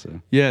right now.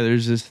 So yeah,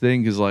 there's this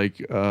thing because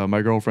like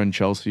my girlfriend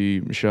Chelsea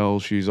Michelle,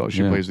 she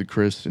plays the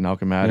Chris in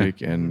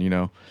Alchematic, and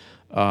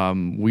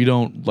we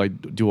don't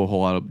like do a whole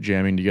lot of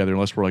jamming together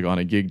unless we're like on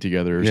a gig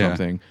together or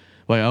something.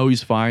 Like I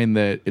always find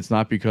that it's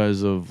not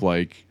because of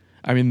like,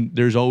 I mean,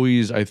 there's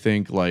always, I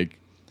think, like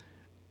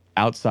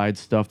outside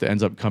stuff that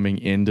ends up coming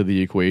into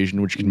the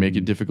equation, which can make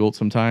it difficult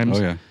sometimes.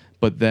 Oh yeah.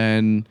 But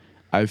then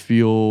I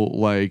feel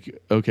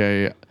like,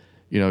 okay,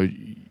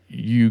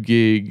 you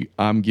gig,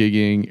 I'm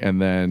gigging,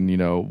 and then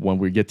when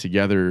we get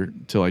together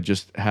to like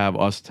just have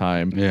us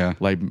time,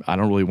 like I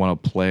don't really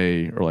want to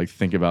play or like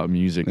think about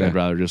music. I'd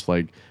rather just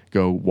like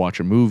go watch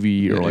a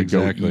movie or like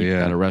go eat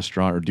at a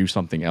restaurant or do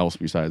something else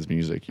besides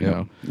music. You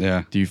know?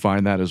 Yeah. Do you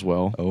find that as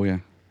well? Oh yeah,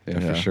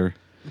 for sure.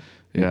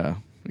 Yeah.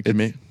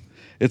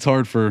 It's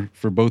hard for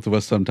both of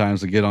us sometimes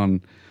to get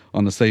on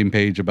the same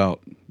page about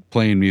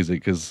playing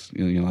music because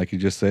like you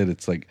just said,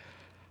 it's like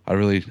I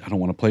don't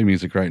want to play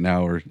music right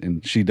now,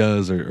 and she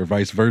does, or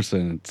vice versa,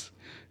 and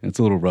it's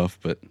a little rough,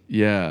 but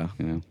yeah.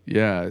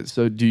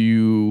 So do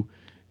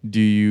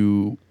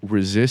you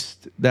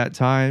resist that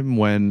time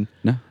when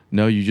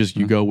no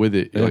you go with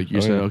it, like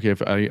you say, okay,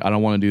 if I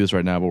don't want to do this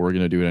right now, but we're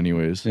gonna do it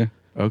anyways. Yeah.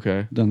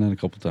 Okay. Done that a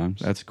couple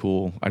times. That's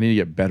cool. I need to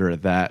get better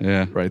at that.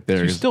 Yeah. Right there.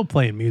 You're still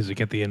playing music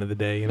at the end of the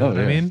day. You know what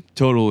I mean?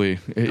 Totally.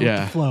 Go with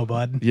the flow,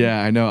 bud.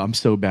 Yeah, I know. I'm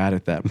so bad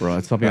at that, bro.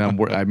 It's something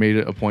I made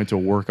it a point to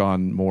work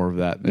on more of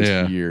that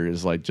this year.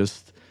 Is like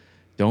just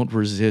don't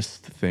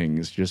resist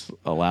things. Just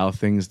allow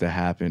things to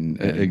happen.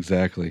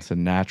 Exactly. It's a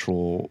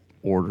natural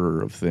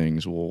order of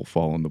things will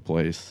fall into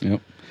place.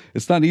 Yep.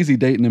 It's not easy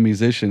dating a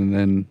musician, and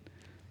then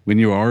when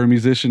you are a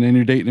musician and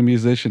you're dating a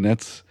musician,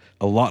 that's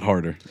a lot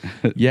harder.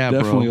 Yeah,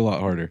 definitely bro. A lot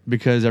harder.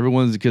 Because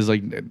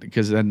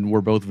because then we're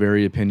both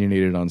very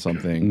opinionated on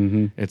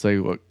something. It's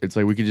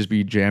like we could just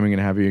be jamming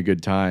and having a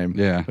good time.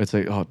 Yeah. But it's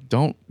like, oh,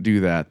 don't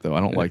do that though.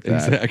 I don't like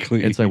that.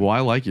 Exactly. It's like, well,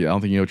 I like you. I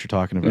don't think you know what you're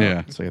talking about.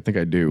 Yeah. It's like, I think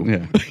I do.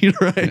 Yeah. You're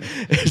right.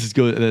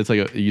 It's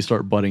like you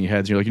start butting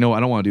heads. And you're like, I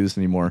don't want to do this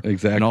anymore.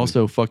 Exactly. And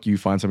also, fuck you.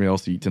 Find something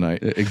else to eat tonight.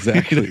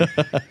 Exactly.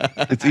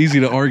 It's easy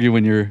to argue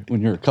when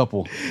you're a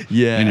couple.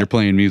 Yeah. And you're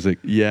playing music.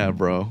 Yeah,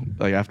 bro.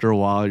 Like after a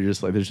while, you're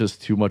just like, there's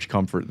just too much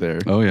comfort there.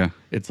 Oh yeah.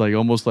 It's like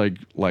almost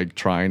like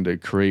trying to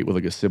create with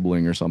like a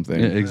sibling or something.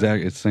 Yeah,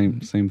 exactly. It's same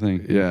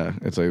thing. Yeah.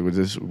 It's like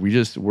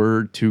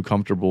we're too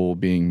comfortable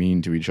being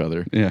mean to each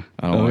other. Yeah.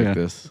 I don't like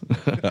this.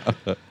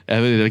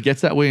 And it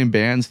gets that way in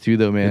bands too,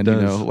 though, man. It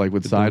does. Like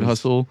with Side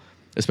Hustle,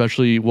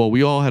 especially. Well,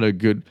 we all had a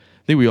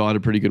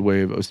pretty good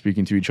way of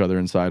speaking to each other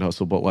in Side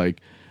Hustle. But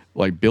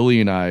like Billy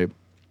and I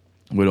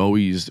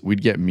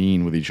we'd get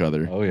mean with each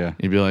other. Oh yeah.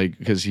 He'd be like,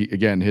 because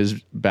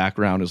his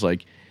background is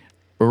like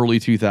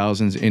early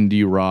 2000s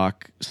indie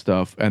rock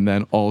stuff, and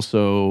then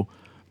also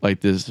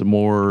like this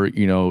more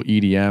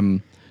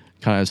EDM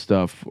kind of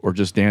stuff, or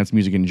just dance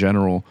music in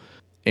general.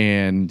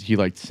 And he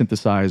liked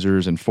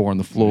synthesizers and Four on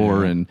the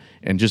Floor and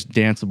just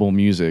danceable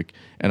music.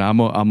 And I'm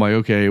like,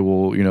 okay,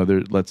 well,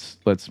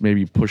 let's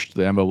maybe push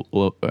the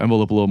envelope a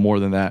little more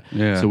than that.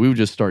 Yeah. So we would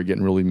just start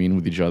getting really mean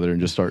with each other and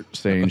just start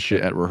saying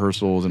shit at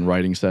rehearsals and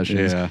writing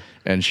sessions. Yeah.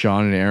 And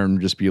Sean and Aaron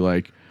would just be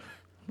like,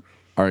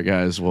 all right,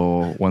 guys,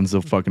 well, when's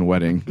the fucking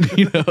wedding?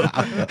 You know,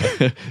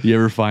 you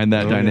ever find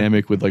that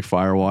dynamic with like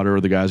Firewater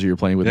or the guys that you're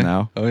playing with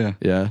now? Oh yeah.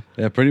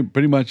 Yeah.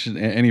 Pretty much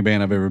any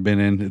band I've ever been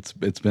in,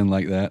 it's been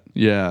like that.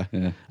 Yeah.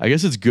 I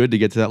guess it's good to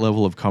get to that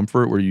level of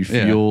comfort where you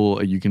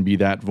feel you can be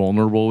that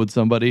vulnerable with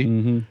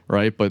somebody,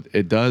 right? But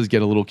it does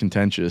get a little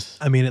contentious.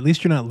 I mean, at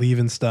least you're not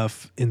leaving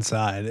stuff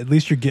inside. At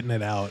least you're getting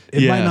it out.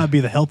 It might not be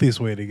the healthiest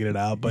way to get it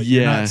out, but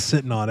you're not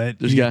sitting on it.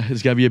 There's got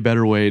to be a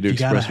better way to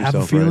express yourself. You gotta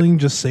have a feeling.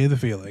 Just say the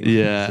feeling.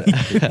 Yeah.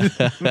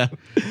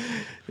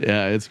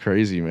 Yeah, it's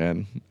crazy,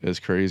 man. It's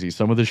crazy.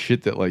 Some of the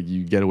shit that like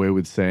you get away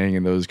with saying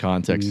in those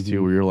contexts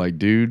too, where you're like,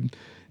 dude,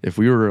 if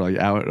we were like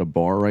out at a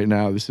bar right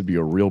now, this would be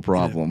a real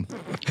problem.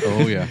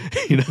 Oh yeah.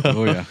 You know?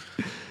 Oh yeah.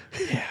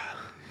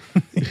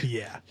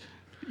 Yeah.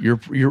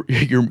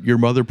 Your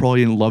mother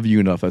probably didn't love you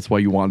enough. That's why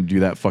you wanted to do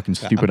that fucking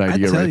stupid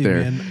idea right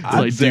there. Man,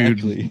 it's like,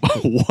 dude,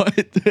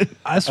 what?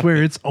 I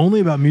swear, it's only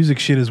about music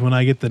shit is when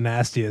I get the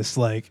nastiest.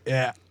 Like,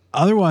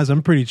 otherwise,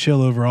 I'm pretty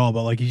chill overall.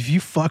 But like, if you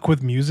fuck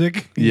with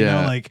music, you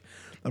know, like,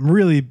 I'm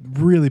really,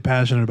 really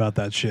passionate about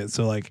that shit.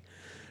 So like,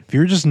 if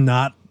you're just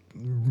not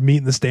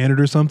meeting the standard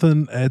or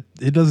something,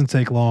 it doesn't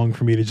take long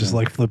for me to just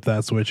like flip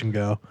that switch and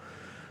go,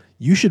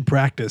 you should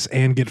practice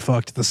and get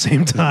fucked at the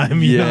same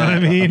time. You know what I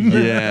mean?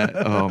 Yeah.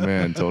 Oh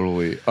man,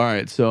 totally. All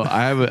right. So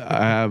I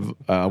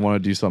want to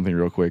do something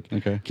real quick.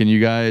 Okay. Can you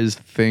guys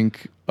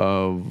think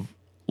of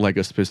like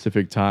a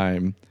specific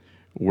time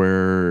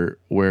where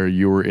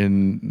you were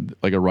in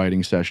like a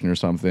writing session or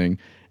something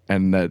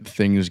and that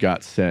things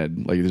got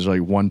said? Like there's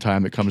like one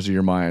time that comes to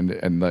your mind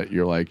and that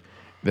you're like,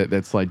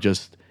 that's like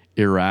just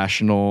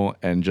irrational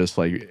and just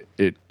like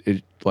it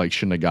like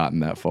shouldn't have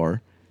gotten that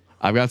far.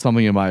 I've got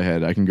something in my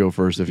head. I can go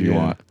first if you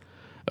want.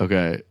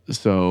 Okay,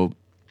 so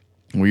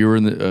we were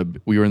in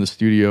the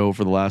studio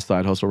for the last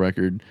Side Hustle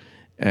record,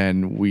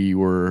 and we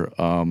were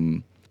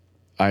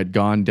I'd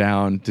gone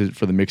down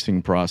for the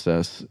mixing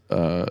process,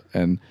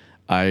 and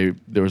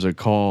there was a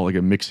call, like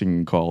a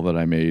mixing call that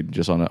I made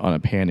just on a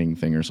panning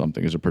thing or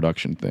something as a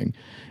production thing,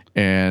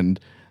 and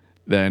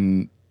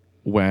then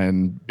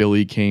when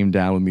Billy came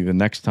down with me the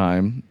next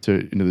time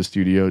into the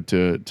studio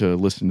to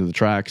listen to the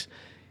tracks,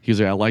 he was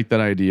like, I like that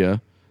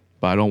idea,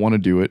 but I don't want to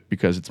do it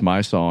because it's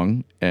my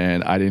song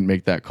and I didn't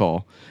make that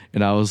call.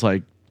 And I was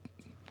like,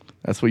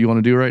 that's what you want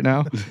to do right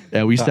now?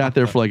 And we sat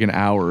there for like an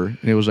hour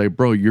and it was like,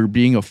 bro, you're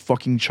being a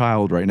fucking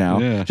child right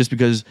now. Just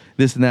because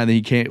this and that, and then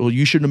you can't, well,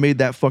 you shouldn't have made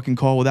that fucking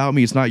call without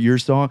me. It's not your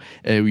song.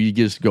 And we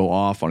just go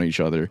off on each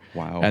other.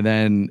 Wow. And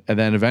then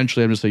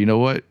eventually I'm just like, you know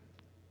what?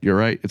 You're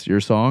right. It's your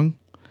song.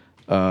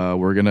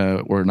 We're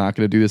not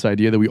gonna do this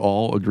idea that we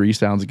all agree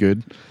sounds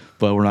good,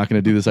 but we're not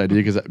gonna do this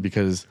idea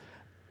because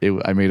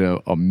I made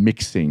a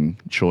mixing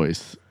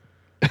choice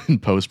in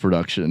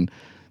post-production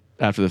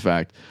after the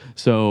fact.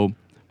 So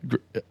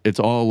it's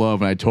all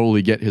love, and I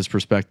totally get his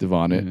perspective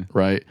on it,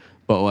 right?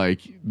 But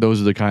like those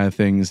are the kind of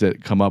things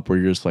that come up where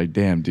you're just like,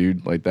 damn,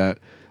 dude, like that,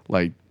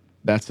 like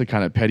that's the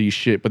kind of petty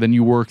shit. But then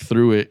you work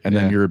through it, and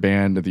then you're a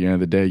band at the end of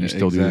the day. You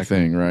still do the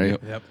thing, right?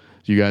 Yep.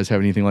 Do you guys have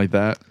anything like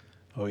that?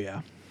 Oh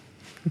yeah.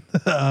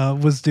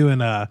 Was doing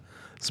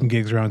some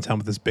gigs around town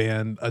with this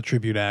band, a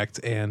tribute act,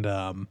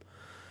 and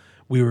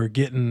we were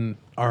getting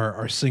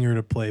our singer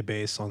to play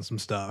bass on some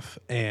stuff,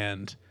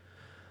 and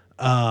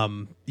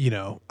you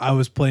know, I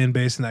was playing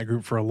bass in that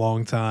group for a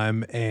long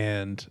time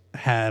and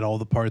had all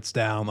the parts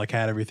down, like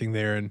had everything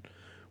there, and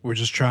we're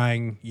just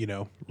trying, you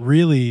know,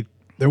 really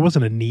there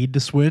wasn't a need to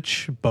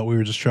switch, but we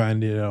were just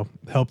trying to, you know,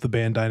 help the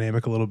band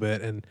dynamic a little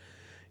bit and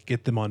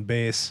get them on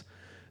bass.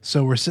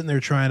 So we're sitting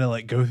there trying to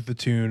like go through the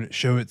tune,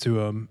 show it to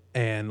them,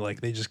 and like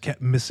they just kept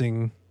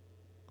missing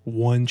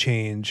one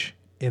change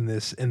in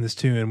this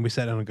tune. And we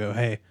sat down and go,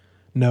 hey,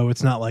 no,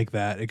 it's not like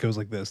that. It goes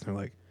like this. And they're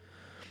like,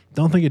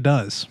 don't think it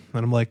does.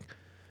 And I'm like,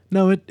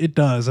 no, it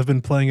does. I've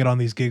been playing it on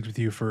these gigs with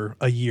you for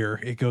a year.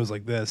 It goes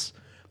like this.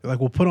 They're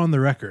like, well, put on the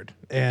record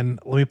and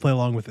let me play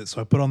along with it.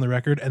 So I put on the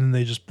record and then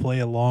they just play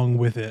along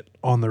with it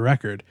on the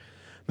record.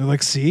 They're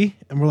like, see?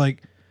 And we're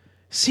like,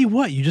 see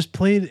what? You just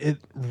played it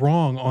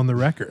wrong on the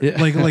record.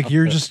 Yeah. Like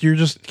you're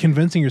just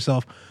convincing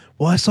yourself,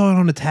 well, I saw it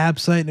on a tab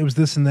site and it was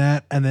this and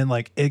that. And then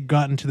like it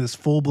got into this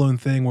full blown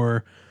thing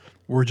where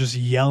we're just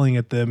yelling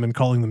at them and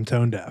calling them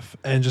tone deaf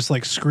and just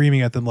like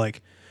screaming at them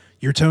like,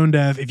 you're tone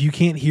deaf. If you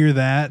can't hear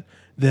that,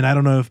 then I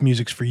don't know if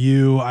music's for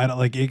you.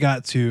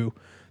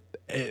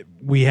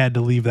 We had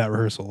to leave that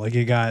rehearsal. Like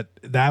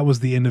that was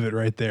the end of it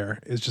right there.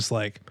 It's just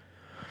like,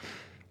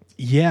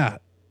 yeah,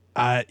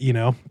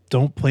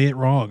 don't play it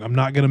wrong. I'm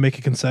not going to make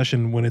a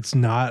concession when it's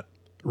not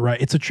right.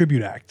 It's a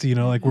tribute act,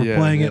 like we're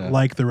playing it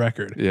like the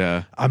record.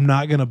 Yeah. I'm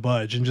not going to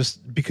budge. And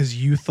just because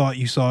you thought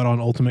you saw it on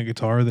Ultimate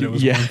Guitar that it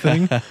was one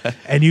thing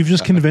and you've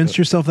just convinced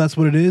yourself that's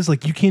what it is.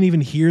 Like you can't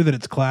even hear that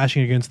it's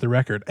clashing against the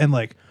record. And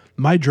like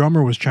my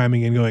drummer was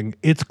chiming in going,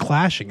 it's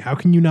clashing. How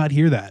can you not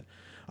hear that?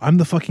 I'm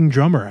the fucking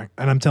drummer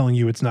and I'm telling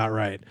you it's not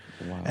right.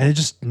 Wow. And it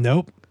just,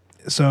 nope.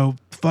 So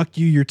fuck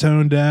you, you're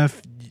tone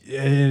deaf.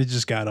 It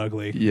just got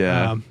ugly.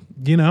 Yeah.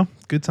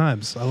 Good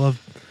times. I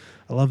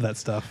I love that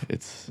stuff.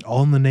 It's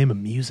All in the name of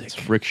music.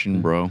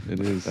 friction, bro. It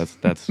is.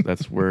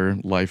 That's where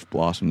life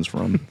blossoms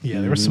from.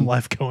 Yeah, there was some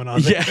life going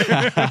on there.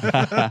 Yeah.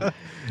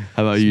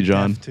 How about you,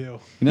 John? Death, too.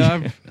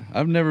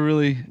 I've never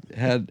really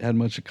had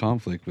much of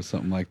conflict with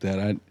something like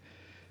that.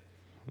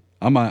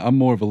 I'm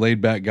more of a laid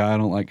back guy. I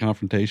don't like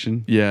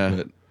confrontation.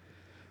 Yeah.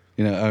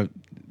 But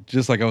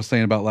just like I was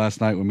saying about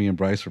last night when me and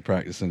Bryce were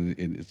practicing,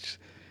 it's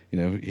he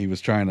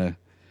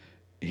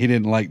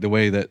didn't like the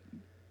way that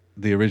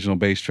the original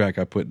bass track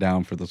I put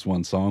down for this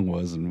one song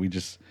was, and we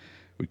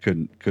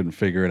couldn't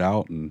figure it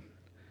out. And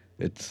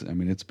it's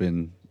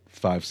been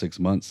 5-6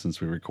 months since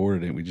we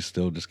recorded it, and we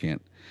still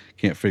can't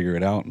figure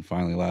it out. And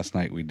finally last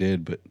night we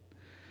did. But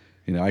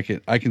I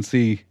can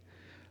see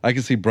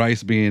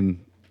Bryce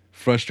being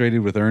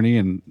frustrated with Ernie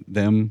and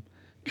them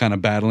kind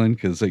of battling,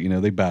 because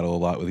they battle a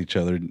lot with each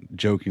other,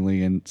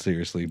 jokingly and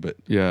seriously. But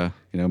Yeah.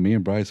 me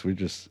and Bryce,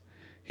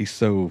 he's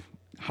so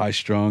high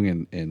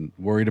strung and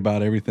worried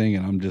about everything,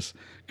 and I'm just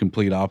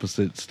complete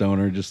opposite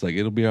stoner, just like,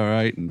 it'll be all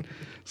right. And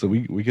so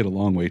we get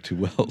along way too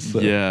well. So.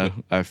 Yeah,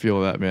 I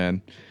feel that,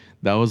 man.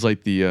 That was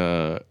like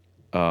the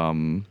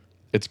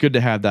it's good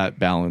to have that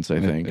balance, I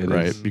think, it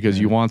right? is, Because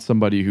you want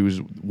somebody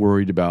who's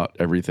worried about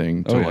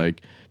everything to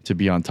to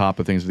be on top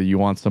of things. That you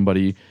want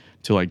somebody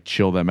to like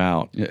chill them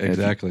out. Yeah,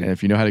 exactly. And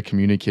if you know how to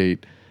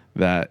communicate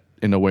that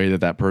in a way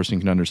that person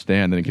can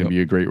understand, then it can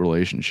be a great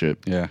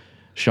relationship. Yeah.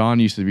 Sean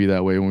used to be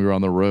that way when we were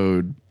on the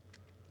road,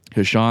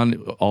 because Sean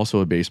also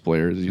a bass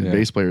player.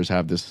 Bass players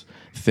have this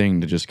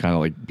thing to just kind of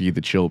like be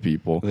the chill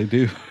people. They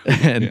do.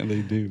 And, yeah,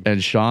 they do.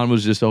 And Sean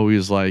was just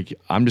always like,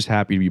 I'm just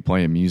happy to be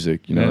playing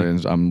music, Yeah.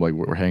 and I'm like,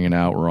 we're hanging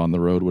out, we're on the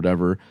road,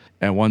 whatever.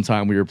 And one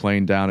time we were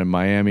playing down in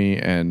Miami,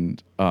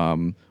 and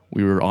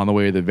we were on the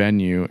way to the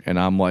venue, and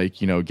I'm like,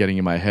 getting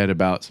in my head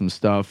about some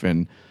stuff,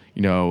 and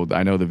I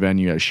know the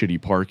venue has shitty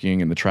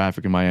parking, and the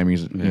traffic in Miami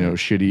is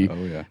shitty.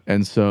 Oh, yeah.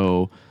 And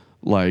so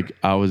like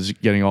I was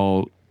getting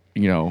all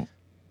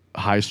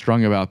high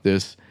strung about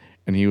this,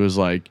 and he was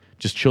like,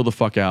 just chill the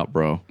fuck out,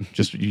 bro.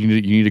 Just you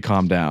need to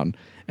calm down.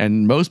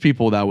 And most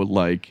people that would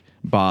like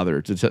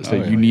bother to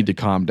say you need to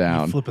calm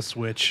down. Flip a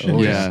switch.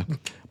 Yeah.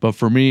 But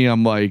for me,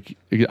 I'm like,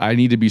 I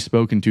need to be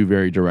spoken to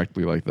very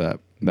directly like that.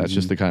 That's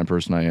just the kind of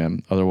person I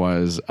am.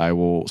 Otherwise, I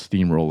will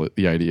steamroll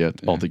the idea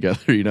altogether,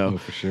 Oh,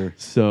 for sure.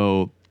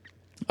 So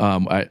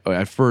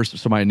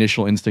my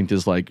initial instinct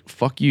is like,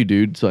 fuck you,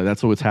 dude. So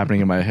that's what's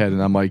happening in my head.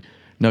 And I'm like,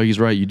 no, he's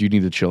right. You do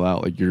need to chill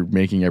out. Like, you're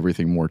making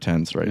everything more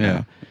tense right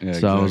now. Yeah,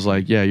 so I was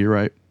like, yeah, you're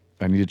right.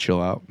 I need to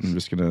chill out. I'm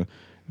just going to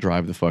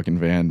drive the fucking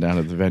van down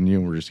to the venue,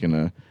 and we're just going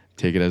to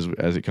take it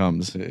as it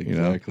comes.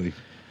 Exactly.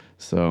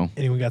 So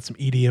Anyone got some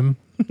EDM?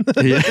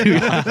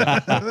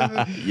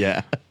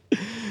 yeah.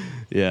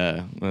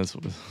 Yeah, that's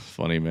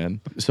funny,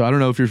 man. So I don't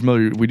know if you're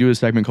familiar. We do a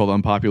segment called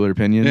Unpopular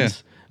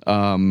Opinions.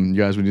 You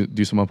guys would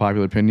do some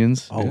unpopular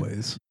opinions?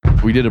 Always.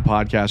 We did a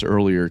podcast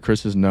earlier.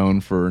 Chris is known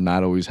for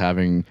not always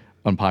having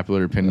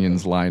unpopular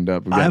opinions lined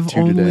up. We've got I've 2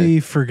 only today.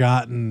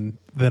 forgotten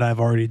that I've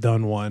already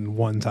done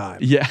one time.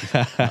 Yeah.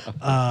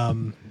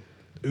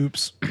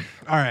 Oops.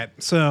 All right.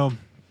 So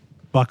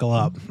buckle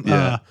up.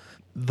 Yeah.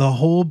 The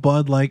whole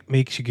Bud Light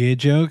makes you gay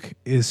joke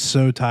is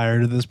so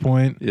tired at this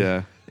point.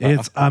 Yeah.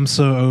 I'm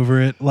so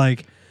over it.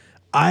 Like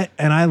I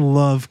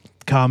love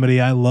comedy.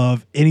 I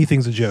love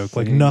anything's a joke.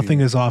 Like nothing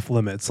is off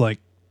limits. Like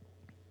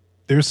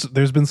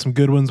there's been some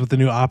good ones with the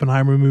new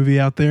Oppenheimer movie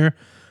out there.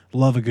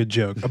 Love a good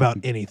joke about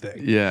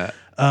anything. Yeah.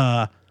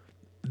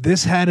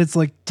 This had its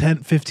like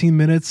 10, 15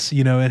 minutes.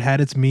 It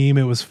had its meme.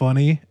 It was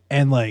funny.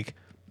 And like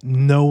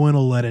no one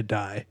will let it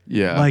die.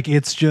 Yeah. Like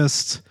it's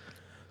just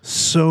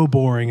so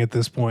boring at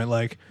this point.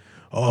 Like,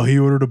 oh, he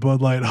ordered a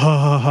Bud Light. Ha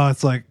ha ha.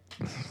 It's like,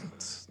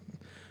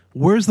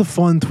 where's the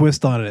fun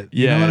twist on it?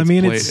 You Yeah, know what I it's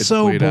mean? played- It's it's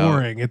so played out.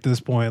 boring at this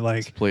point.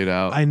 Like, Played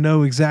out. I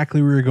know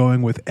exactly where you're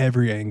going with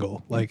every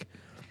angle. Like,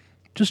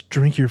 just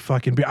drink your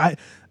fucking beer.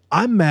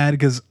 I'm mad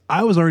because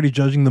I was already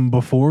judging them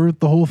before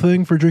the whole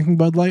thing for drinking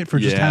Bud Light, for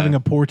just Yeah. having a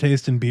poor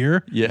taste in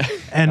beer. Yeah.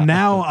 And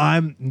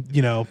now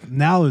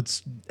now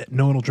it's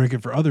no one will drink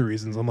it for other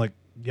reasons. I'm like,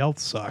 y'all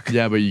suck.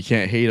 Yeah, but you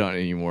can't hate on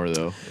it anymore,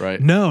 though,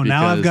 right? No,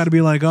 now I've got to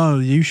be like, oh,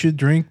 you should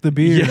drink the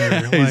beer.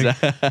 Yeah,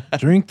 like,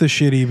 drink the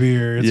shitty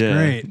beer. It's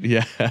great.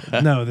 Yeah.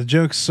 No, the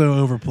joke's so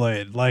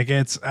overplayed. Like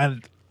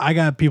I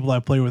got people I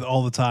play with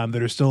all the time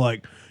that are still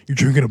like, "You're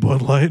drinking a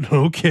Bud Light,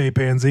 okay,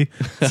 pansy."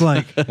 It's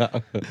like,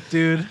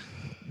 dude,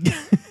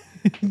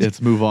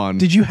 Let's move on.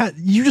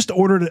 you just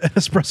ordered an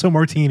espresso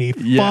martini?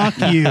 Yeah.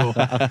 Fuck you.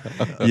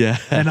 Yeah.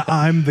 And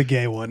I'm the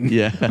gay one.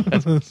 Yeah.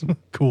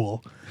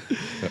 Cool.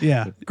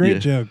 Yeah, great Yeah.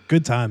 joke.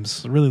 Good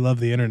times. Really love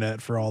the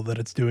internet for all that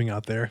it's doing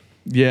out there.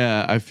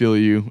 Yeah, I feel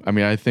you. I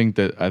mean, I think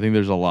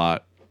there's a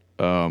lot.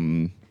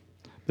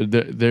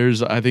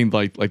 There's I think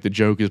like the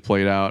joke is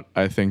played out.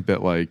 I think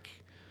that like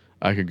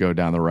I could go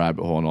down the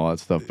rabbit hole and all that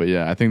stuff. But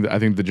yeah, I think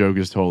the joke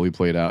is totally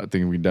played out. I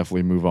think we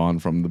definitely move on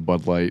from the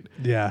Bud Light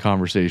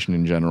conversation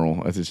in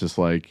general. It's just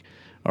like,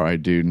 all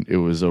right, dude, it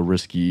was a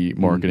risky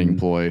marketing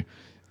ploy.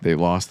 They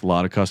lost a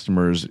lot of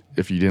customers.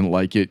 If you didn't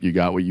like it, you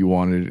got what you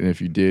wanted, and if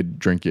you did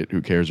drink it,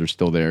 who cares? They're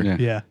still there. Yeah.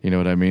 Yeah. You know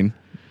what I mean?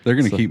 They're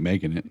going to keep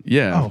making it.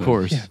 Yeah, of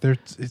course.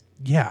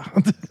 Yeah,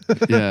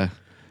 Yeah,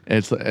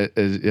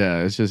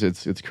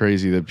 it's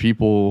crazy that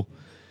people,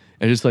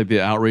 and just like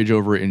the outrage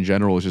over it in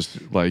general is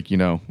just like,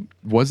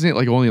 wasn't it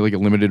like only like a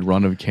limited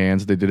run of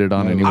cans they did it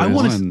on? No, Anyways? I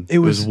want to. It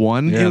was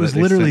one. Yeah, it was that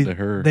they literally sent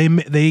to her. they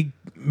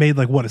made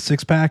like what, a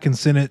 6-pack and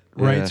sent it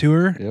right Yeah. to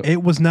her. Yep.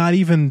 It was not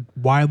even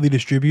widely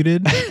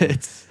distributed.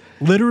 It's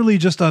Literally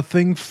just a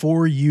thing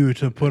for you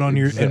to put on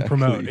your and Exactly.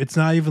 promote. It's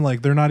not even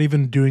like they're not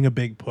even doing a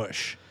big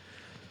push.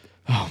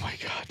 oh my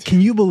god.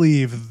 Can you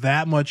believe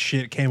that much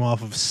shit came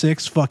off of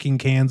 6 fucking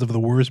cans of the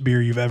worst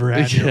beer you've ever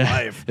had in your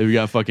life? We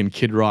got fucking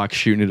Kid Rock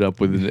shooting it up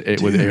with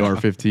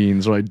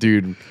AR-15s. Like,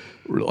 dude,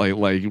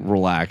 like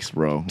relax,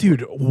 bro.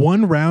 Dude,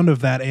 1 round of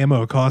that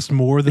ammo cost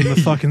more than the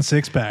fucking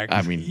 6-pack.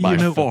 I mean, by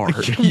far.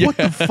 What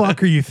the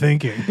fuck are you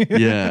thinking?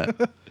 Yeah,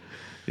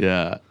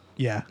 yeah.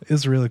 Yeah,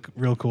 it's really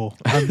real cool.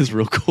 It's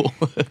real cool.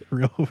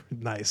 Real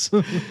nice.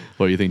 What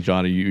do you think,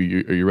 John? Are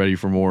you ready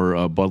for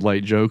more Bud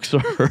Light jokes?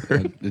 Or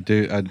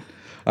Dude,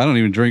 I don't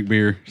even drink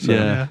beer. So,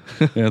 Yeah.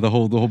 yeah, the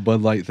whole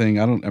Bud Light thing.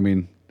 I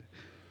mean,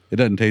 it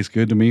doesn't taste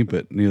good to me,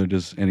 but neither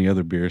does any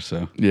other beer.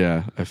 So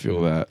yeah, I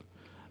feel that.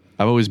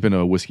 I've always been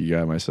a whiskey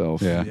guy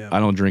myself. Yeah. Yeah. I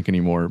don't drink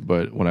anymore,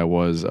 but when I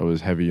was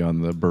heavy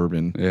on the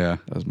bourbon. yeah,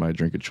 That was my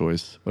drink of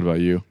choice. What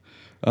about you?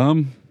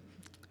 I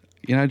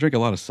drink a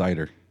lot of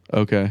cider.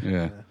 Okay.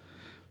 Yeah,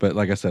 but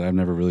like I said, I've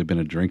never really been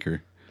a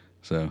drinker.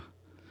 So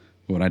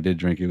when I did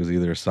drink, it was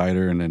either a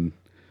cider, and then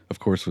of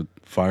course with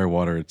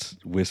Firewater, it's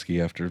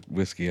whiskey after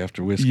whiskey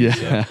after whiskey.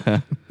 Yeah.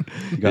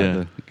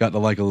 So got to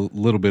like a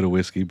little bit of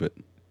whiskey, but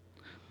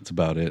that's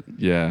about it.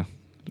 Yeah.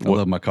 I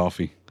love my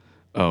coffee.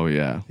 Oh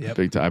yeah. Yep.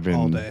 Big time. I've been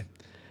All day.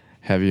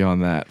 heavy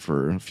on that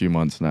for a few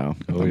months now.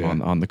 Oh, I'm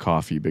yeah. on the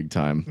coffee big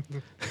time.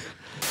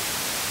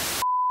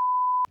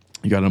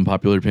 You got an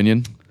unpopular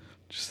opinion?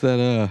 Just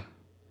that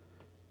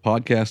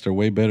podcasts are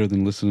way better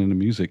than listening to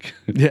music.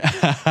 Yeah.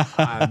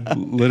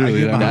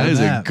 Literally, get I mean, That is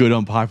a that. good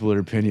unpopular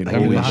opinion. I I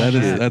mean, Holy behind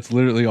shit. that. that's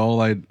literally all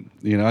I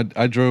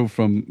drove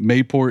from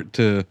Mayport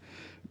to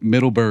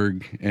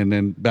Middleburg and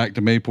then back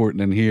to Mayport and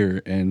then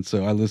here. And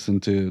so I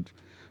listened to,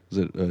 was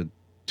it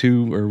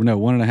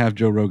 1.5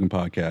 Joe Rogan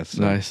podcasts.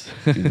 So, Nice.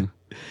 yeah.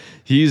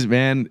 He's,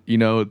 man,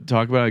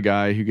 talk about a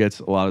guy who gets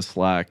a lot of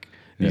slack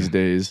these Yeah.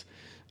 days.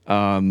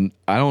 I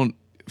don't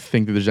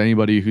think that there's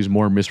anybody who's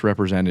more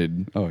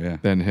misrepresented Oh, yeah.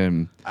 than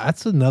him.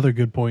 That's another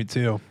good point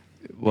too.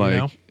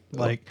 Like,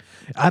 Like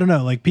I don't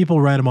know, like people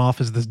write him off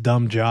as this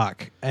dumb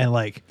jock, and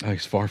like Oh,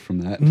 he's far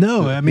from that.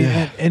 no, I mean,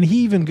 and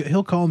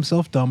he'll call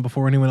himself dumb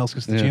before anyone else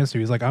gets the Yeah. chance to.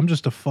 He's like, I'm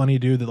just a funny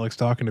dude that likes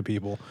talking to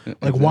people. Like,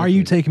 why are exactly.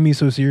 you taking me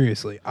so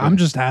seriously? I'm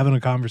just having a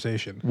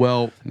conversation.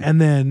 well,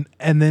 And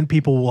then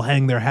people will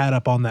hang their hat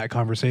up on that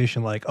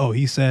conversation, like, oh,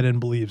 he said and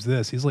believes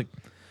this. He's like,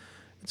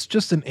 it's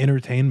just an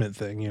entertainment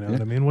thing, you know what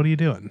I mean? What are you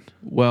doing?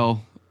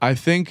 Well, I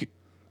think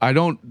I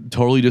don't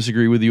totally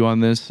disagree with you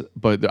on this,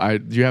 but I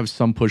do have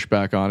some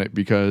pushback on it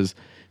because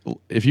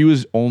if he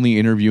was only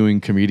interviewing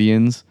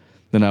comedians,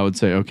 then I would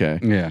say okay.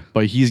 Yeah.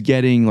 But he's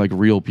getting like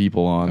real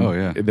people on Oh,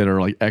 yeah. that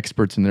are like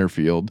experts in their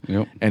field,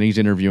 Yep. and he's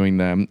interviewing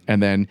them,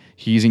 and then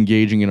he's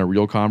engaging in a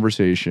real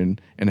conversation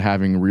and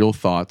having real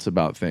thoughts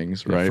about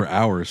things, right? For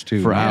hours,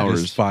 too. For not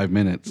hours. Just 5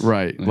 minutes.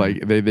 Right. Yeah.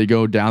 Like they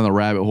go down the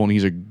rabbit hole, and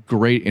he's a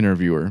great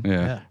interviewer.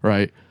 Yeah.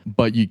 Right.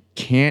 But you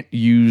can't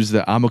use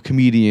the "I'm a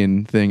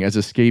comedian" thing as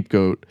a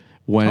scapegoat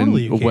when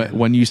Totally you can.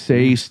 when you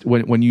say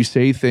when you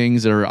say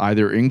things that are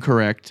either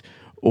incorrect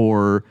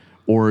or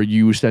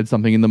you said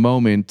something in the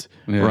moment,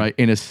 Yeah. right?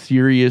 In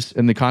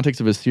the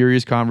context of a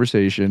serious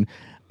conversation,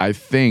 I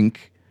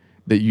think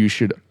that you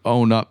should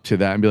own up to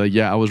that and be like,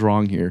 yeah, I was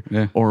wrong here,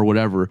 Yeah. or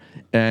whatever.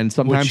 And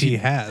sometimes Which he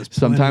has plenty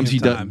Sometimes of he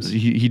times. does.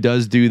 He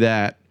does do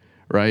that,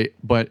 right?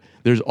 But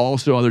there's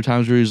also other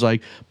times where he's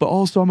like, but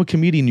also I'm a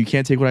comedian. You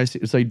can't take what I say.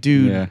 It's like,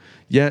 dude,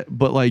 yeah,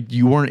 but like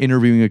you weren't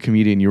interviewing a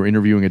comedian. You were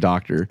interviewing a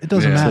doctor. It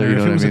doesn't Yeah. matter. So, you if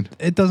know it what was I mean?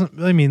 it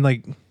doesn't, I mean,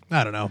 like,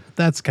 I don't know.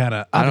 That's kind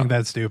of, I think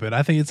that's stupid.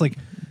 I think it's like,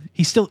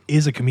 he still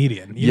is a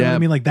comedian. You know what Yeah, I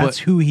mean? Like,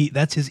 that's but-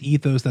 that's his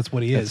ethos. That's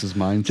what he That's is. his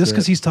mindset. Just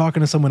because he's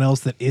talking to someone else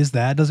that is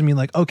that doesn't mean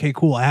like, okay,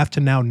 cool. I have to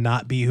now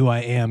not be who I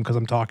am because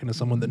I'm talking to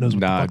someone that knows what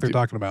the fuck they're dude,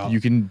 talking about.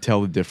 You can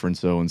tell the difference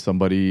though when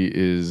somebody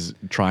is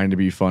trying to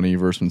be funny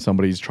versus when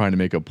somebody's trying to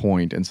make a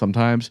point. And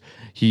sometimes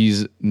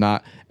he's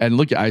not. And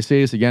look, I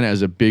say this again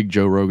as a big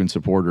Joe Rogan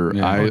supporter.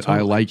 Yeah.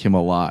 I like him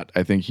a lot.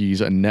 I think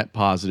he's a net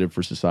positive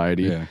for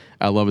society. Yeah.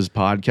 I love his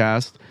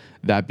podcast.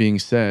 That being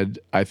said,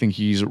 I think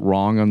he's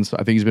wrong on.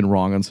 I think he's been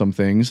wrong on some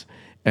things.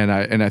 And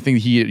I think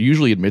he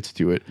usually admits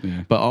to it.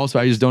 Yeah. But also,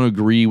 I just don't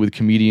agree with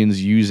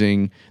comedians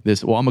using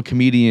this. Well, I'm a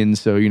comedian,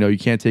 so you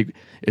can't take.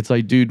 It's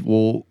like, dude,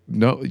 well,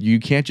 no,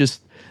 you can't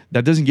just.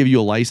 That doesn't give you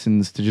a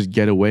license to just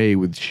get away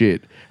with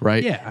shit,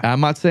 right? Yeah. And I'm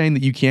not saying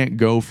that you can't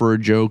go for a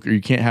joke or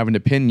you can't have an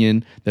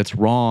opinion that's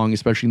wrong,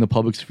 especially in the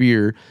public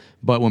sphere.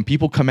 But when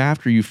people come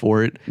after you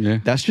for it, Yeah.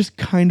 that's just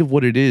kind of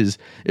what it is.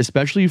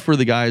 Especially for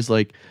the guys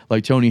like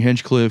Tony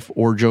Hinchcliffe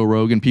or Joe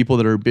Rogan, people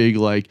that are big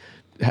like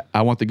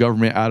I want the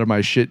government out of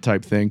my shit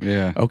type thing.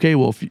 Yeah. Okay,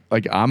 well,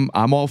 if I'm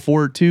all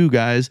for it too,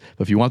 guys.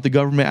 But if you want the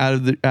government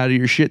out of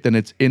your shit, then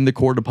it's in the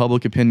court of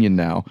public opinion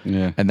now.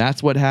 Yeah. And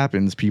that's what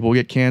happens. People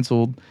get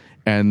canceled,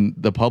 and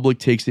the public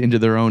takes it into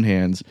their own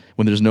hands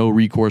when there's no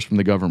recourse from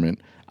the government.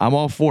 I'm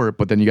all for it,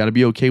 but then you got to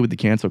be okay with the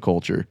cancel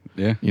culture.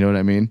 Yeah. You know what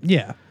I mean?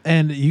 Yeah,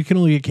 and you can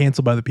only get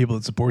canceled by the people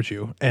that support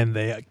you, and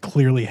they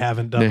clearly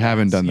haven't done. They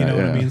haven't done You that, know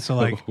what yeah. I mean?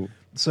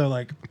 So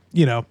like,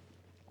 you know,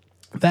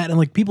 that and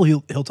like people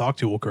he'll talk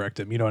to will correct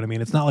him. You know what I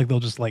mean? It's not like they'll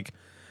just like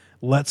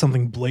let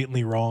something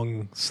blatantly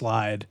wrong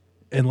slide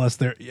unless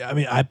they're. I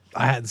mean, I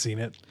hadn't seen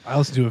it. I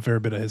listened to a fair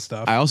bit of his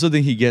stuff. I also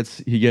think he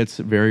gets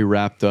very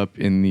wrapped up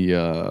in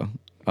the.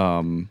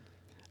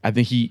 I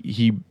think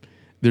he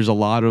there's a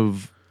lot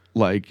of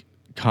like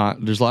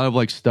there's a lot of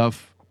like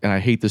stuff, and I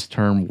hate this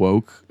term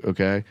woke.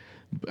 Okay,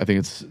 I think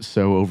it's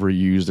so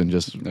overused and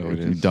just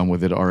done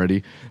with it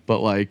already. But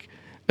like,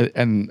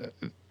 and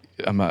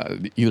I'm not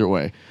either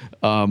way.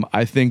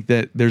 I think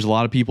that there's a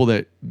lot of people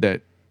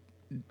that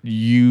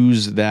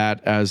use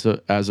that as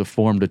a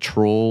form to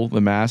troll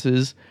the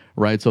masses,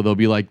 right? So there'll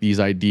be like these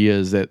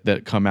ideas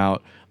that come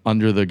out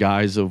under the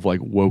guise of like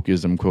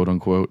wokeism, quote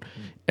unquote,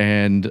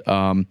 and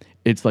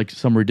it's like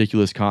some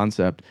ridiculous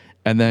concept.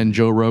 And then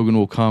Joe Rogan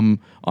will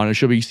come on a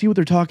show, but you see what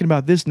they're talking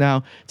about this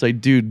now. It's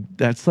like, dude,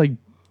 that's like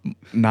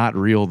not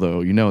real though.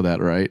 You know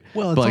that, right?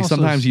 Well, it's but like also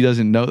sometimes he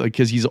doesn't know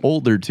because he's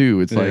older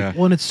too. It's Yeah. like,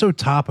 well, and it's so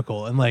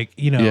topical, and like,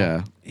 you know,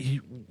 Yeah.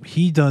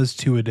 he does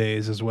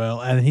 2-a-days as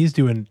well, and he's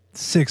doing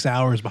 6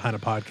 hours behind a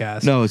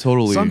podcast. no,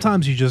 totally.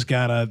 Sometimes you just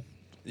gotta,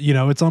 you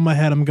know, it's on my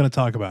head. I'm gonna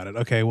talk about it.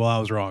 Okay, well, I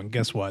was wrong.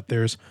 Guess what?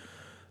 There's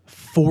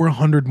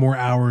 400 more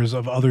hours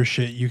of other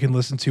shit you can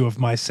listen to of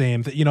my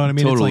same. You know what I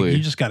mean? It's Totally. like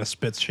you just gotta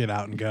spit shit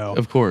out and go.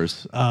 Of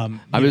course. I'm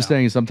just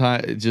saying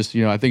sometimes it's just,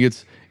 you know, I think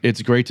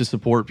it's great to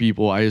support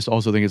people. I just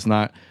also think it's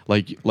not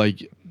like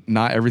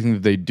not everything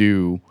that they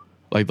do,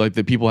 like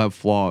the people have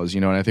flaws, you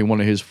know, and I think one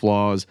of his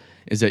flaws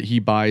is that he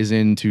buys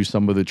into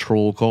some of the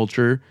troll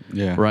culture.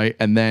 Yeah. Right.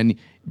 And then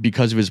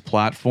because of his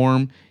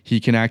platform, he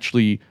can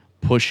actually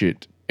push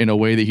it in a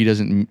way that he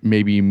doesn't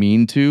maybe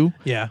mean to.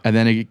 Yeah. And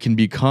then it can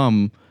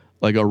become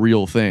like a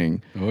real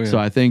thing. Oh, yeah. So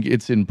I think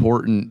it's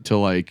important to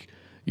like,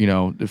 you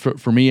know,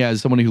 for me as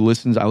someone who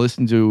listens, I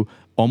listen to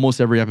almost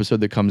every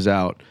episode that comes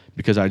out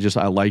because I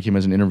like him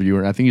as an interviewer,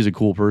 and I think he's a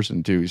cool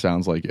person too. He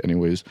sounds like it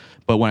anyways.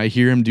 But when I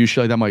hear him do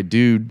shit like that, I'm like,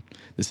 dude,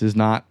 this is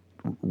not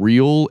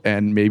real,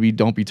 and maybe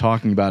don't be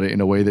talking about it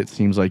in a way that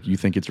seems like you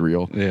think it's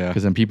real. Yeah.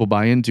 Because then people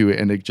buy into it,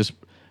 and it just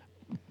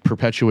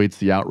perpetuates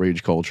the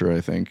outrage culture,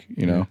 I think,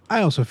 you know?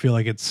 I also feel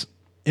like it's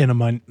in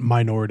a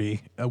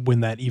minority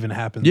when that even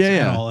happens. Yeah, at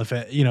yeah. all. If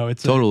it, you know,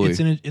 it's Totally.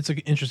 it's an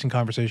interesting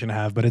conversation to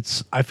have,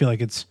 but I feel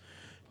like it's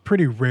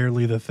pretty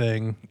rarely the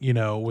thing, you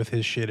know, with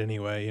his shit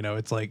anyway. You know,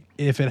 it's like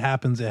if it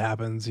happens, it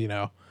happens. You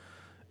know,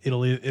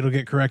 it'll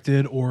get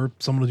corrected, or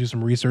someone will do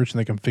some research and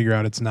they can figure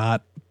out it's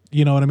not.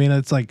 You know what I mean?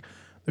 It's like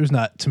there's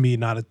not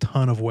a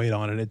ton of weight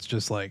on it. It's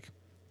just like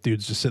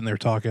dude's just sitting there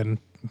talking.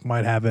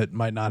 Might have it,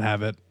 might not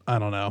have it. I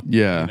don't know.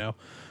 Yeah. You know,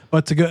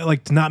 but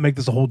to not make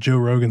this a whole Joe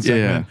Rogan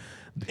segment. Yeah.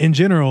 In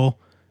general,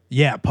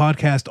 yeah,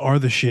 podcasts are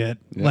the shit.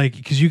 Yeah. Like,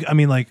 because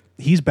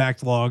he's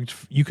backlogged.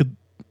 You could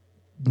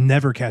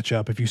never catch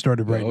up if you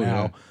started right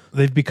now. Yeah.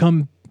 They've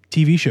become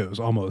TV shows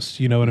almost.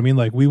 You know what I mean?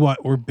 Like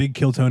we're big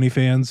Kill Tony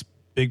fans,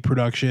 big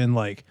production.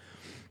 Like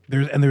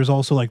there's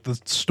also like the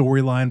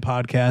Storyline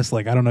podcast.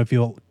 Like I don't know if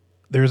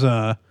there's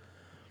a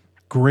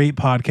great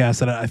podcast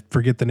that I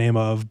forget the name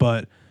of,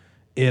 but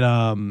it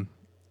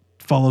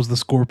follows the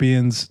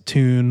Scorpions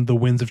tune "The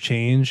Winds of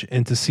Change"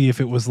 and to see if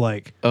it was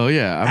like Oh,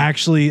 yeah.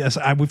 actually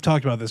we've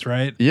talked about this,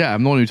 right? Yeah,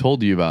 I'm the one who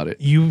told you about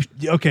it.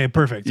 Okay,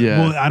 perfect. Yeah.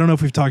 Well, I don't know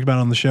if we've talked about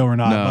it on the show or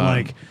not, No. but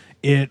like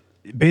it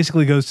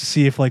basically goes to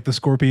see if like the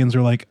Scorpions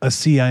are like a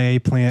CIA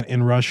plant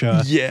in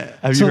Russia. Yeah.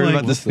 Have So, you heard like,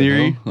 about this What the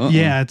theory? hell? Uh-uh.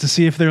 Yeah, to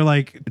see if they're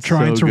like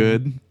trying so to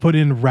good. put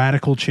in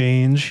radical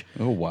change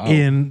Oh, wow.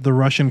 in the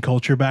Russian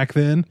culture back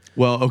then.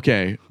 Well,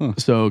 okay.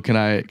 So can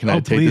I Oh,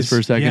 take this for a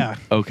please. second? Yeah.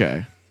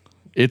 Okay.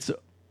 It's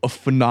a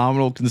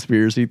phenomenal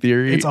conspiracy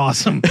theory. It's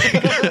awesome.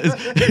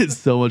 It's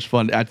so much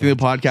fun. I think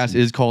the podcast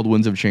is called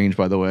Winds of Change,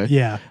 by the way.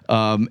 Yeah.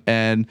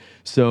 And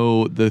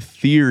so the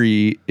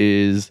theory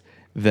is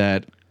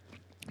that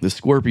the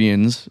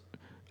Scorpions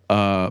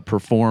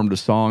performed a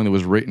song that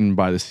was written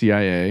by the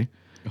CIA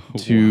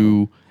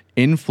to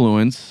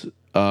influence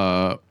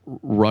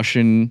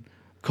Russian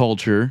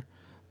culture,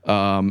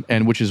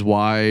 and which is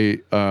why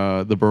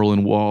the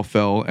Berlin Wall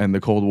fell and the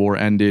Cold War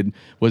ended,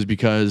 was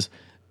because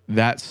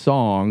that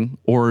song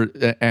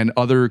and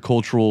other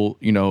cultural,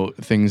 you know,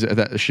 things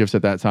that shifts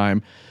at that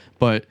time,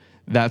 but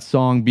that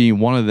song being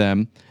one of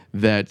them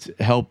that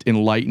helped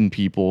enlighten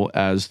people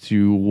as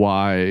to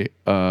why,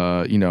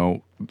 you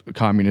know,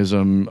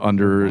 communism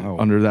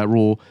under that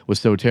rule was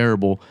so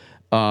terrible.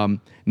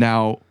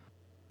 Now,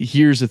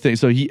 here's the thing.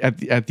 So he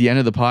at the end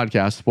of the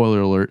podcast,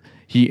 spoiler alert,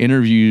 he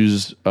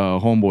interviews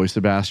homeboy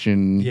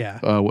Sebastian,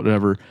 Yeah.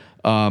 whatever,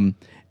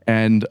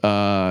 and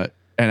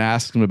and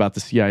asks him about the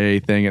CIA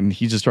thing, and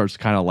he just starts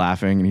kind of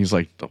laughing, and he's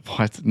like,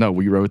 "What? No,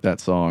 we wrote that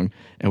song,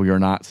 and we are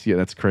not CIA.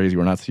 That's crazy.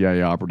 We're not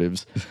CIA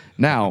operatives."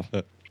 Now,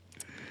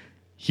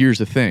 here's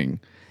the thing: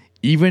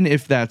 even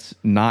if that's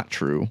not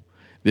true,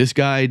 this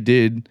guy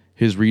did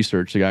his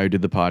research. The guy who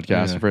did the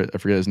podcast, I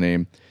forget his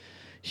name.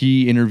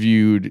 He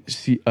interviewed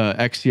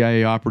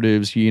ex-CIA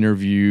operatives. He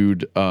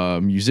interviewed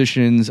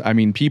musicians. I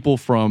mean, people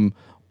from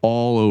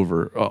all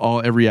over,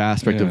 every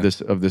aspect of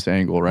this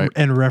angle, right?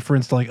 And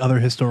referenced like other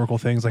historical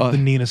things, like the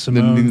Nina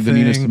Simone thing. The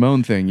Nina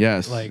Simone thing,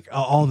 yes. Like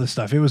all this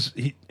stuff. It was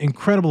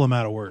incredible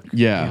amount of work.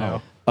 Yeah.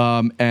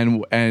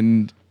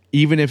 And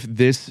even if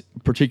this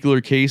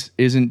particular case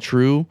isn't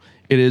true,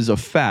 it is a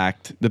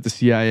fact that the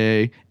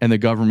CIA and the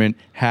government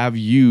have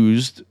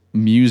used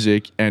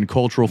music and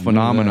cultural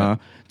phenomena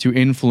to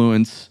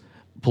influence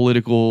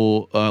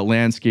political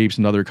landscapes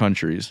in other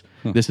countries.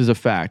 This is a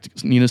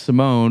fact. Nina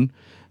Simone,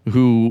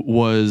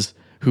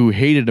 who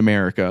hated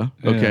America,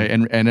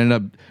 and ended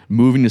up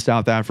moving to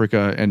South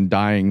Africa and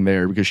dying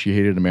there because she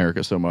hated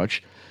America so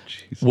much,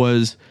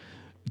 was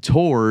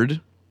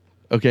toured,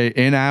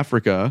 in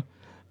Africa,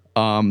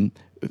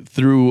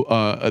 through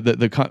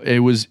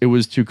it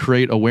was to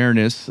create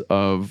awareness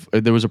of,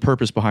 there was a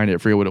purpose behind it. I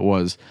forget what it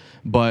was,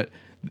 but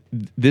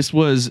this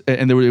was,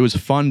 and it was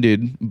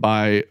funded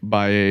by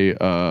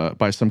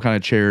some kind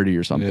of charity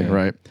or something,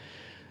 right?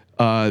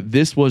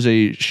 This was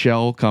a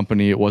shell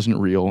company. It wasn't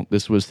real.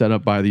 This was set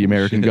up by the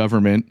American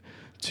government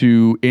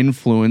to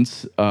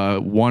influence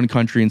one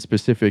country in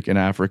specific in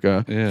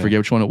Africa. Forget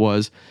which one it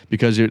was,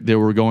 because they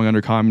were going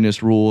under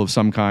communist rule of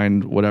some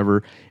kind,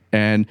 whatever.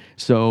 And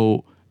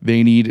so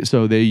they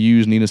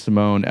use Nina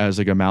Simone as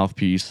like a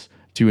mouthpiece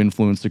to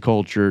influence the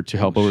culture, to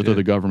help overthrow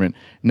the government.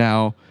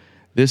 Now,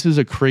 this is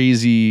a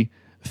crazy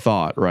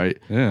thought, right?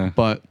 Yeah.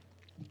 But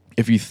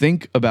if you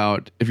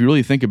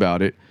really think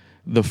about it,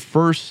 the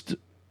first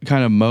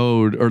kind of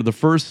mode, or the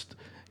first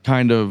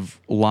kind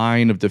of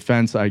line of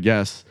defense, I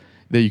guess,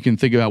 that you can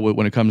think about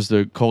when it comes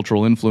to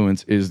cultural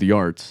influence is the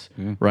arts,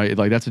 right?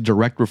 Like that's a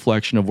direct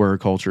reflection of where a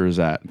culture is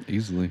at.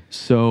 Easily.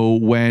 So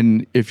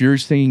if you're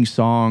singing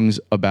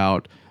songs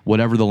about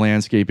whatever the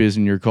landscape is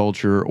in your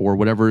culture, or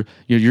whatever,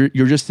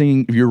 you're just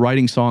singing, if you're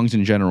writing songs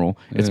in general,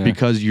 it's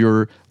because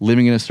you're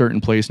living in a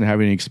certain place and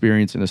having an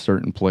experience in a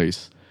certain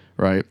place,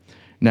 right?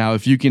 Now,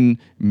 if you can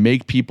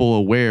make people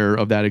aware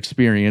of that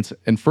experience,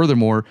 and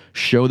furthermore,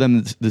 show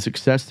them the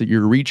success that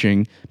you're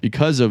reaching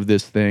because of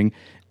this thing,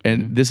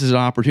 and this is an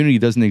opportunity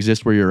that doesn't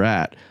exist where you're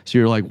at. So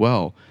you're like,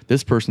 well,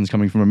 this person's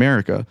coming from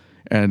America,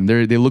 and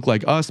they look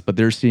like us, but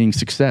they're seeing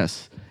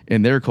success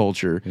in their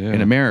culture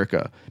in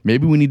America.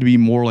 Maybe we need to be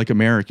more like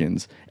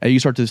Americans. And you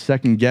start to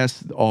second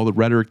guess all the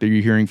rhetoric that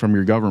you're hearing from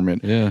your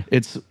government. Yeah.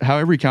 It's how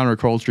every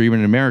counterculture, even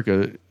in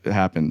America,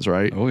 happens,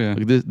 right? Oh yeah.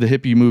 Like the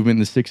hippie movement in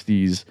the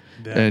 60s,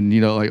 and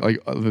like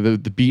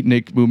the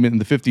beatnik movement in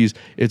the 50s.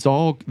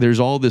 There's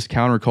all this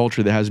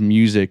counterculture that has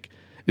music,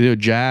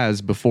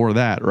 jazz before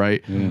that,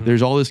 right? Yeah.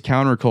 There's all this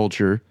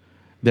counterculture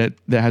that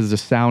has a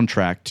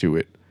soundtrack to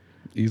it.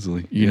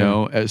 Easily. You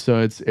know, so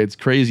it's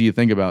crazy to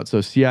think about.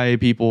 So CIA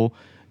people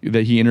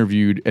that he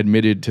interviewed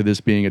admitted to this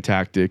being a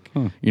tactic.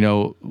 You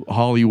know,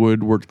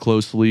 Hollywood worked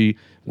closely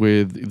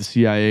with the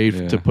CIA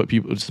to put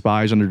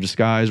spies under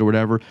disguise or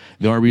whatever.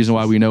 The only reason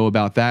why we know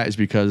about that is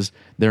because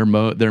their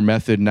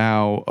method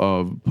now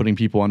of putting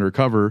people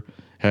undercover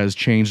has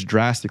changed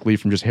drastically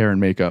from just hair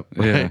and makeup.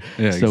 Right?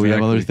 Yeah, so we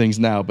have other things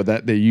now, but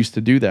that they used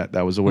to do that.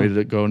 That was a way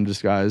to go in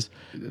disguise.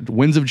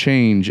 Winds of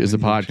Change is a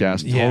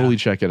podcast. Totally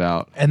check it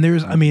out. And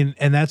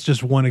and that's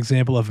just one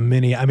example of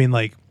many. I mean,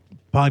 like,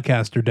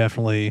 podcasts are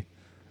definitely,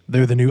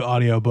 they're the new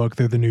audiobook,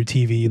 they're the new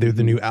TV, they're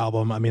the new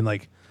album. I mean,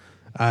 like,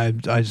 I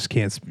just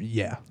can't.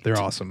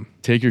 They're awesome.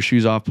 Take Your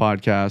Shoes Off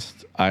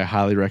podcast. I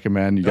highly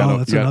recommend.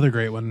 That's another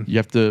great one. You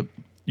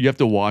have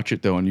to watch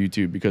it though on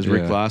YouTube, because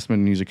Rick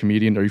Glassman, he's a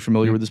comedian. Are you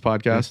familiar with this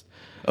podcast?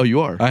 Oh,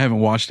 you are? I haven't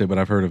watched it, but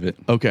I've heard of it.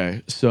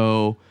 Okay,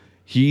 so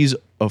he's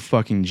a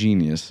fucking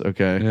genius.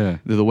 Okay, yeah.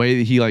 The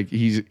way that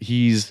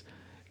he's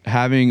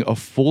having a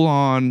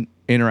full-on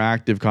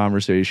interactive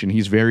conversation.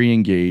 He's very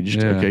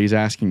engaged. Yeah. Okay, he's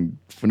asking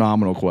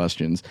phenomenal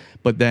questions,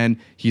 but then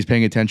he's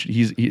paying attention.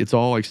 It's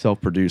all like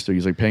self-produced, so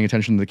he's like paying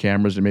attention to the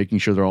cameras and making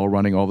sure they're all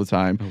running all the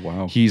time. Oh,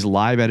 wow. He's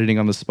live editing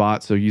on the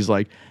spot, so he's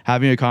like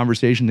having a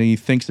conversation, and he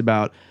thinks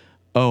about,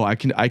 oh, I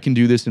can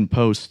do this in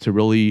post to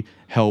really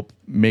help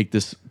make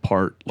this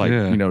part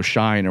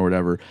shine or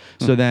whatever.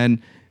 So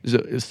then,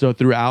 so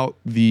throughout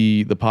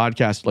the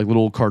podcast, like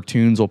little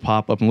cartoons will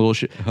pop up and little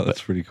shit. Oh,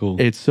 that's pretty cool.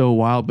 It's so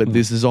wild, but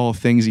this is all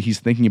things that he's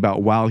thinking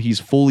about while he's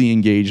fully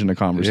engaged in a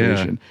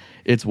conversation. Yeah.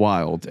 It's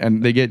wild,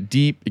 and they get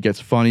deep. It gets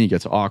funny. It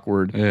gets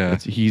awkward. Yeah,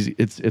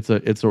 it's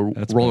a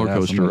roller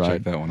coaster ride.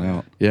 Check that one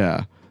out.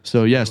 Yeah.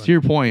 So yes, to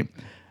your point.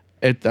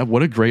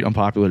 What a great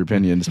unpopular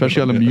opinion,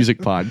 especially on a music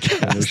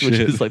podcast, which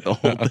is like the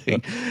whole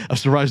thing. I'm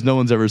surprised no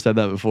one's ever said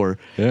that before.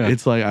 Yeah.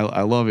 It's like,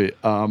 I love it.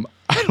 I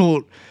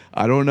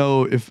don't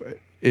know if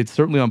it's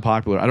certainly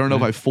unpopular. I don't know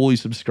if I fully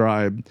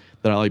subscribe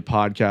that I like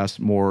podcasts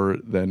more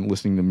than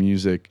listening to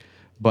music,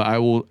 but I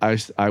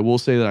will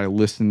say that I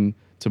listen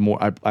to more.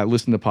 I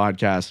listen to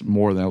podcasts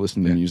more than I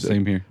listen to music.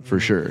 Same here. For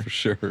sure. For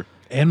sure.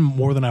 And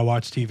more than I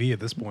watch TV at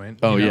this point.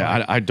 Oh you know?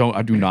 yeah, I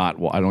do not.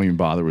 Well, I don't even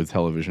bother with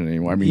television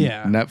anymore. I mean,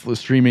 Yeah. Netflix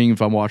streaming.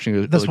 If I'm watching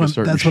a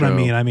certain That's show. what I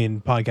mean. I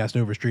mean podcast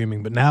over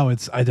streaming. But now I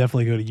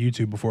definitely go to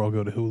YouTube before I'll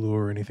go to Hulu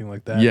or anything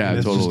like that. Yeah, and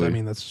it's totally.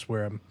 Just, that's just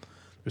where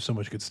there's so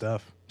much good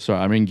stuff. So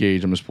I'm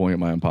engaged. I'm just pulling up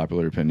my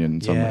unpopular opinion.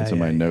 It's on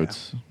my Yeah.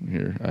 notes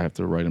here. I have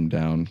to write them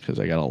down because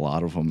I got a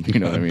lot of them.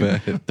 You know what I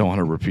mean? Don't want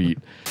to repeat.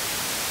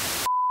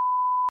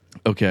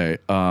 Okay.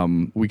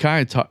 We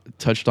kind of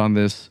touched on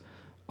this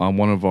on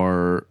one of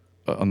our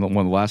one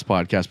of the last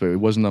podcasts, but it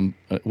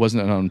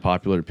wasn't an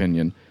unpopular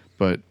opinion.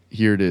 But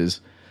here it is.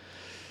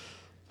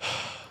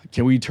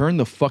 Can we turn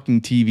the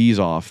fucking TVs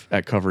off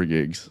at cover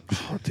gigs?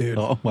 Oh, dude.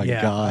 Oh, my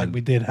God.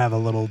 We did have a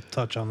little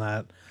touch on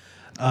that.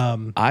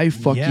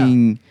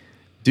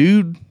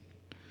 Dude,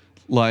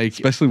 like,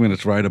 Especially when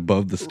it's right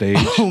above the stage.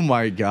 oh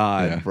my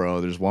God, Yeah.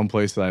 bro. There's one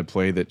place that I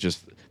play that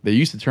they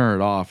used to turn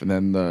it off, and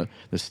then the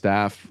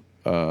staff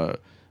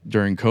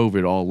during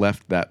COVID all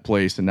left that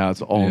place, and now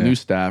it's all Yeah. new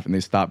staff, and they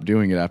stopped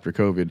doing it after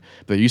COVID.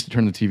 But they used to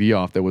turn the TV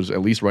off that was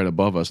at least right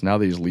above us. Now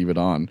they just leave it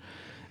on.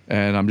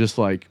 And I'm just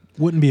like,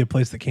 Wouldn't be a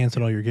place that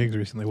canceled all your gigs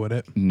recently, would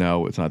it?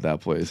 no, it's not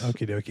that place.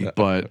 Okie dokie.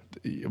 But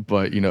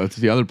it's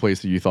the other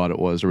place that you thought it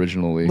was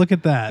originally. Look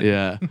at that.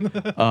 Yeah.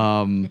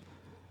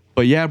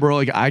 But yeah, bro,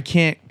 like I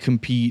can't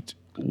compete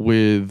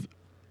with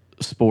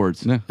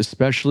sports, No.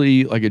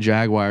 especially like a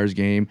Jaguars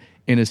game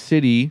in a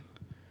city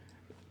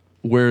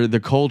where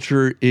the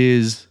culture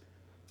is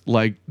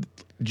like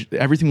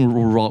everything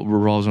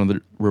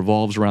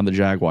revolves around the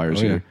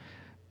Jaguars Oh, yeah.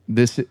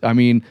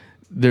 here.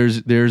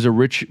 There's a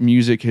rich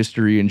music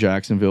history in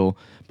Jacksonville,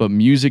 but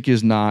music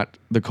is not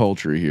the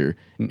culture here.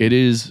 It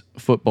is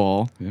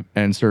football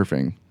and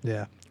surfing.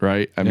 Yeah.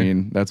 Right? I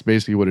mean, that's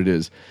basically what it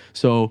is.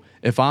 So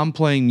if I'm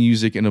playing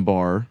music in a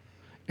bar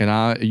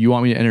and you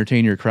want me to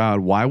entertain your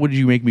crowd, why would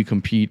you make me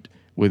compete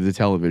with the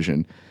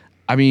television?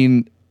 I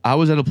mean, I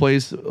was at a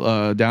place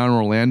down in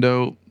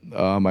Orlando.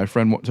 My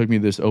friend took me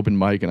to this open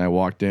mic and I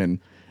walked in.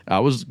 I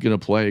was going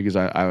to play because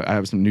I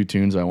have some new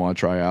tunes I want to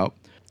try out.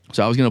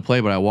 So I was going to play,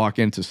 but I walk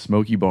into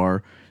Smoky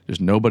Bar. There's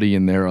nobody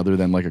in there other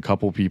than like a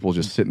couple people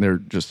just sitting there,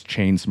 just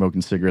chain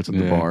smoking cigarettes at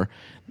the bar.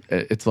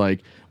 It's like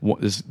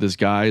this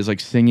guy is like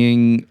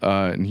singing,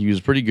 and he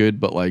was pretty good,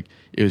 but like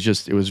it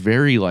was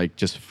very like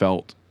just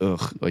felt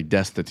like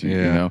destitute, you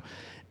know.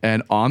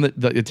 And on the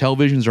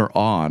televisions are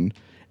on,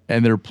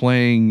 and they're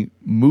playing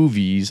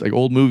movies, like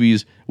old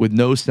movies with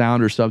no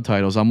sound or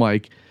subtitles. I'm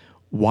like,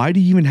 why do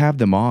you even have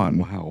them on?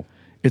 Wow.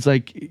 It's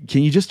like,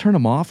 can you just turn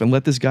them off and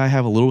let this guy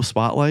have a little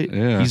spotlight?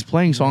 Yeah. He's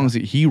playing songs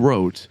that he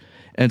wrote.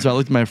 And so I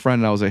looked at my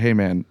friend and I was like, hey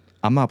man,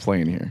 I'm not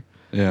playing here.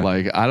 Yeah.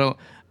 Like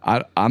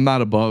I'm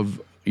not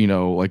above,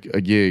 like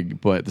a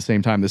gig, but at the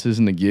same time, this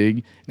isn't a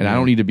gig and I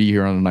don't need to be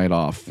here on a night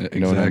off.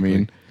 You know what I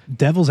mean?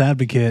 Devil's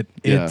advocate.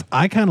 Yeah.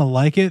 I kind of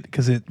like it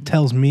because it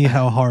tells me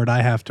how hard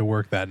I have to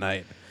work that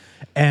night.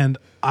 And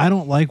I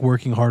don't like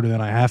working harder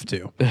than I have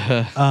to.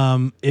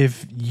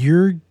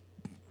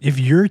 If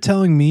you're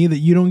telling me that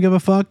you don't give a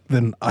fuck,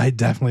 then I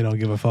definitely don't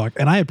give a fuck.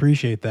 And I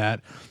appreciate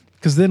that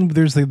because then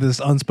there's like this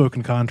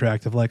unspoken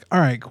contract of like, all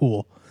right,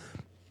 cool.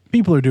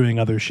 People are doing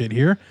other shit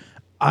here.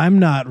 I'm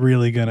not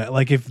really going to,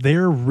 like, if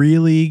they're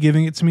really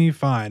giving it to me,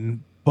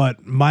 fine.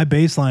 But my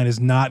baseline is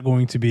not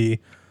going to be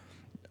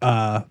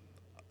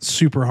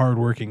super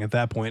hardworking at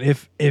that point.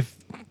 If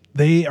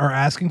they are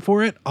asking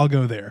for it, I'll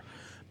go there.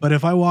 But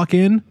if I walk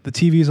in, the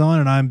TV's on,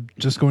 and I'm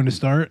just going to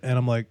start, and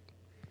I'm like,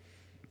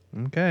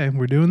 okay,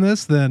 we're doing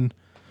this, then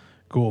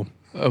cool.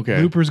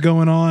 Okay. Looper's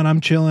going on,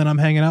 I'm chilling, I'm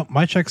hanging out.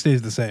 My check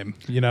stays the same,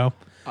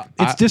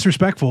 It's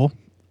disrespectful,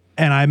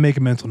 and I make a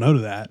mental note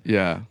of that.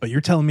 Yeah. But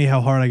you're telling me how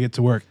hard I get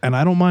to work, and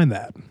I don't mind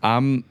that.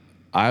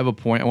 I have a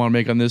point I want to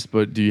make on this,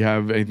 but do you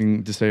have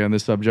anything to say on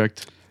this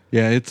subject?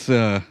 Yeah, it's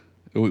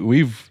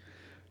we've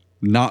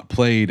not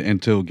played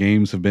until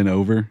games have been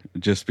over,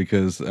 just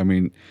because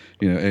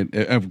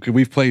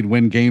we've played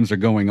when games are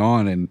going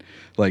on, and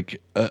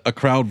like a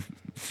crowd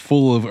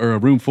full of, or a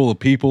room full of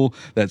people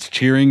that's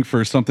cheering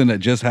for something that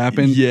just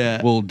happened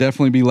will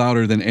definitely be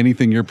louder than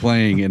anything you're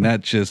playing, and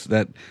that just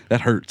that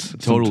hurts.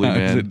 Totally, Sometimes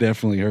man. it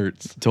definitely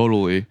hurts.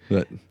 Totally.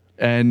 But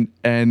And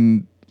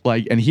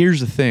here's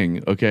the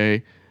thing,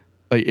 okay?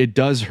 Like it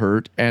does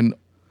hurt, and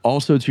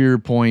also to your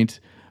point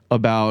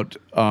about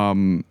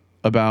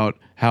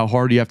how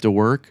hard you have to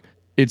work,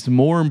 it's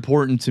more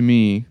important to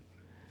me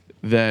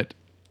that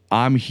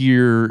I'm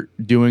here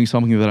doing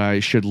something that I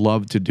should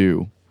love to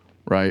do,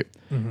 right?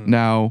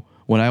 Now,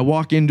 when I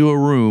walk into a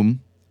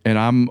room and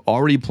I'm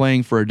already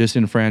playing for a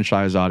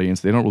disenfranchised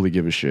audience, they don't really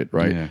give a shit,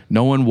 right? Yeah.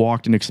 No one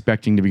walked in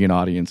expecting to be an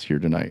audience here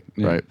tonight,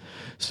 right?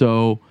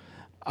 So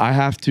I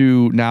have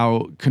to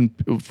now,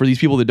 for these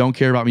people that don't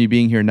care about me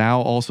being here now,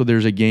 also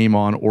there's a game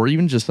on, or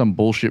even just some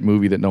bullshit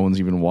movie that no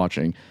one's even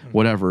watching,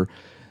 whatever.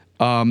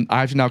 I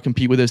have to now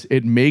compete with this.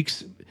 It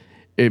makes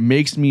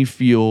me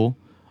feel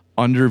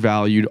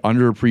undervalued,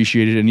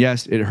 underappreciated, and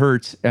yes, it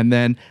hurts. And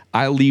then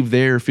I leave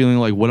there feeling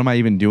like, what am I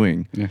even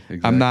doing? Yeah,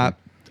 exactly.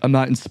 I'm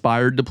not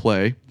inspired to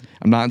play.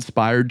 I'm not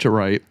inspired to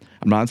write.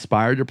 I'm not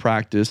inspired to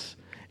practice.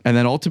 And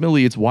then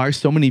ultimately, it's why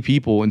so many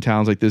people in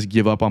towns like this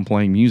give up on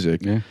playing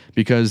music,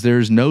 because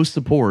there's no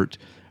support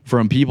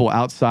from people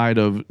outside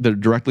of that are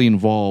directly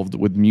involved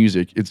with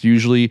music. It's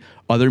usually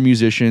other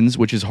musicians,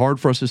 which is hard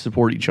for us to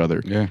support each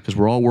other because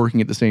we're all working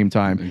at the same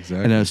time.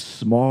 Exactly. And a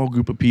small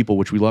group of people,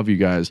 which we love you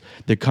guys,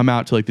 that come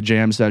out to like the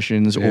jam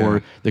sessions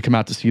or they come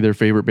out to see their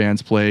favorite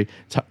bands play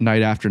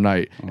night after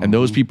night. And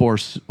those people are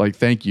like,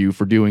 thank you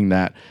for doing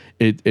that.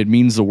 It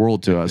means the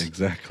world to us.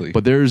 Exactly.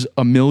 But there's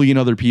a million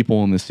other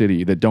people in the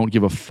city that don't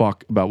give a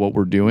fuck about what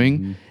we're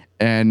doing.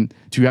 And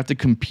to have to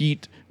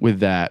compete with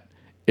that,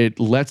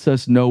 it lets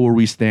us know where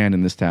we stand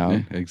in this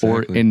town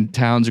or in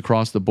towns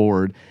across the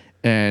board.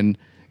 And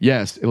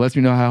yes, it lets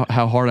me know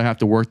how hard I have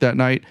to work that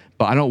night,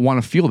 but I don't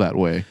want to feel that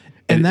way.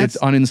 And it's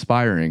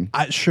uninspiring.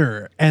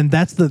 Sure. And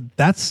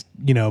that's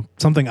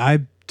something I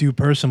do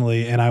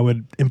personally, and I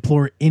would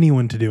implore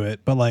anyone to do it.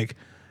 But like,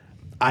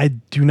 I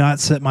do not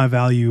set my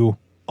value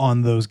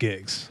on those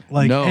gigs.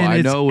 Like, no,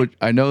 I know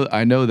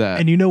that.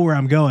 And you know where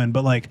I'm going,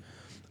 but like,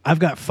 I've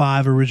got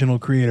 5 original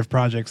creative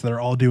projects that are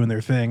all doing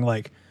their thing.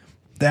 Like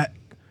that,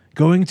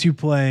 going to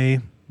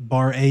play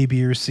bar A,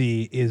 B, or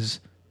C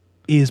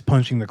is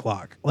punching the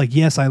clock. Like,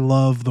 yes, I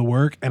love the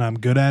work and I'm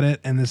good at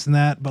it and this and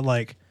that, but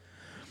like,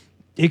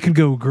 it could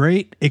go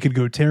great, it could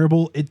go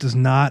terrible. It does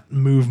not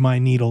move my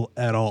needle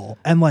at all.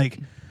 And like,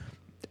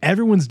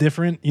 everyone's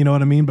different, you know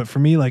what I mean? But for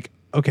me, like,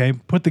 okay,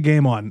 put the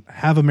game on,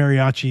 have a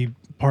mariachi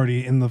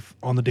party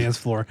on the dance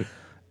floor.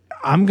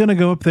 I'm gonna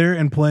go up there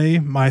and play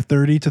my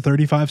 30 to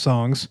 35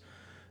 songs.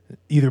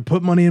 Either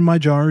put money in my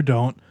jar or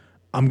don't.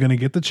 I'm gonna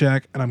get the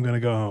check and I'm gonna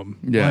go home.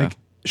 Yeah. Like,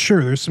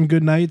 sure, there's some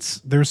good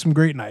nights, there's some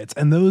great nights,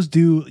 and those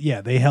do,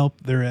 they help.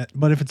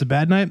 But if it's a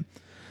bad night,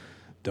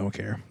 don't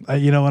care.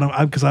 You know what?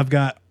 Because I've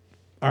got,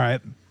 all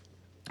right,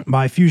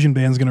 my fusion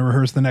band's gonna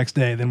rehearse the next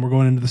day. Then we're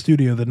going into the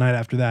studio the night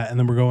after that, and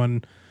then we're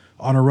going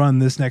on a run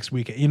this next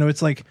weekend. You know,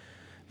 it's like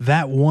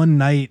that one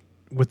night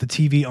with the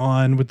TV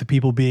on, with the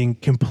people being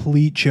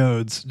complete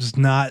chodes,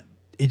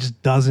 it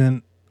just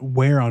doesn't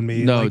wear on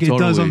me. No, like totally. It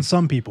does on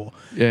some people.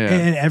 Yeah.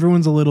 And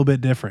everyone's a little bit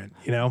different,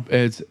 you know?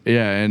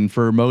 And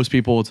for most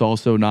people, it's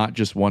also not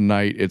just one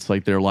night. It's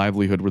like their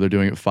livelihood where they're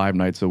doing it 5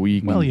 nights a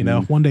week. Well, you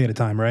know, one day at a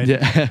time, right?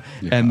 Yeah.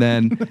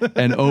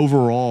 And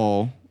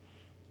overall,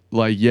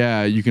 like,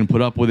 you can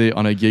put up with it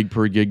on a gig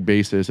per gig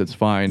basis. It's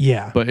fine.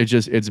 Yeah. But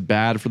it's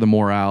bad for the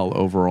morale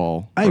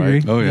overall. I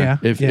agree. Oh yeah.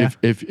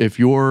 If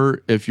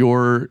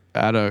you're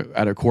at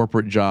a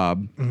corporate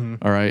job,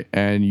 all right,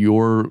 and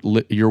you're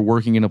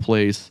working in a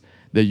place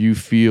that you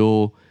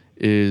feel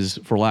is,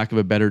 for lack of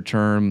a better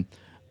term,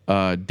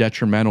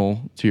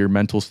 detrimental to your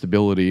mental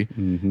stability,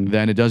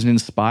 then it doesn't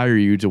inspire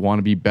you to want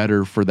to be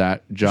better for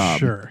that job.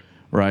 Sure.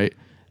 Right?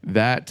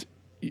 That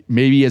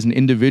maybe as an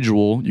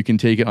individual, you can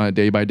take it on a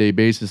day-by-day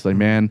basis. Like,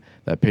 man,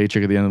 that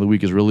paycheck at the end of the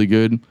week is really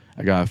good.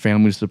 I got a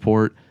family to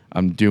support.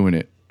 I'm doing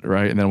it.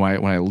 Right. And then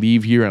when I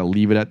leave here, I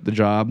leave it at the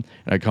job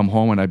and I come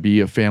home and I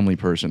be a family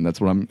person. That's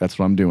what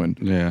I'm doing.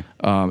 Yeah.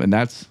 And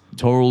that's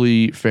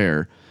totally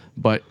fair.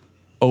 But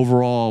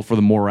overall, for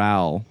the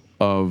morale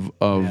of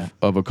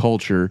a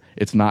culture,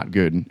 it's not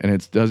good,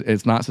 and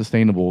it's not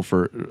sustainable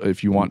for,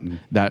 if you want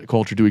that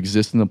culture to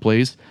exist in the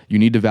place, you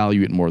need to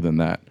value it more than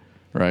that,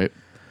 right?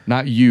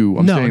 Not you.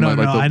 I'm saying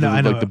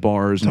like the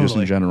bars and just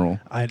in general.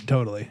 I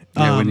totally.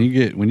 Yeah,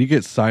 when you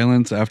get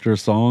silence after a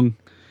song,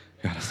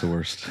 God, it's the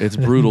worst. It's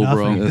brutal,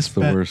 bro. It's the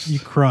worst. You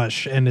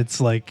crush, and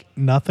it's like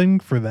nothing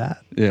for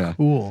that. Yeah.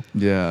 Cool.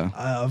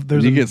 Yeah.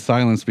 You get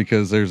silence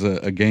because there's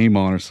a game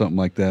on or something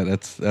like that.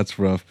 That's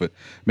rough. But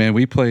man,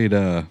 we played.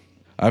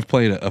 I've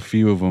played a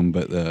few of them,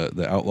 but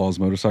the Outlaws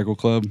Motorcycle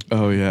Club.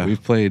 Oh yeah.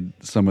 We've played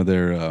some of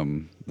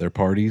their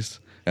parties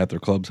at their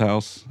club's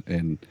house,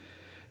 and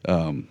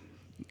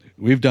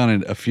we've done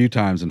it a few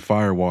times in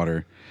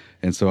Firewater.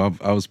 And so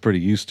I was pretty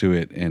used to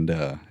it,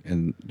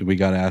 and we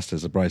got asked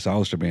as a Bryce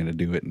Hollister band to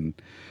do it, and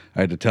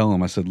I had to tell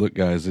them, I said, look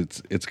guys,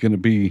 it's gonna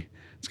be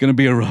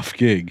a rough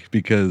gig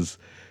because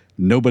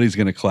nobody's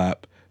gonna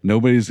clap,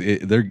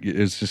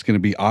 it's just gonna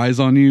be eyes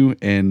on you,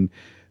 and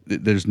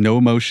there's no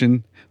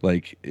emotion.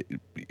 Like,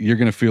 you're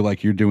gonna feel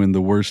like you're doing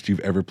the worst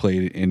you've ever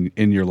played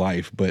in your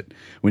life. But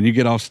when you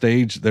get off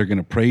stage, they're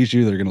gonna praise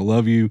you, they're gonna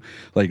love you,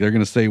 like they're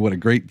gonna say what a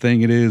great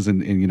thing it is,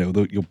 and you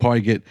know you'll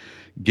probably get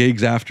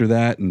gigs after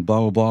that and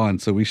blah blah blah.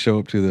 And so we show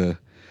up to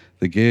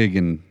the gig,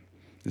 and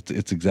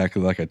it's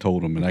exactly like I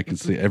told them, and I can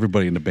see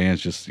everybody in the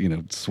band's just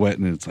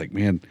sweating, and it's like,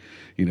 man,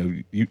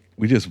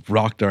 we just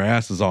rocked our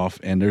asses off,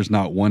 and there's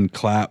not one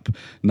clap,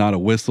 not a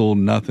whistle,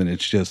 nothing.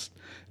 It's just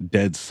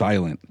dead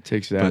silent.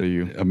 Takes it out of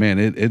you. Man,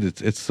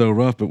 it's so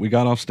rough. But we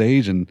got off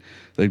stage and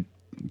they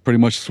pretty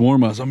much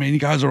swarm us. I mean, you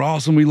guys are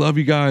awesome. We love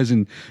you guys,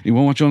 and we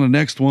want you on the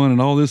next one and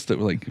all this stuff.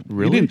 We're like,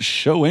 really? You didn't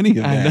show any of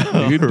that. I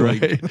know, dude.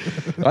 right?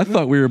 Like, I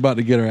thought we were about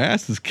to get our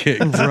asses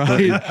kicked.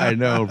 Right. I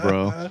know,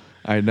 bro.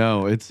 I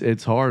know.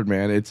 It's hard,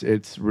 man.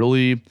 It's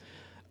really,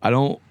 I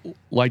don't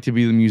like to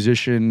be the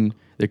musician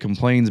that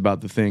complains about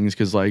the things,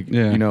 because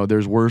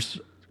there's worse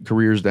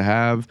careers to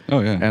have. Oh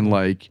yeah.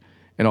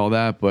 And all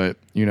that, but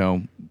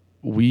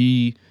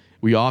we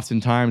we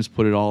oftentimes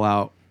put it all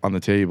out on the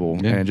table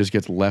Yeah. and it just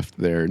gets left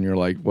there. And you're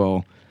like,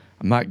 well,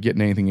 I'm not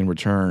getting anything in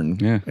return.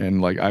 Yeah.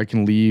 And like I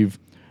can leave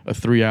a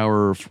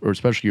 3-hour or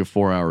especially a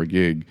 4-hour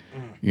gig,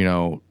 you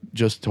know,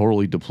 just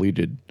totally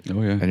depleted.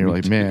 Oh, yeah. And you're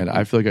like, man,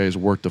 I feel like I just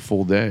worked a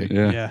full day.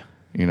 Yeah. Yeah.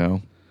 You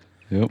know?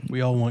 Yep.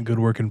 We all want good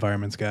work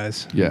environments,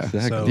 guys. Yeah. Exactly.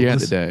 At So the end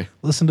of the day.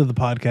 Listen to the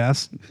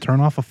podcast. Turn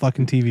off a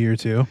fucking TV or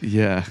two.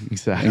 Yeah,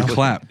 exactly. And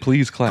clap.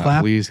 Please clap.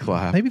 Clap. Please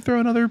clap. Maybe throw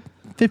another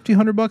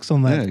 $100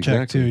 on that Yeah, check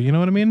exactly. too. You know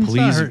what I mean?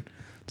 Please.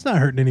 It's not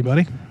hurting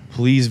anybody.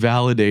 Please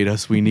validate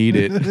us. We need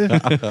it.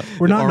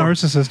 We're not Our-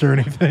 narcissists or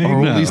anything. Our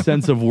only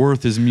sense of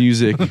worth is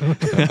music.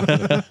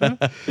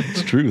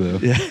 It's true, though.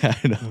 Yeah,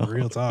 I know.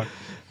 Real talk.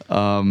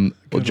 Well,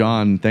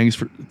 John, thanks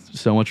for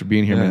so much for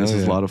being here, man. This hell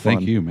is a yeah. lot of fun.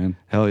 Thank you, man.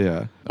 Hell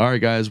yeah. All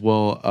right, guys.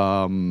 Well,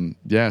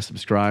 yeah,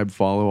 subscribe,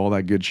 follow, all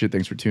that good shit.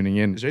 Thanks for tuning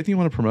in. Is there anything you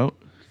want to promote?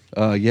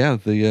 Yeah,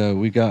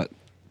 we got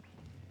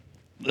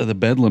the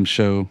Bedlam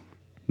show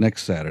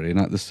next Saturday,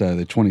 not this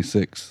Saturday,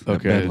 26th. at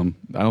Okay. Bedlam.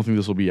 I don't think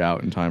this will be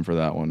out in time for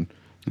that one.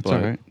 It's all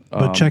right.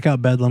 But check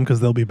out Bedlam because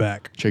they'll be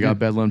back. Check out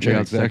Bedlam. Check Yeah,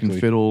 out Second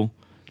exactly. Fiddle.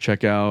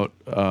 Check out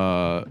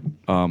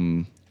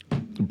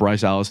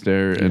Bryce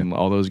Allister and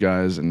all those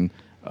guys. And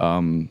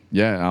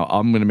yeah,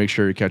 I'm gonna make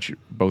sure to catch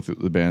both of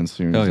the bands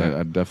soon. Hell 'Cause yeah.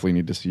 I definitely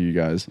need to see you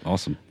guys.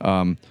 Awesome.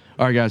 All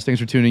right, guys. Thanks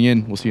for tuning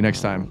in. We'll see you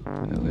next time.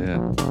 Hell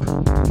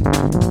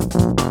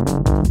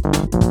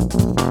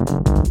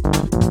yeah.